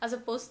 as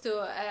opposed to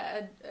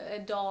a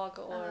dog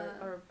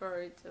or a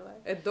bird.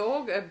 A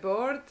dog, a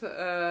bird,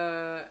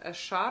 a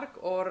shark,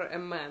 or a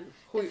man?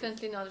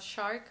 Definitely not a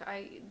shark.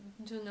 I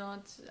do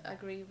not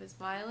agree with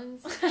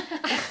violence.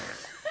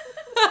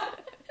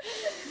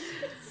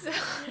 So,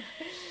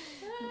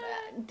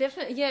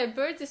 definitely, a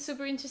bird is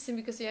super interesting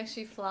because you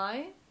actually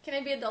fly. Can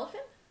I be a dolphin?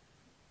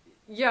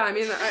 Yeah, I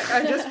mean,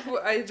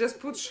 I just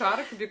put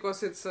shark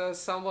because it's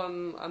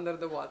someone under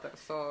the water,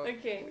 so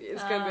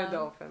it's gonna be a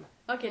dolphin.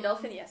 Okay,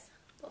 dolphin, yes,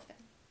 dolphin.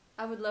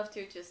 I would love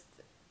to just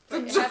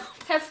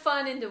have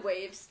fun in the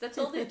waves. That's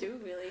all they do,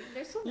 really.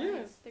 They're so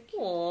nice. They're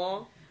cute.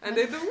 Aww. And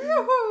they do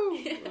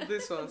woohoo!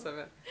 This one's I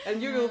mean.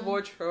 And you will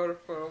watch her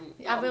from.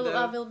 I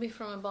will be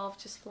from above,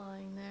 just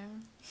flying there.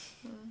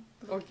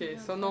 Okay,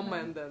 so no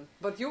man then.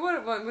 But you were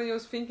when you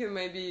was thinking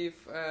maybe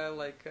if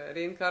like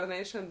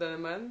reincarnation than a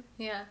man.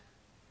 Yeah.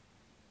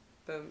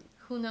 Then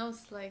who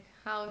knows? Like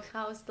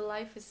how is the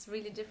life is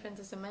really different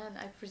as a man?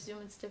 I presume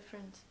it's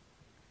different.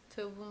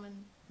 to a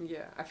woman.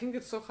 Yeah, I think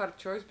it's so hard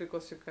choice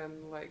because you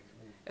can like,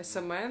 as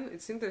a man,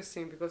 it's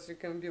interesting because you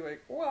can be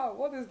like, wow,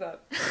 what is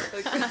that?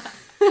 Like,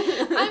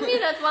 I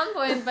mean, at one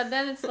point, but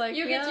then it's like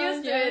You get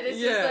used to it. It's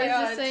Yeah. just like, It's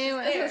oh, the same.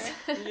 it's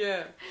just there.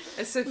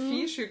 yeah, as a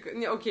fish, you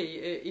can, okay.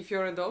 If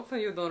you're a dolphin,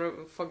 you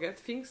don't forget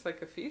things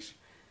like a fish.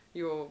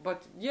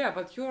 But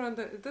you're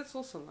under. That's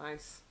also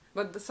nice.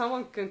 But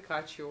someone can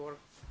catch you. Or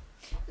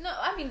No,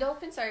 I mean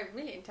dolphins are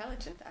really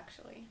intelligent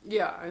actually.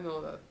 yeah, I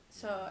know that.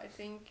 So I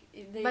think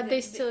But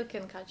they still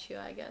can catch you,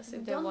 I guess,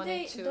 if they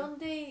wanted to. Don't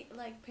they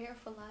like pair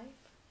for life?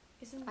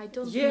 Isn't I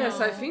don't Yes,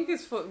 know. I think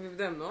it's for with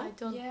them. No, I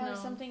don't yeah, know.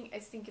 something. I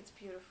think it's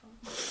beautiful.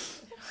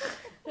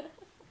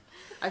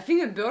 I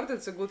think a bird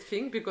it's a good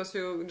thing because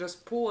you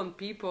just pull on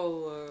people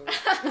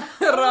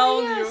around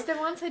oh, yes, you. the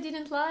ones I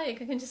didn't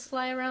like. I can just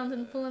fly around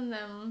and pull on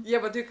them. Yeah,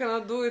 but you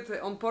cannot do it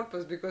on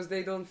purpose because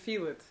they don't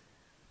feel it.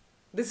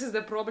 This is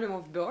the problem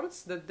of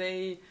birds that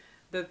they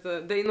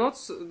not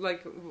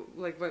like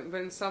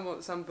when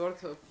some bird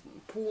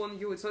pull on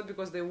you. It's not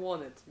because they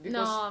want it because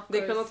No, of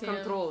they course, cannot yeah.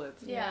 control it.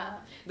 Yeah.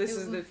 This It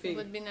is the thing. It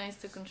would be nice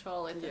to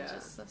control it Yeah. and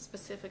just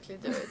specifically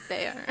do it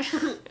there.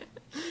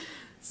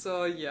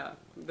 So yeah,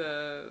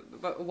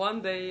 but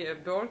one day a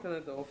bird and a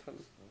dolphin.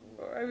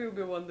 I will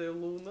be one day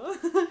Luna.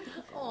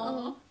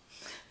 Oh.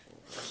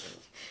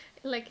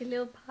 Like a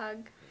little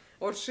pug.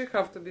 Or she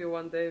have to be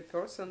one day a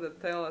person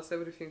that tell us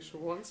everything she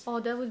wants. Oh,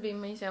 that would be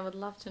amazing. I would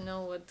love to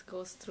know what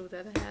goes through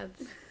that head.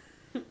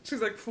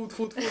 She's like food.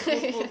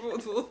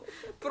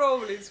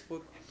 Probably it's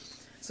food.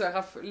 So I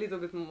have a little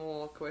bit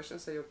more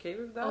questions. Are you okay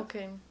with that?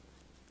 Okay.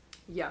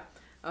 Yeah.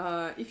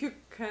 If you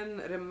can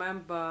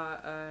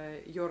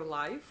remember your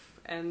life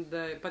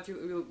but you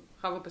will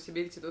have a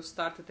possibility to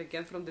start it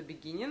again from the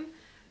beginning,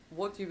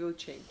 what you will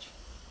change?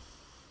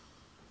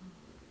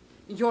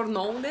 Your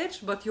knowledge,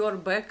 but you're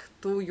back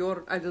to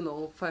your, I don't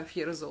know, 5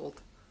 years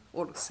old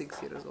or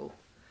 6 years old.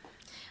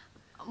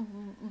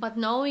 But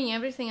knowing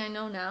everything I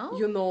know now?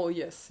 You know,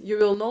 yes. You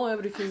will know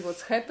everything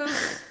what's happened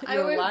in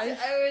your life.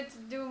 I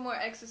would do more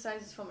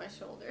exercises for my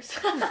shoulders.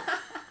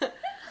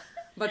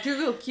 But you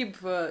will keep,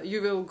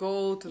 you will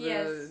go to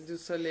Yes. the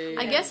Soleil.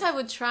 I guess I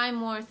would try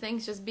more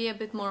things, just be a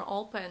bit more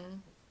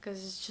open,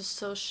 because it's just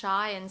so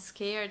shy and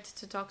scared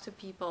to talk to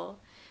people.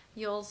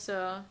 You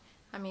also,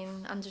 I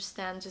mean,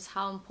 understand just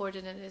how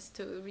important it is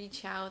to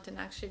reach out and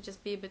actually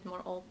just be a bit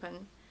more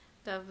open.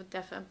 That would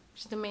definitely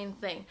be the main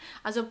thing.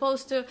 As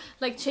opposed to,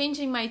 like,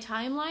 changing my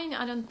timeline,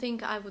 I don't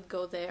think I would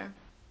go there.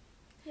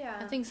 Yeah.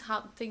 I think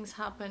things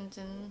happened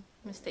and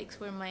mistakes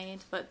were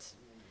made, but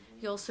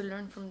you also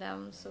learn from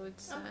them, so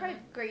it's... I'm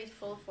quite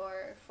grateful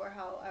for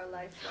how our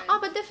life went. Oh,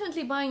 but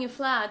definitely buying a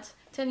flat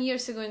 10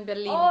 years ago in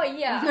Berlin. Oh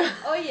yeah,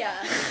 oh yeah,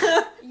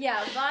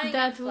 yeah. Buying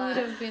That a flat. would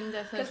have been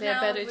definitely a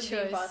now better it would be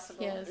choice.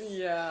 impossible. Yes.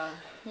 Yeah.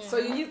 Yeah. So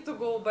you need to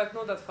go back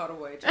not that far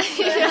away. Just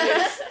 10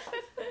 years,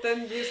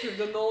 10 years with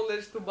the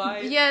knowledge to buy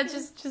it. Yeah,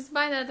 just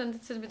buy that and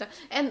it's a bit.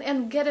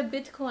 And get a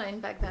Bitcoin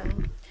back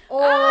then.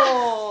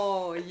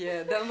 Oh,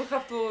 yeah. Then we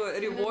have to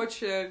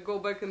rewatch Go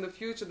Back in the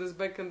Future, this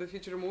Back in the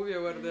Future movie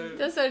where they're...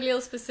 Those are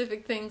little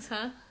specific things,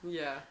 huh?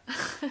 Yeah.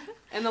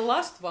 And the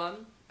last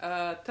one,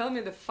 tell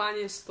me the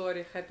funniest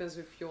story happens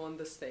with you on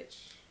the stage.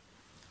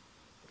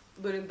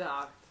 During the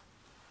act.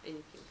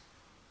 Anything.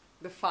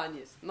 The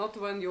funniest. Not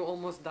when you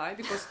almost die,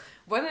 because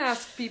when I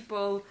ask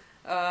people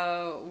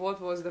what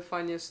was the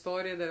funniest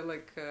story, they're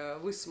like,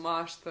 we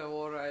smashed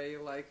or I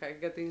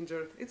get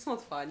injured. It's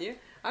not funny.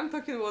 I'm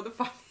talking about the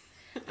funny.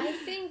 I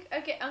think,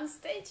 okay, on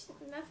stage,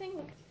 nothing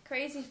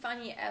crazy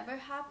funny ever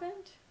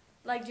happened,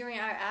 like during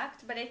our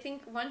act, but I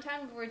think one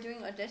time we were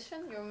doing audition,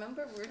 you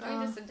remember? We were doing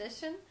this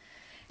audition,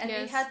 and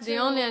yes, we had to... the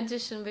only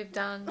audition we've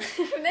done.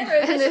 Never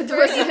And auditioned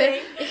for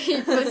anything.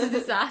 it was a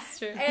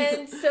disaster.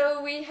 And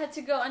so we had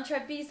to go on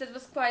trapeze that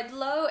was quite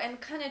low and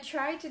kind of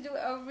try to do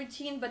our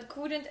routine but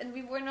couldn't, and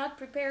we were not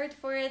prepared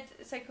for it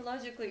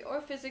psychologically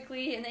or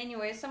physically, and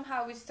anyway,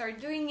 somehow we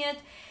start doing it.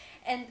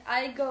 And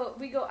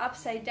we go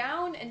upside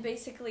down, and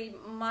basically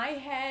my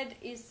head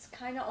is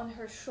kind of on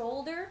her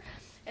shoulder,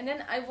 and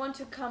then I want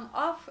to come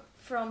off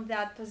from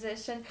that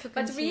position, but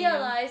continue.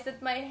 realize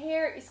that my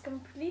hair is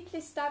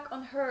completely stuck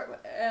on her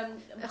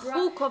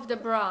Hook of the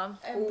bra.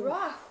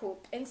 bra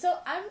hook, and so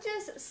I'm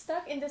just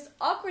stuck in this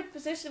awkward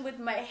position with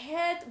my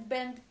head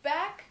bent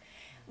back,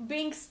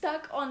 being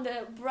stuck on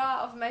the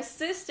bra of my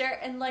sister,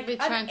 and like Be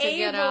trying to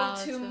get unable out,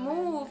 to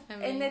move, I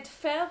mean. and it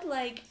felt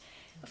like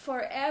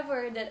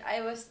forever that I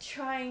was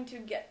trying to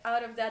get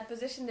out of that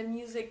position. The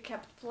music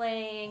kept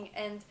playing,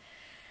 and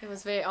It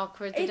was very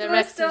awkward. The it was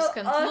directors so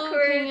kept awkward.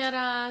 looking at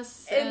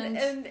us.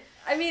 And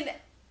I mean,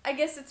 I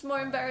guess it's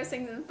more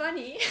embarrassing than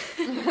funny.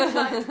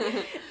 But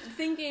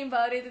thinking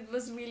about it, it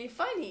was really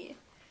funny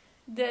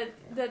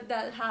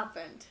that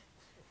happened,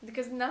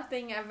 because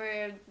nothing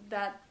ever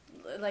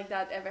like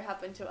that ever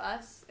happened to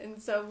us, and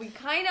so we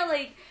kind of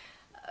like.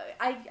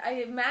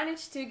 I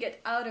managed to get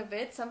out of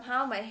it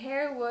somehow. My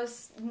hair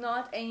was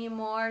not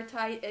anymore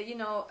tight,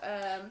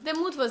 The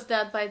mood was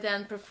that by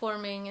then,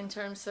 performing in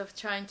terms of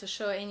trying to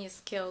show any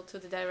skill to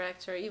the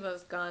director. It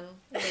was gone.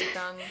 It was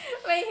done.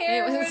 my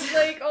hair It was was-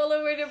 like all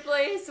over the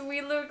place.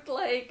 We looked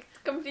like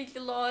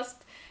completely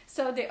lost.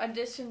 So the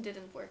audition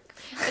didn't work.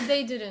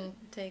 They didn't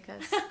take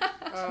us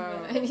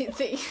to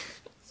anything.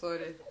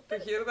 Sorry to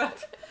hear that.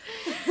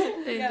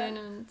 They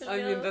didn't. I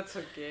mean, that's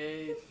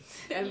okay.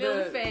 A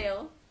little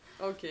fail.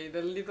 Okay,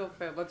 the little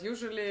fail, but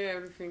usually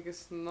everything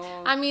is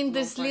not. I mean, not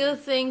these funny. little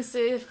things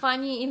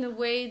funny in a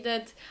way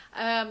that,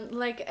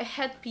 like a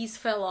headpiece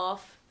fell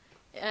off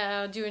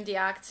during the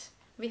act.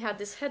 We had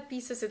these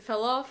headpieces, it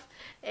fell off,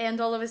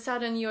 and all of a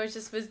sudden you're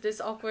just with this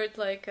awkward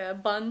like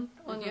bun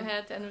on your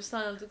head, and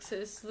Ruslana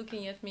is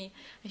looking at me,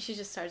 and she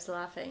just starts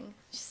laughing.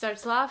 She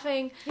starts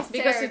laughing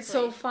because it's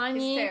so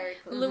funny,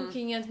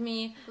 looking at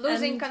me,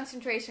 losing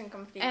concentration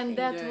completely. and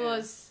that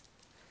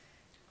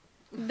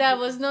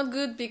was not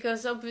good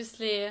because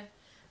obviously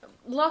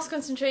lost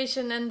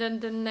concentration, and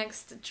then the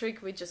next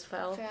trick we just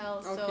fell.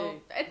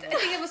 So I think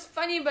it was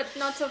funny, but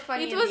not so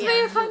funny. It was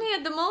very funny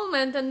at the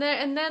moment, and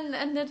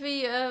then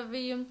we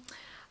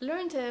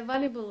learned a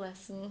valuable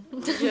lesson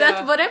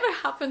that whatever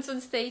happens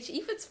on stage,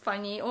 if it's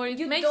funny or it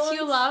makes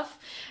you laugh,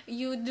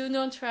 you do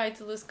not try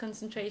to lose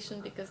concentration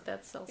because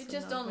that's also you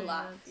just not don't very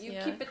laugh. good. You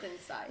keep it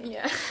inside.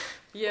 Yeah.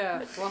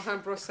 Yeah,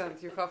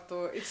 100%. You have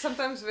to. It's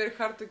sometimes very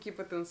hard to keep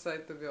it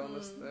inside, to be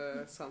honest.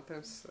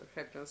 Sometimes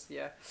happens.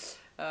 Yeah.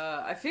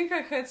 I think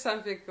I had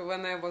something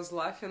when I was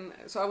laughing.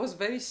 So I was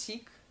very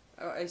sick.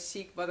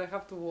 But I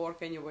have to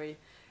work anyway.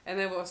 And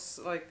I was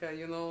like,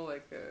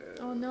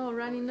 oh no,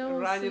 runny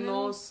nose. Runny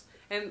nose.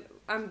 And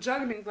I'm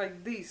juggling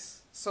like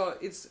this. So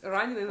it's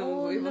running and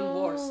even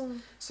worse.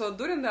 So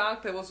during the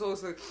act, I was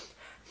always like.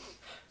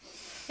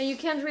 And you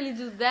can't really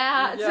do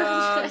that.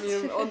 Yeah, I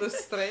mean, on the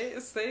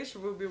stage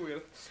will be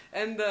weird.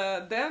 And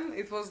then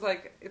it was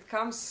like, it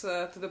comes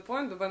to the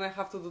point when I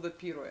have to do the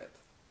pirouette.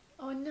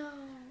 Oh no.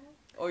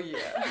 Oh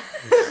yeah.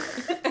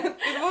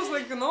 And it was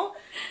like,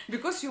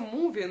 because you're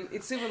moving,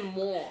 it's even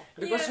more.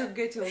 Because you're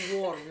getting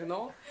warm,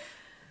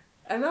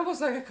 And I was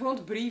like, I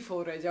cannot breathe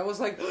already. I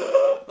was like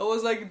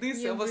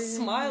this. I was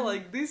smile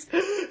like this.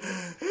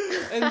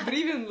 And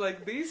breathing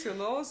like this,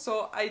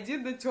 So I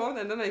did the turn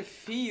and then I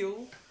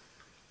feel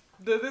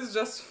that it's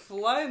just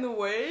flying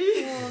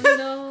away. Oh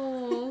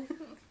no.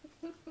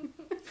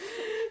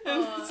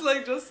 And it's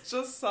like just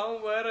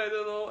somewhere, I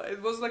don't know.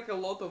 It was like a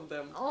lot of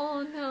them.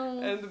 Oh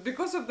no. And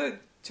because of the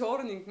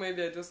turning,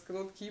 maybe I just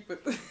cannot keep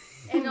it.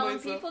 And on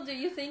people, do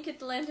you think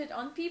it landed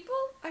on people?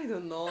 I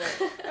don't know.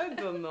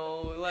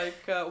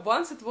 Like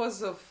once it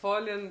was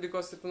falling,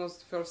 because it was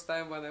the first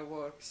time when I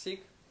was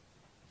sick,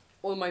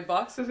 all my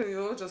boxes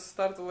and just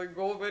start to like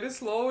go very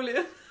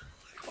slowly.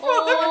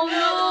 Oh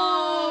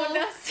no!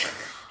 That's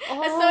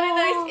not a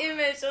nice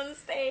image on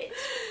stage.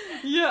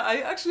 Yeah,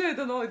 I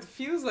don't know. It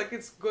feels like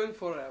it's going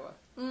forever.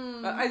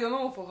 I don't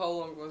know for how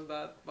long was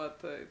that, but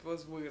it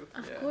was weird.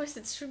 Of course,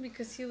 it's true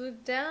because you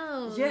look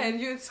down. Yeah,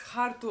 and it's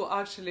hard to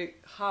actually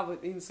have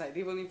it inside.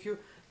 Even if you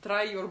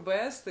try your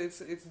best,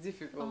 it's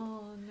difficult.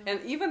 Oh, no.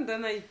 And even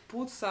then, I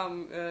put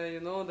some,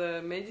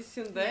 the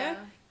medicine there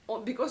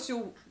because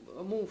you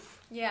move.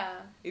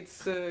 Yeah.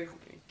 It's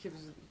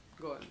keeps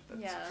going.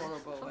 That's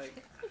horrible.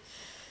 Like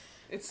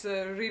it's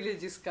really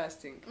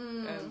disgusting.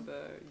 And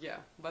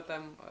but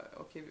I'm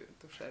okay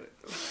to share it.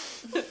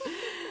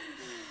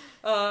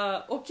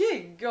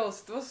 Okay,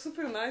 girls, it was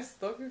super nice to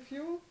talk with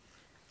you.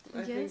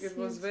 I think it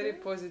was very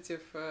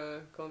positive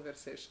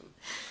conversation.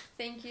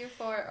 Thank you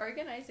for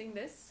organizing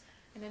this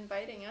and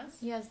inviting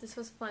us. Yes, this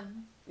was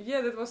fun.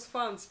 Yeah, that was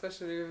fun,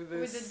 especially with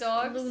this. With the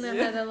dogs.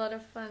 Luna had a lot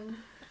of fun.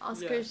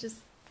 Oscar's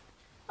just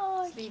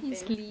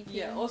sleeping.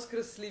 Yeah,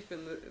 Oscar's sleeping,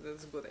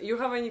 that's good. You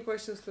have any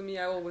questions to me?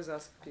 I always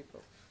ask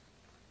people.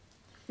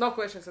 No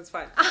questions, it's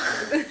fine.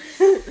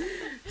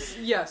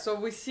 Yeah, so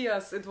we see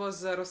us, it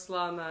was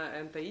Ruslana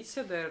and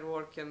Taisia, they're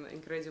working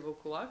Incredible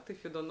Cool Act.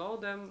 If you don't know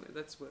them,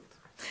 that's weird.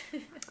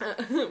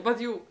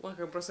 But you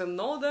 100%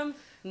 know them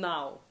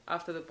now,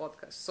 after the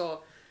podcast.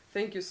 So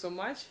thank you so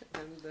much,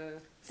 and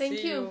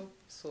see you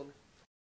soon.